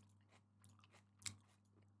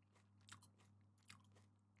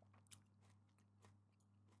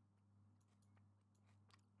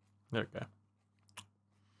 There we go.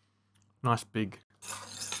 Nice big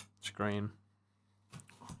screen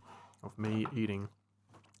of me eating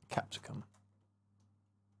capsicum.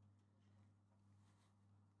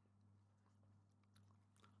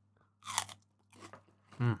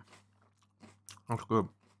 That's good.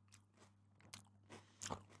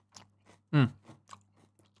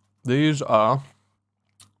 These are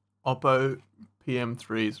Oppo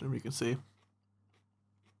PM3s, if you can see.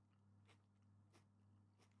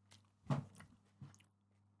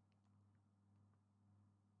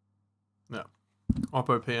 Yeah,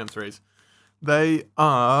 Oppo PM3s. They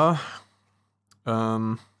are,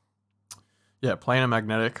 yeah, planar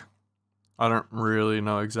magnetic. I don't really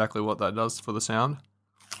know exactly what that does for the sound,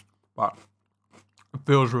 but it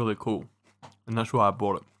feels really cool, and that's why I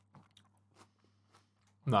bought it.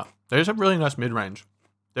 No, they just have really nice mid-range.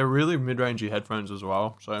 They're really mid-rangey headphones as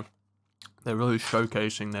well, so they're really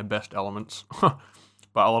showcasing their best elements. But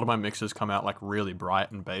a lot of my mixes come out like really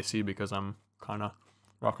bright and bassy because I'm kind of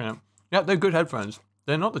rocking it. Yeah, they're good headphones.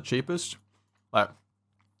 They're not the cheapest. Like,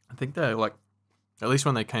 I think they're like, at least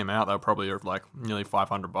when they came out, they were probably like nearly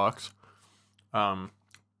 $500.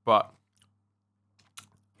 But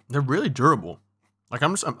they're really durable. Like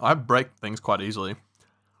I break things quite easily.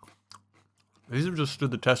 These have just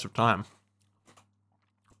stood the test of time.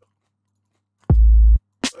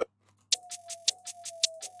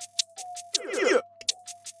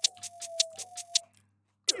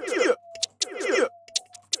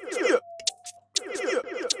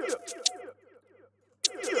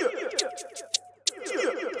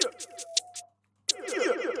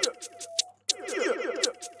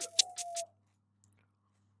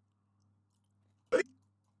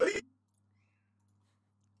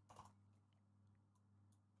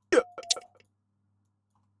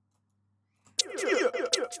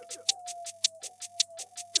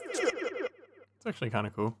 It's actually kind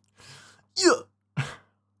of cool. Yeah.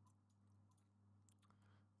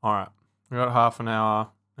 Alright, we got half an hour,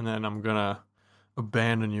 and then I'm gonna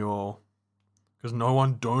abandon you all. Because no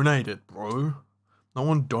one donated, bro. No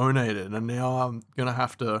one donated, and now I'm gonna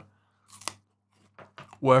have to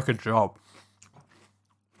work a job.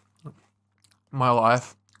 My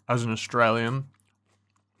life as an Australian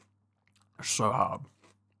is so hard.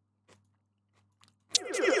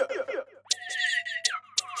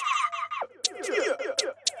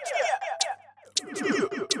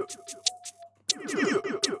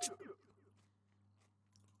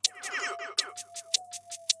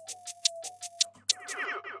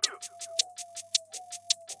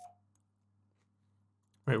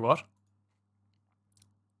 Wait, what?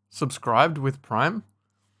 Subscribed with Prime?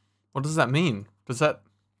 What does that mean? Did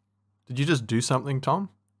you just do something, Tom?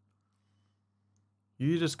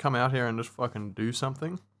 You just come out here and just fucking do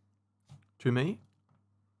something? To me?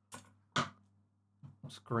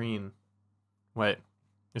 Screen. Wait,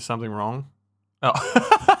 is something wrong?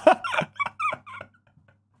 Oh.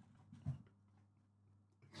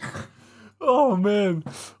 Oh man,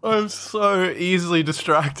 I'm so easily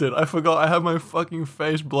distracted. I forgot I had my fucking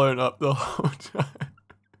face blown up the whole time.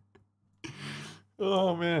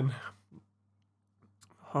 Oh man.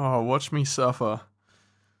 Oh, watch me suffer.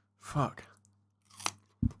 Fuck.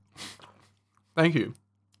 Thank you.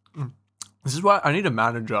 This is why I need a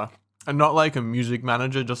manager. And not like a music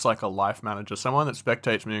manager, just like a life manager. Someone that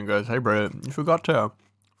spectates me and goes, hey bro, you forgot to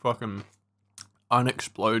fucking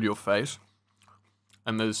unexplode your face.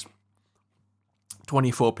 And there's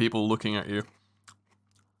 24 people looking at you.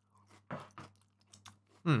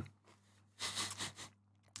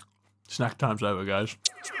 Snack time's over, guys.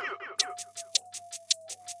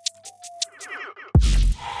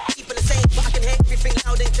 People are saying, but I can hear everything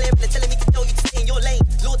loud and clear. They're telling me to tell you to stay in your lane.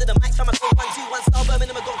 Lord of the mic, time I go 1, 2, 1 star,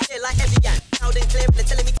 Birmingham, I go clear like every gang. Loud and clear, they're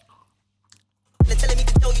telling me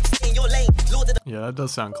to tell you to stay in your lane. Lord of the Yeah, that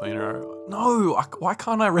does sound cleaner. No, why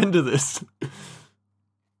can't I render this?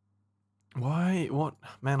 Why? What?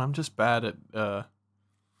 Man, I'm just bad at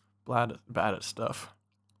bad at stuff.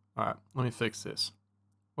 Alright, let me fix this.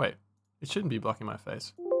 Wait, it shouldn't be blocking my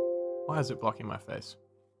face. Why is it blocking my face?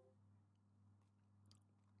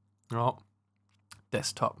 Oh,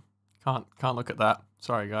 desktop. Can't look at that.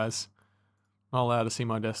 Sorry guys. Not allowed to see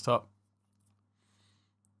my desktop.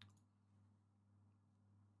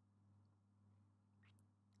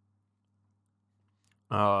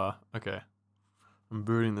 Okay. I'm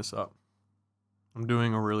booting this up. I'm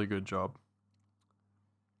doing a really good job.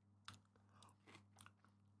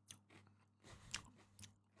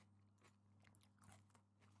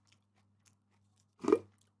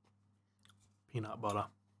 Peanut butter.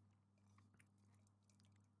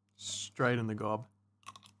 Straight in the gob.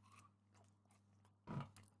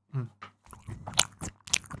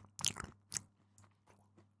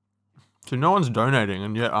 So no one's donating,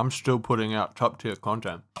 and yet I'm still putting out top tier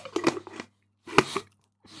content.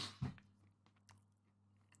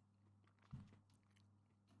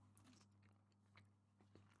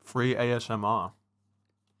 Free ASMR.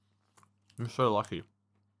 I'm so lucky.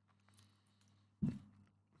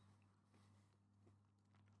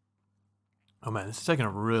 Oh man, this is taking a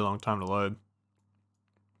really long time to load.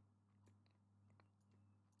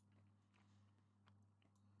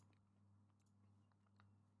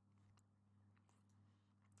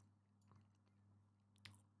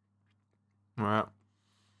 Alright.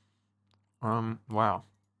 Wow.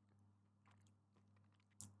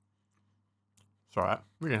 It's alright.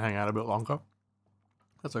 We can hang out a bit longer.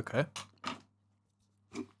 That's okay.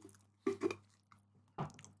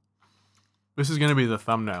 This is gonna be the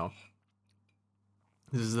thumbnail.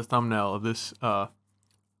 This is the thumbnail of this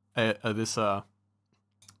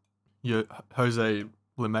Jose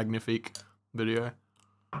Le Magnifique video.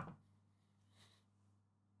 That's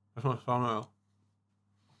my thumbnail.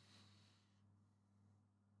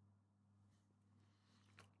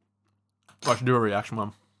 I should do a reaction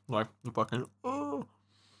one. Like the fucking oh.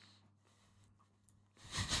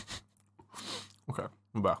 Okay,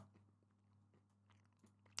 I'm back.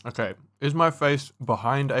 Okay, is my face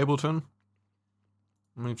behind Ableton?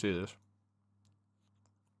 Let me see this.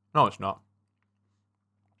 No, it's not.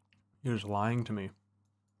 You're just lying to me.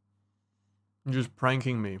 You're just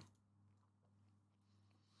pranking me.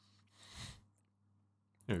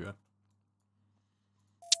 Here we go.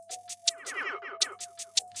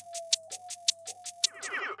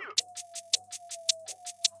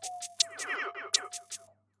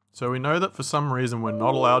 So we know that for some reason we're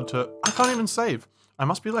not allowed to... I can't even save. I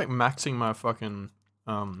must be like maxing my fucking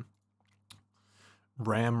RAM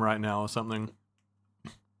right now or something.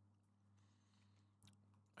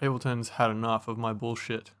 Ableton's had enough of my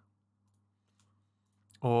bullshit.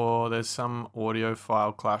 Or there's some audio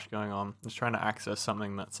file clash going on. It's trying to access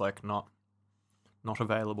something that's like not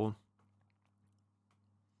available.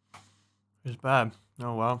 It's bad.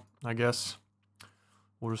 Oh well, I guess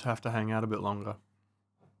we'll just have to hang out a bit longer.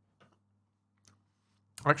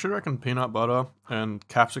 I actually reckon peanut butter and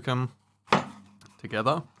capsicum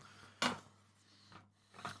together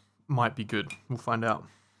might be good. We'll find out.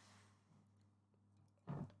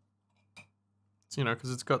 It's, you know,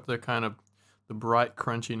 because it's got the kind of the bright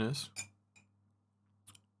crunchiness.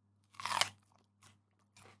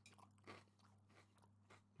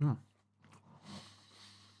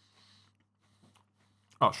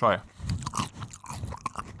 Oh, try it.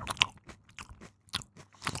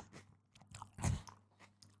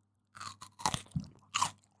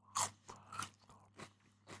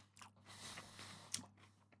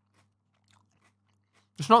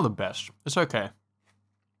 It's not the best. It's okay.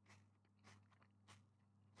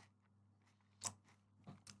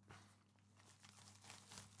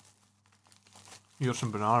 You got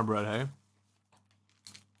some banana bread, hey?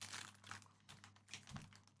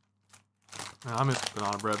 Man, I miss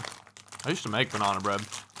banana bread. I used to make banana bread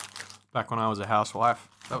back when I was a housewife.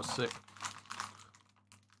 That was sick.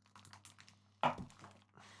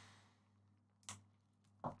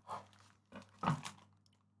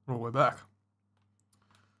 Oh, we're back.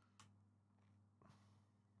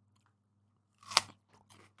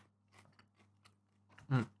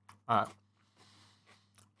 Alright.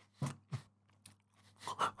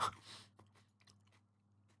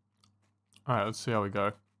 Alright, let's see how we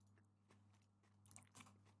go.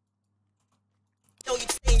 Know you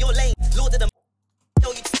stay in your lane, Lord of the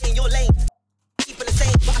know you stay in your lane. People are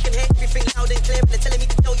saying, but I can hear everything loud and clear. They're telling me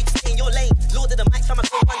to tell you to stay in your lane. Lord of the mic, time I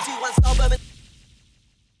go 1, 2, 1 star Berman.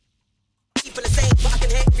 People are saying, but I can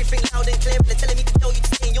hear everything loud and clear. They're telling me to tell you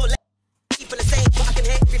to stay in your lane. People are saying, but I can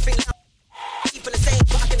hear everything loud. People are saying,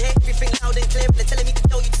 but I can hear everything loud and clear. They're telling me to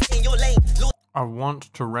tell you to stay in your lane. Lord, I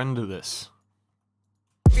want to render this.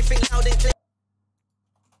 everything loud and clear.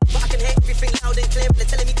 But I can hear everything loud and clear. They're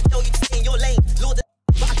telling me to tell you to stay in your lane. Lord,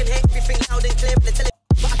 but I can hear everything loud and clear. They're telling,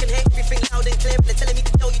 but I can hear everything loud and clear. They're telling me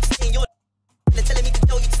to tell you to stay in your. They're telling me to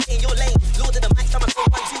tell you to stay in your lane. Lord of the mic, time I go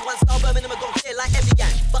 1, 2, 1 star Birmingham, I go clear like every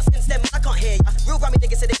gang. But since then, I can't hear ya. Real Grammy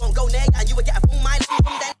niggas said they won't go near ya, and you would get a full mind from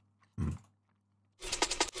then.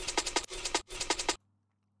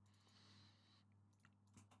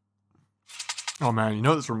 Oh man, you know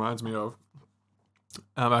what this reminds me of?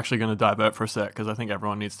 I'm actually going to divert for a sec because I think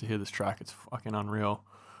everyone needs to hear this track. It's fucking unreal.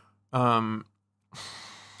 I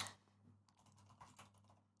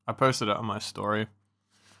posted it on my story.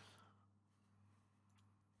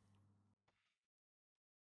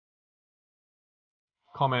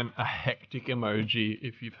 Comment a hectic emoji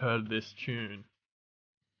if you've heard this tune.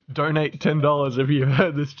 Donate $10 if you've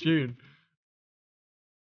heard this tune.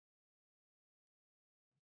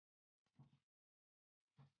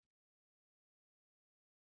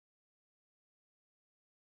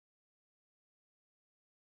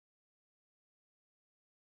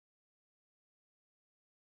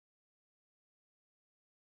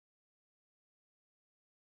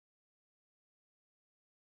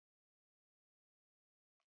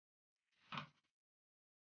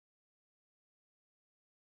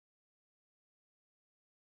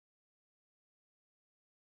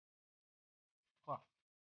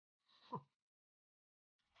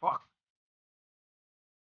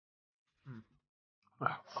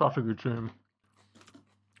 Such a good tune.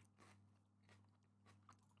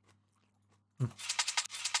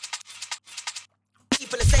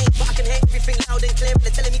 People are saying, but I can hear everything loud and clear. They're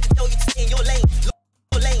telling me to tell you to stay in your lane.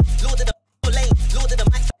 Your lane, Lord of the lane, Lord of the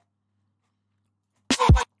mic.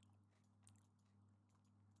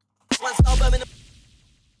 One star Birmingham.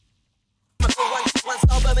 One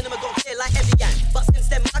star Birmingham, I go clear like every gang. But since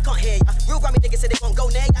then, I can't hear ya. Real Grammy niggas said they won't go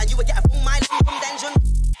near ya. And you would get a full mile from dungeon.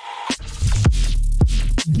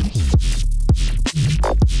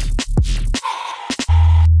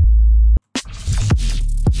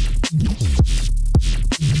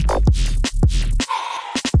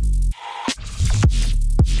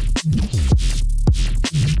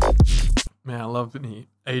 Man, I love the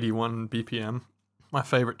 81 BPM. My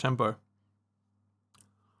favorite tempo.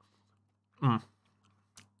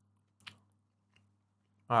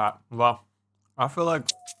 Alright, well, I feel like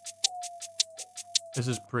this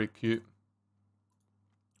is pretty cute.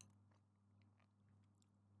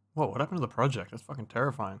 Whoa, what happened to the project? That's fucking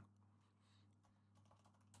terrifying.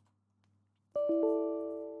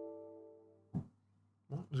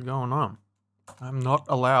 What is going on? I'm not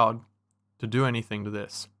allowed to do anything to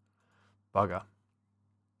this. Bugger.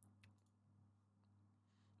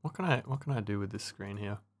 What can I do with this screen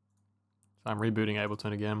here? So I'm rebooting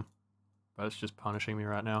Ableton again, but it's just punishing me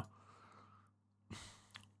right now.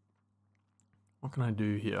 What can I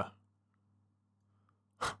do here?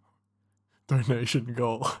 Donation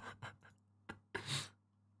goal.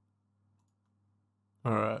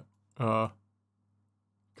 Alright.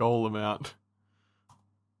 Goal amount.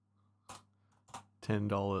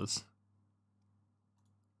 $10.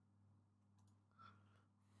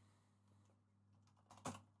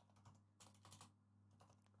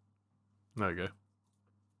 There we go.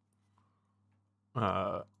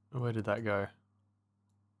 Where did that go?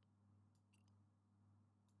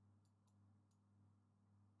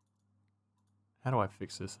 How do I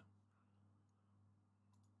fix this?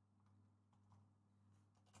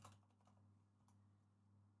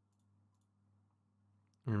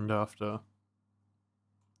 And after...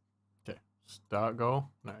 Okay, start goal?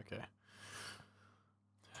 No, okay.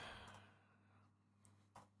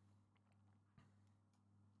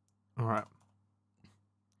 Alright.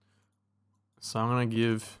 So I'm gonna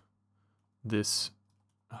give this...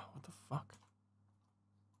 Oh, what the fuck?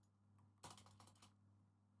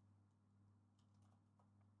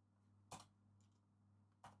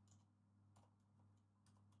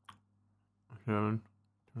 June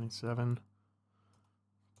 27,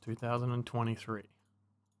 2023.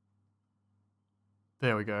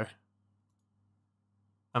 There we go.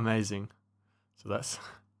 Amazing. So that's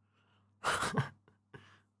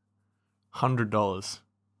 $100.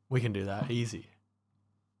 We can do that easy.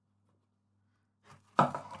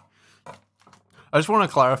 I just want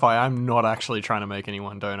to clarify, I'm not actually trying to make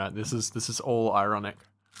anyone donate. This is all ironic.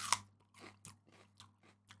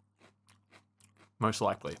 Most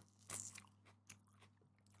likely.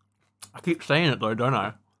 I keep saying it though, don't I?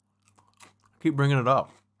 I keep bringing it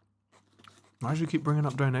up. Why do you keep bringing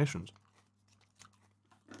up donations?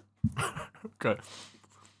 Okay.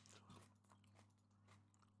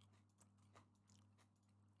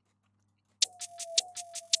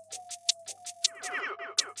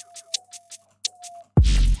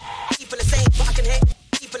 People are saying, but I can hear.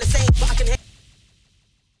 People are saying, but I can hear.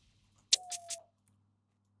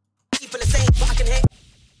 People are saying, but I can hear.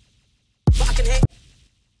 But I can hear.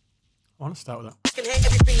 I want to start with that. I can hear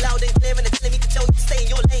everything loud and clear, and they're telling me to tell you to stay in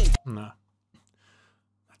your lane. No.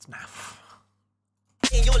 That's naff.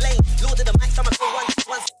 In your lane, Lord of the mic, I'm a go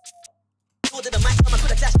once. Lord of the mic, I'm a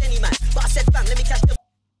could have clashed any man. But I said, fam, let me catch the.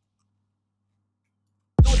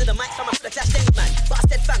 Lord of the mic, I'm a could have clashed any man. But I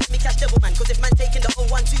said, fam, let me catch devil man. Cause if man taking the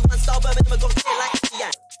 0-1-2-1 star Birmingham, I'm gonna clear like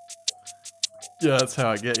yeah. Yeah, that's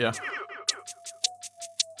how I get ya.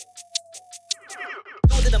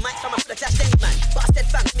 Lord of the mic, I'm a could have clashed any man. But I said,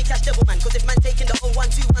 fam, let me catch devil man. Cause if man taking the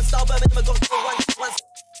 0-1-2-1 star Birmingham, I'm gonna clear 1-1.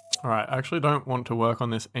 Alright, I actually don't want to work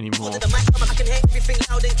on this anymore. Lord of the mic, I can hear everything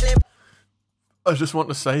loud and clear. I just want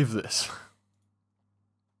to save this.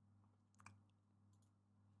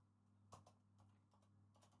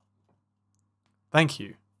 Thank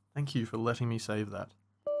you. Thank you for letting me save that.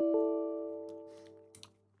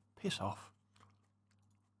 Piss off.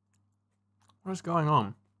 What is going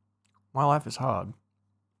on? My life is hard.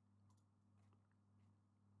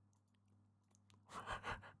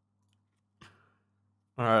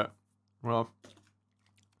 Alright, well,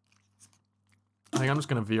 I think I'm just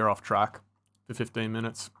going to veer off track for 15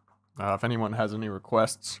 minutes. If anyone has any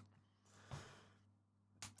requests,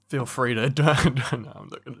 feel free to, no, I'm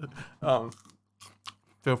not gonna,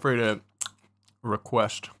 feel free to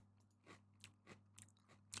request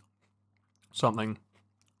something.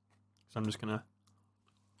 So I'm just gonna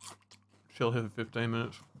chill here for 15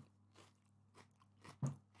 minutes.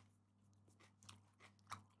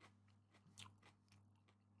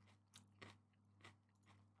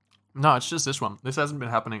 No, it's just this one. This hasn't been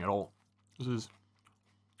happening at all. This is...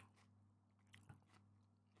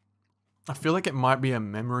 I feel like it might be a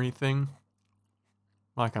memory thing.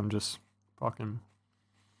 Like I'm just fucking...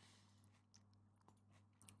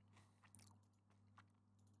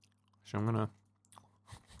 So I'm gonna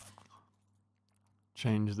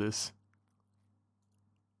change this.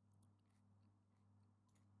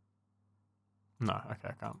 No, okay,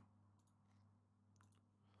 I can't.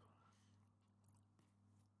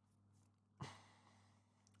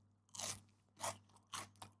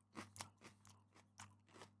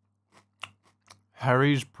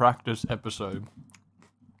 Harry's practice episode.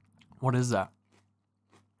 What is that?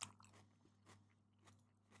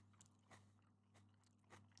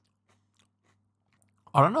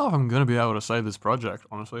 I don't know if I'm going to be able to save this project,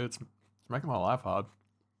 honestly. It's making my life hard.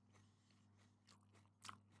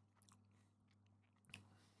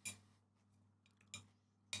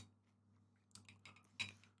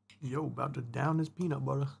 Yo, about to down this peanut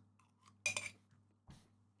butter.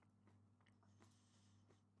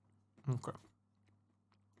 Okay.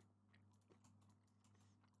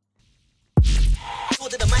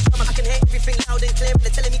 To the mic, I can hear everything loud and clear. They're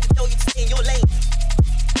telling me to tell you to stay in your lane.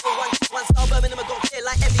 One star Birmingham, I go clear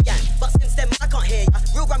like every gang. But since then, I can't hear ya.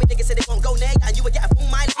 Real Grammy niggas say they won't go near ya, and you would get a full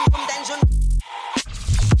mile from dungeon.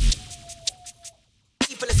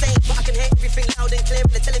 People are saying, but I can hear everything loud and clear.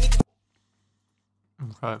 They're telling me to...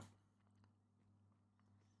 Okay.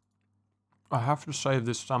 I have to save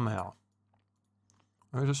this somehow.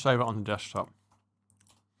 Let me just save it on the desktop.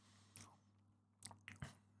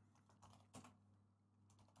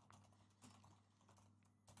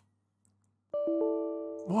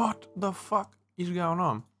 What the fuck is going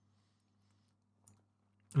on?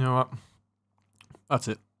 You know what? That's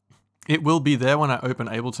it. It will be there when I open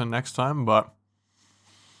Ableton next time, but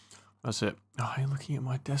that's it. Oh, you're looking at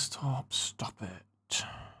my desktop. Stop it.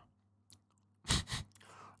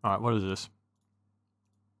 Alright, what is this?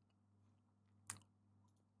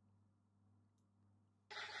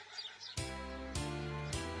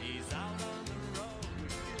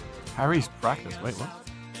 Harry's practice. Wait, what?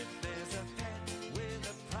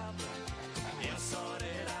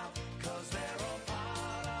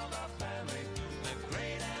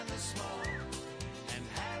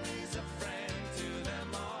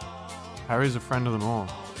 Harry's a friend of them all.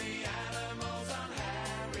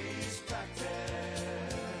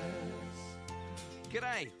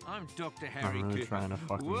 G'day, I'm Dr. Harry really Cooper. trying to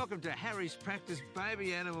fucking... Welcome to Harry's Practice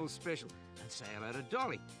Baby Animals Special. And say hello to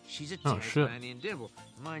Dolly. She's a Oh, shit. Tasmanian devil.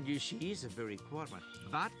 Mind you, she is a very quiet one.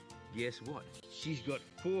 But guess what? She's got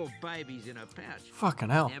 4 babies in her pouch. Fucking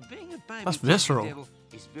hell. Now, being a baby That's visceral. devil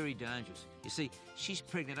is very dangerous. You see, she's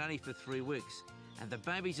pregnant only for 3 weeks. And the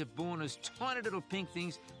babies are born as tiny little pink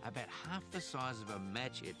things about half the size of a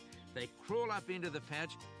match head. They crawl up into the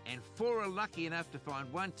pouch, and 4 are lucky enough to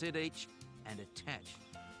find 1 tit each and attach.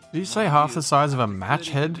 Did you say half the size of a match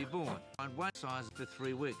head? On one size for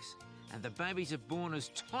 3 weeks, and the babies are born as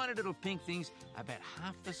tiny little pink things about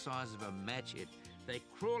half the size of a match head. They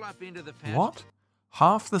crawl up into the pouch. What?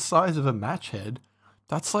 Half the size of a match head?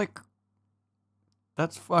 That's like...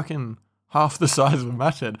 That's fucking half the size of a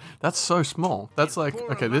match head. That's so small. That's like...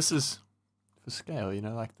 Okay, this is for scale, you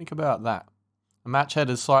know? Like, think about that. A match head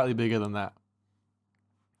is slightly bigger than that.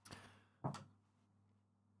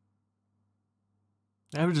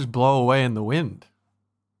 They would just blow away in the wind.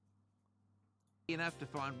 Enough to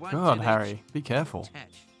find 1 God, tit Harry, each be careful. and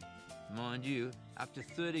attach. Mind you, up to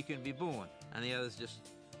 30 can be born, and the others just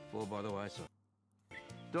fall by the wayside.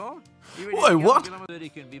 Dog? You ready Wait, to go? what? 30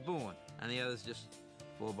 can be born, and the others just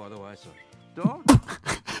fall by the wayside. Dog?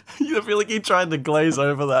 I feel like he tried to glaze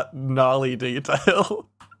over that gnarly detail.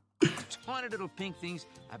 Tiny little pink things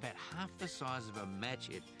about half the size of a match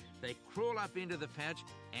head. They crawl up into the pouch,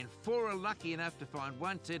 and 4 are lucky enough to find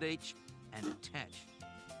 1 tit each and attach.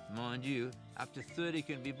 Mind you, up to 30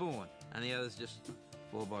 can be born, and the others just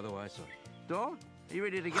fall by the wayside. Dog, are you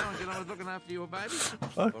ready to go and get on with looking after your baby?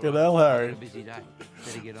 Fucking hell, Harry. Busy day.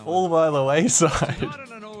 Better get on. All by the wayside. Tonight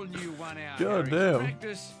on an all-new 1-hour God Harry's damn.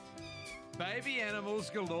 Practice, baby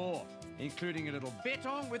animals galore, including a little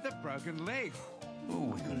betong with a broken leg. Oh,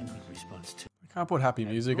 we got another response too. I can't put happy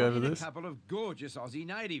music over this. A couple of gorgeous Aussie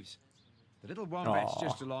natives. The little wombat's Aw,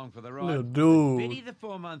 just along for the ride. little but dude. Betty, the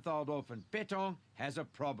 4-month-old orphan betong, has a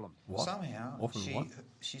problem. What? Somehow Orphan what?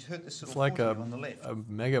 she's hurt this It's little like foot a, here on the left. a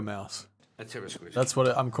mega mouse. Let's have a squish. That's what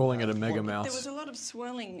I'm calling it, a mega mouse. There was a lot of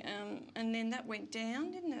swelling, and then that went down,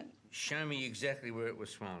 didn't it? Show me exactly where it was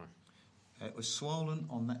swollen. It was swollen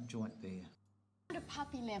on that joint there. At a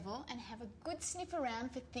puppy level and have a good sniff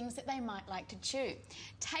around for things that they might like to chew.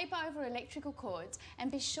 Tape over electrical cords and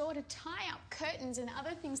be sure to tie up curtains and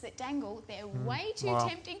other things that dangle. They're way too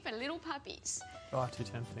tempting for little puppies. Oh, too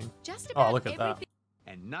tempting. Just about look at that.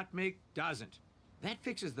 And nutmeg doesn't. That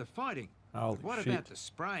fixes the fighting. Holy But what shit. about the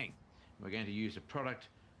spraying? We're going to use a product.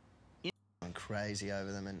 I'm crazy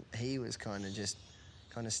over them, and he was kind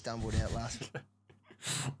of stumbled out last week.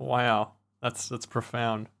 Wow, that's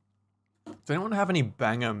profound. Does anyone have any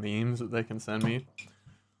banger memes that they can send me?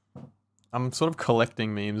 I'm sort of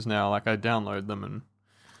collecting memes now. Like, I download them and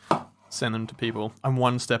send them to people. I'm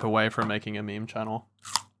one step away from making a meme channel.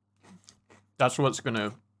 That's what's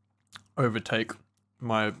gonna overtake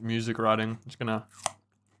my music writing. It's gonna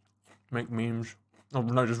make memes. Oh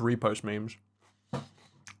no, just repost memes.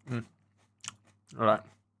 Alright.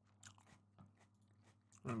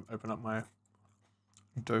 Open up my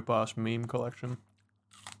dope ass meme collection.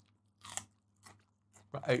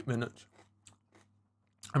 For 8 minutes.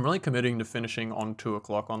 I'm really committing to finishing on 2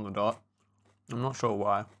 o'clock on the dot. I'm not sure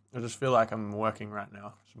why. I just feel like I'm working right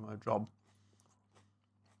now. It's my job.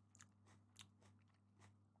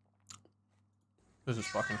 This is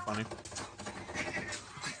fucking funny.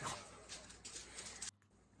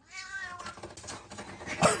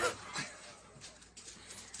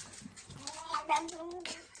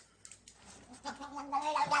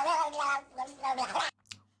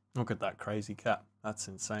 Look at that crazy cat. That's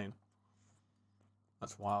insane.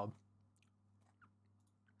 That's wild.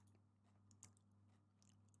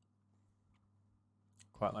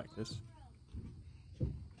 Quite like this.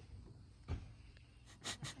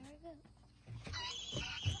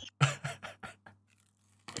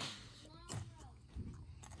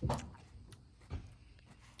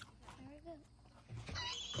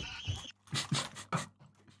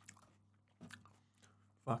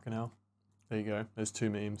 Fucking hell. There you go. There's 2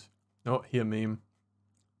 memes. Oh, here meme.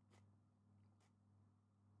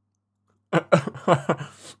 I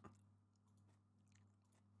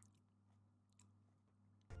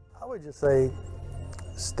would just say,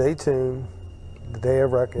 stay tuned. The day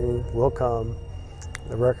of reckoning will come.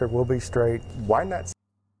 The record will be straight. Why not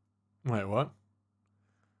Wait, what?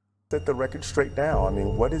 set the record straight now? I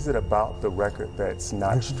mean, what is it about the record that's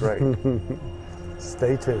not straight?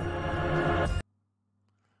 Stay tuned.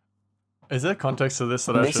 Is there context to this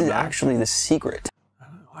that I This should is know? actually the secret.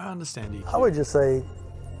 I understand you. I would just say,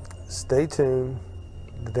 stay tuned.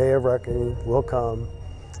 The day of reckoning will come.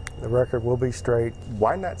 The record will be straight.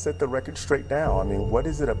 Why not set the record straight now? I mean, what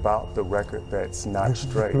is it about the record that's not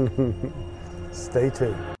straight? Stay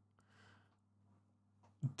tuned.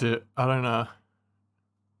 I don't know.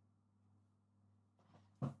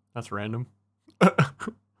 That's random.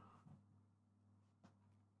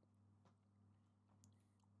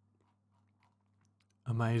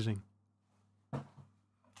 Amazing.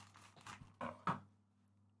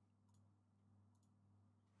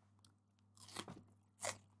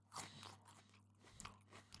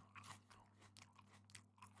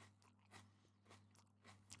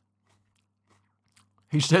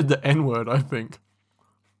 He said the N-word, I think.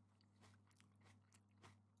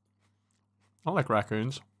 I like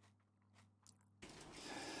raccoons.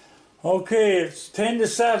 Okay, it's 10 to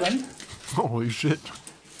 7. Holy shit.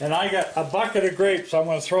 And I got a bucket of grapes. I'm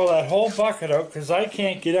going to throw that whole bucket out because I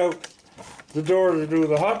can't get out the door to do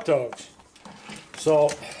the hot dogs. So,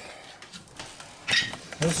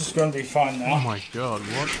 this is going to be fun now. Oh my god,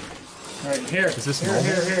 what? Right here. Is this here, normal?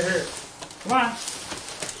 Here. Come on.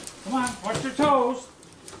 Come on. Watch your toes.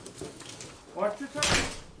 Watch your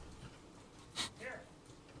toes. Here.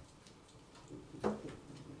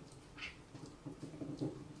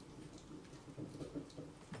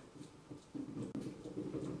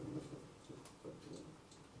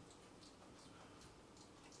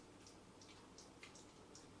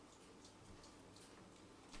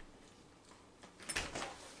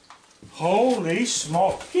 Holy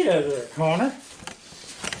smoke. Get out of there, Connor.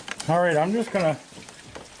 All right, I'm just going to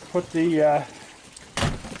put the,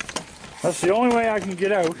 that's the only way I can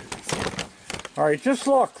get out. All right, just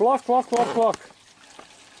look. Wall to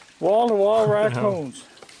wall raccoons.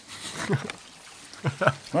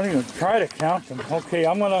 Not even try to count them. Okay,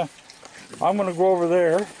 I'm gonna go over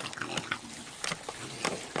there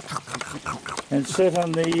and sit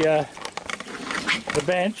on the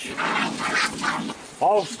bench.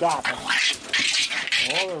 Oh, stop it.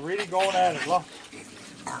 Oh, they're really going at it. Look.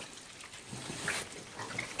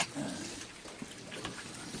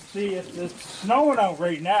 See, it's snowing out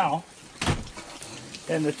right now.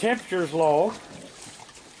 and the temperature's low.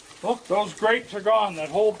 Look, those grapes are gone, that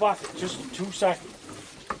whole bucket, just in 2 seconds.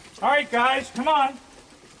 All right, guys, come on.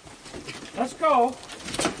 Let's go.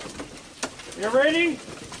 You ready?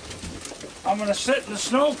 I'm gonna sit in the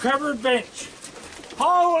snow-covered bench.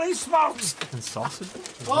 Holy smokes! And sausage?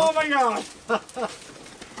 Oh my God!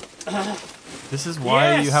 This is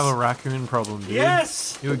why Yes! you have a raccoon problem, dude.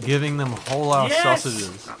 Yes! You're giving them whole ass Yes!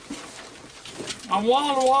 sausages. I'm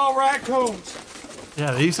wall-to-wall raccoons.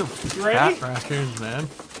 Yeah, these are ready? fat raccoons, man.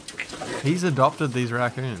 He's adopted these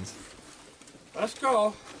raccoons. Let's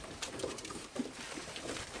go.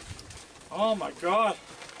 Oh my God.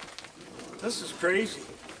 This is crazy.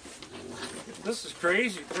 This is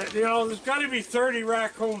crazy. You know, there's got to be 30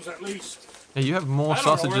 raccoons at least. Yeah, you have more I don't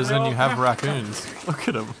know where sausages they than all you have come raccoons. Look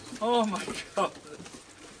at them. Oh my God.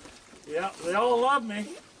 Yeah, they all love me.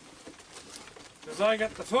 Because I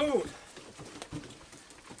got the food.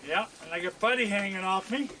 Yeah, and I got Buddy hanging off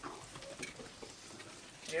me.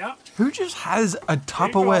 Yeah. Who just has a There you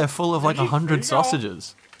Tupperware go. full of like There you 100 go.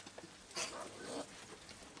 sausages?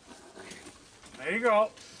 There you go.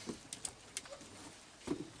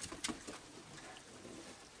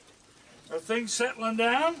 Are things settling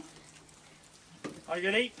down? I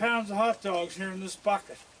got 8 pounds of hot dogs here in this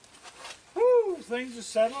bucket. Woo! Things are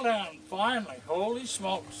settled down, finally. Holy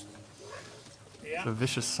smokes. Yeah. A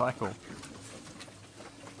vicious cycle.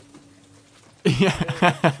 Two Yeah.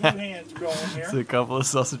 hands going here. It's a couple of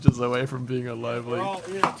sausages away from being a lively. Well,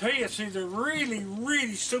 I'll tell you, see, they're really,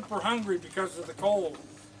 really super hungry because of the cold.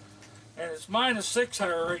 And it's -6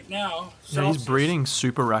 here right now. Yeah, he's Celsius. breeding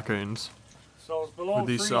super raccoons So it's below with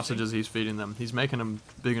these freezing. sausages he's feeding them. He's making them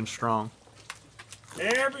big and strong.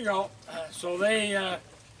 There we go. So they,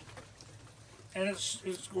 and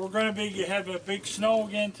we're going to have a big snow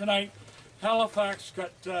again tonight. Halifax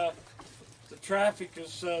got, the traffic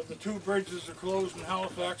is, the 2 bridges are closed in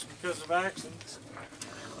Halifax because of accidents.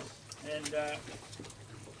 And, there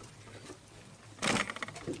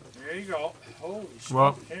you go. Holy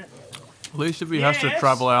Well, smoke, here. at least if he has to Yes.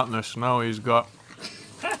 travel out in the snow, he's got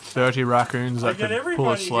 30 raccoons I that get can pull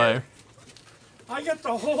a everybody sleigh. here. I get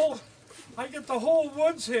the whole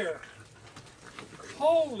woods here.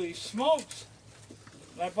 Holy smokes.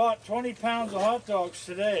 And I bought 20 pounds of hot dogs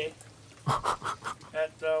today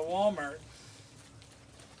at Walmart.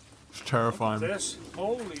 It's terrifying. This,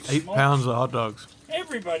 holy 8 smokes. pounds of hot dogs.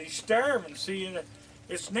 Everybody's starving. See,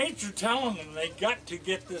 it's nature telling them they got to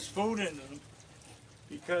get this food into them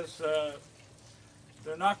because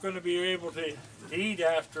they're not going to be able to eat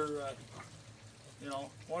after, you know,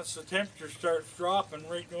 once the temperature starts dropping.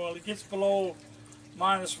 Right, well, it gets below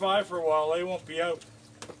 -5 for a while, they won't be out.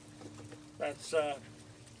 That's about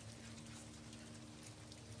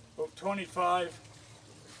 24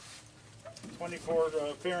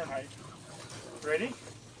 Fahrenheit. Ready?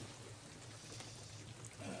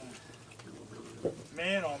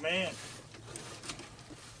 Man, oh man.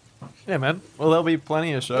 Yeah, man. Well, there'll be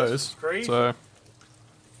plenty of shows. This is crazy. So,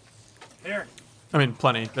 Here. I mean,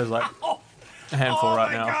 plenty. There's like a handful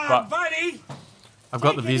right now. God, But buddy! I've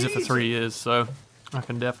got the Take it visa for easy. 3 years, so I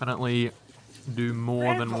can definitely do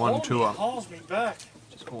more than one Hold me, tour. it hauls me back.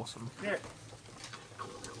 Which is awesome. Here.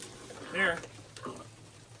 Here.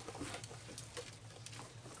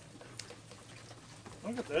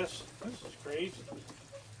 Look at this. This is crazy.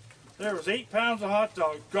 There was 8 pounds of hot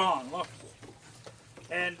dog gone. Look.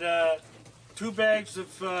 And 2 bags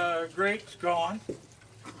of grapes gone.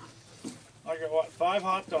 I got what? 5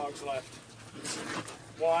 hot dogs left.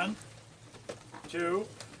 1, 2,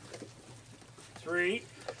 3,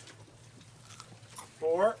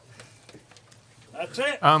 4. That's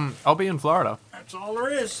it. I'll be in Florida. That's all there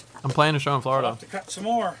is. I'm playing a show in I'll Florida. have to cut some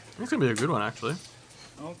more. It's gonna be a good one, actually.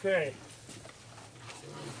 Okay.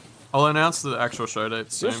 I'll announce the actual show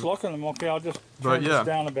date soon. Just look at them. Okay, I'll just But turn yeah, this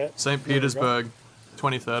down a bit. St. There we go. Petersburg,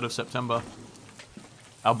 23rd of September.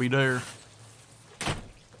 I'll be there.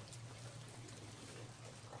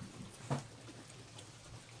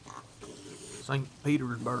 St.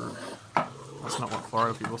 Petersburg. That's not what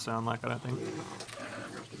Florida people sound like, I don't think.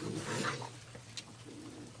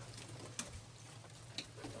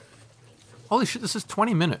 Holy shit, this is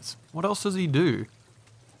 20 minutes. What else does he do?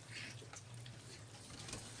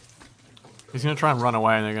 He's gonna try and run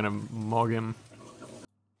away and they're gonna mug him.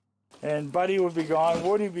 And Buddy would be gone.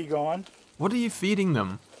 Woody be gone. What are you feeding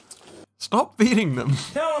them? Stop feeding them.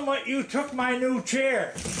 Tell them what you took my new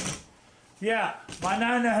chair. Yeah, my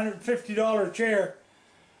 $950 chair.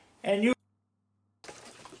 And you...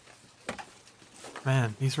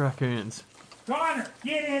 Man, these raccoons. Connor,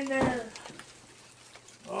 get in there.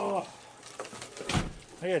 Oh.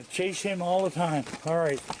 I gotta chase him all the time. All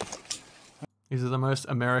right. These are the most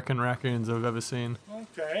American raccoons I've ever seen.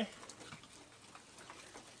 Okay.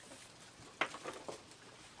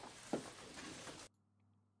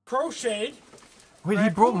 Crocheted. Wait, he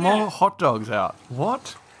brought more hot dogs out.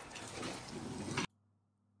 What?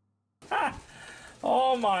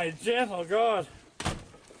 Oh my gentle God.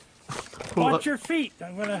 Watch your feet.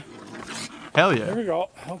 I'm gonna... Hell yeah. There we go.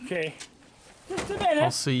 Okay. Just a minute.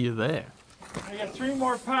 I'll see you there. I got 3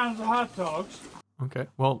 more pounds of hot dogs. Okay,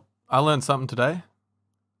 well, I learned something today,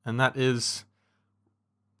 and that is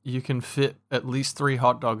you can fit at least 3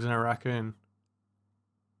 hot dogs in a raccoon.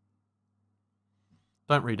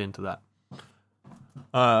 Don't read into that.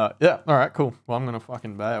 Yeah, alright, cool. Well, I'm gonna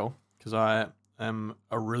fucking bail, because I am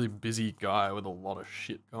a really busy guy with a lot of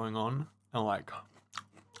shit going on, and like,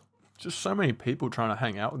 just so many people trying to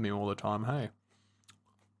hang out with me all the time, hey.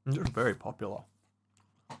 I'm just very popular.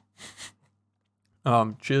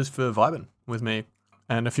 Cheers for vibing with me.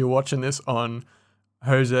 And if you're watching this on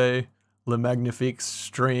Jose Le Magnifique's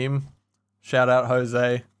stream, shout out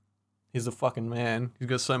Jose. He's a fucking man. He's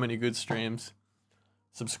got so many good streams.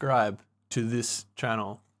 Subscribe to this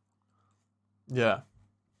channel. Yeah.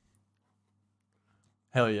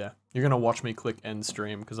 Hell yeah. You're gonna watch me click end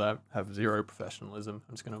stream because I have zero professionalism.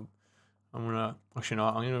 I'm gonna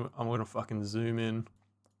fucking zoom in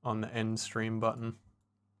on the end stream button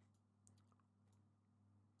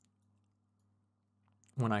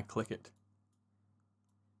when I click it.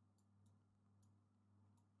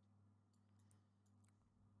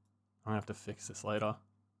 I'm gonna have to fix this later.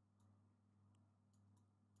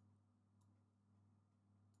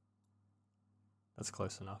 That's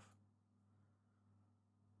close enough.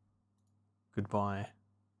 Goodbye.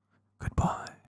 Goodbye.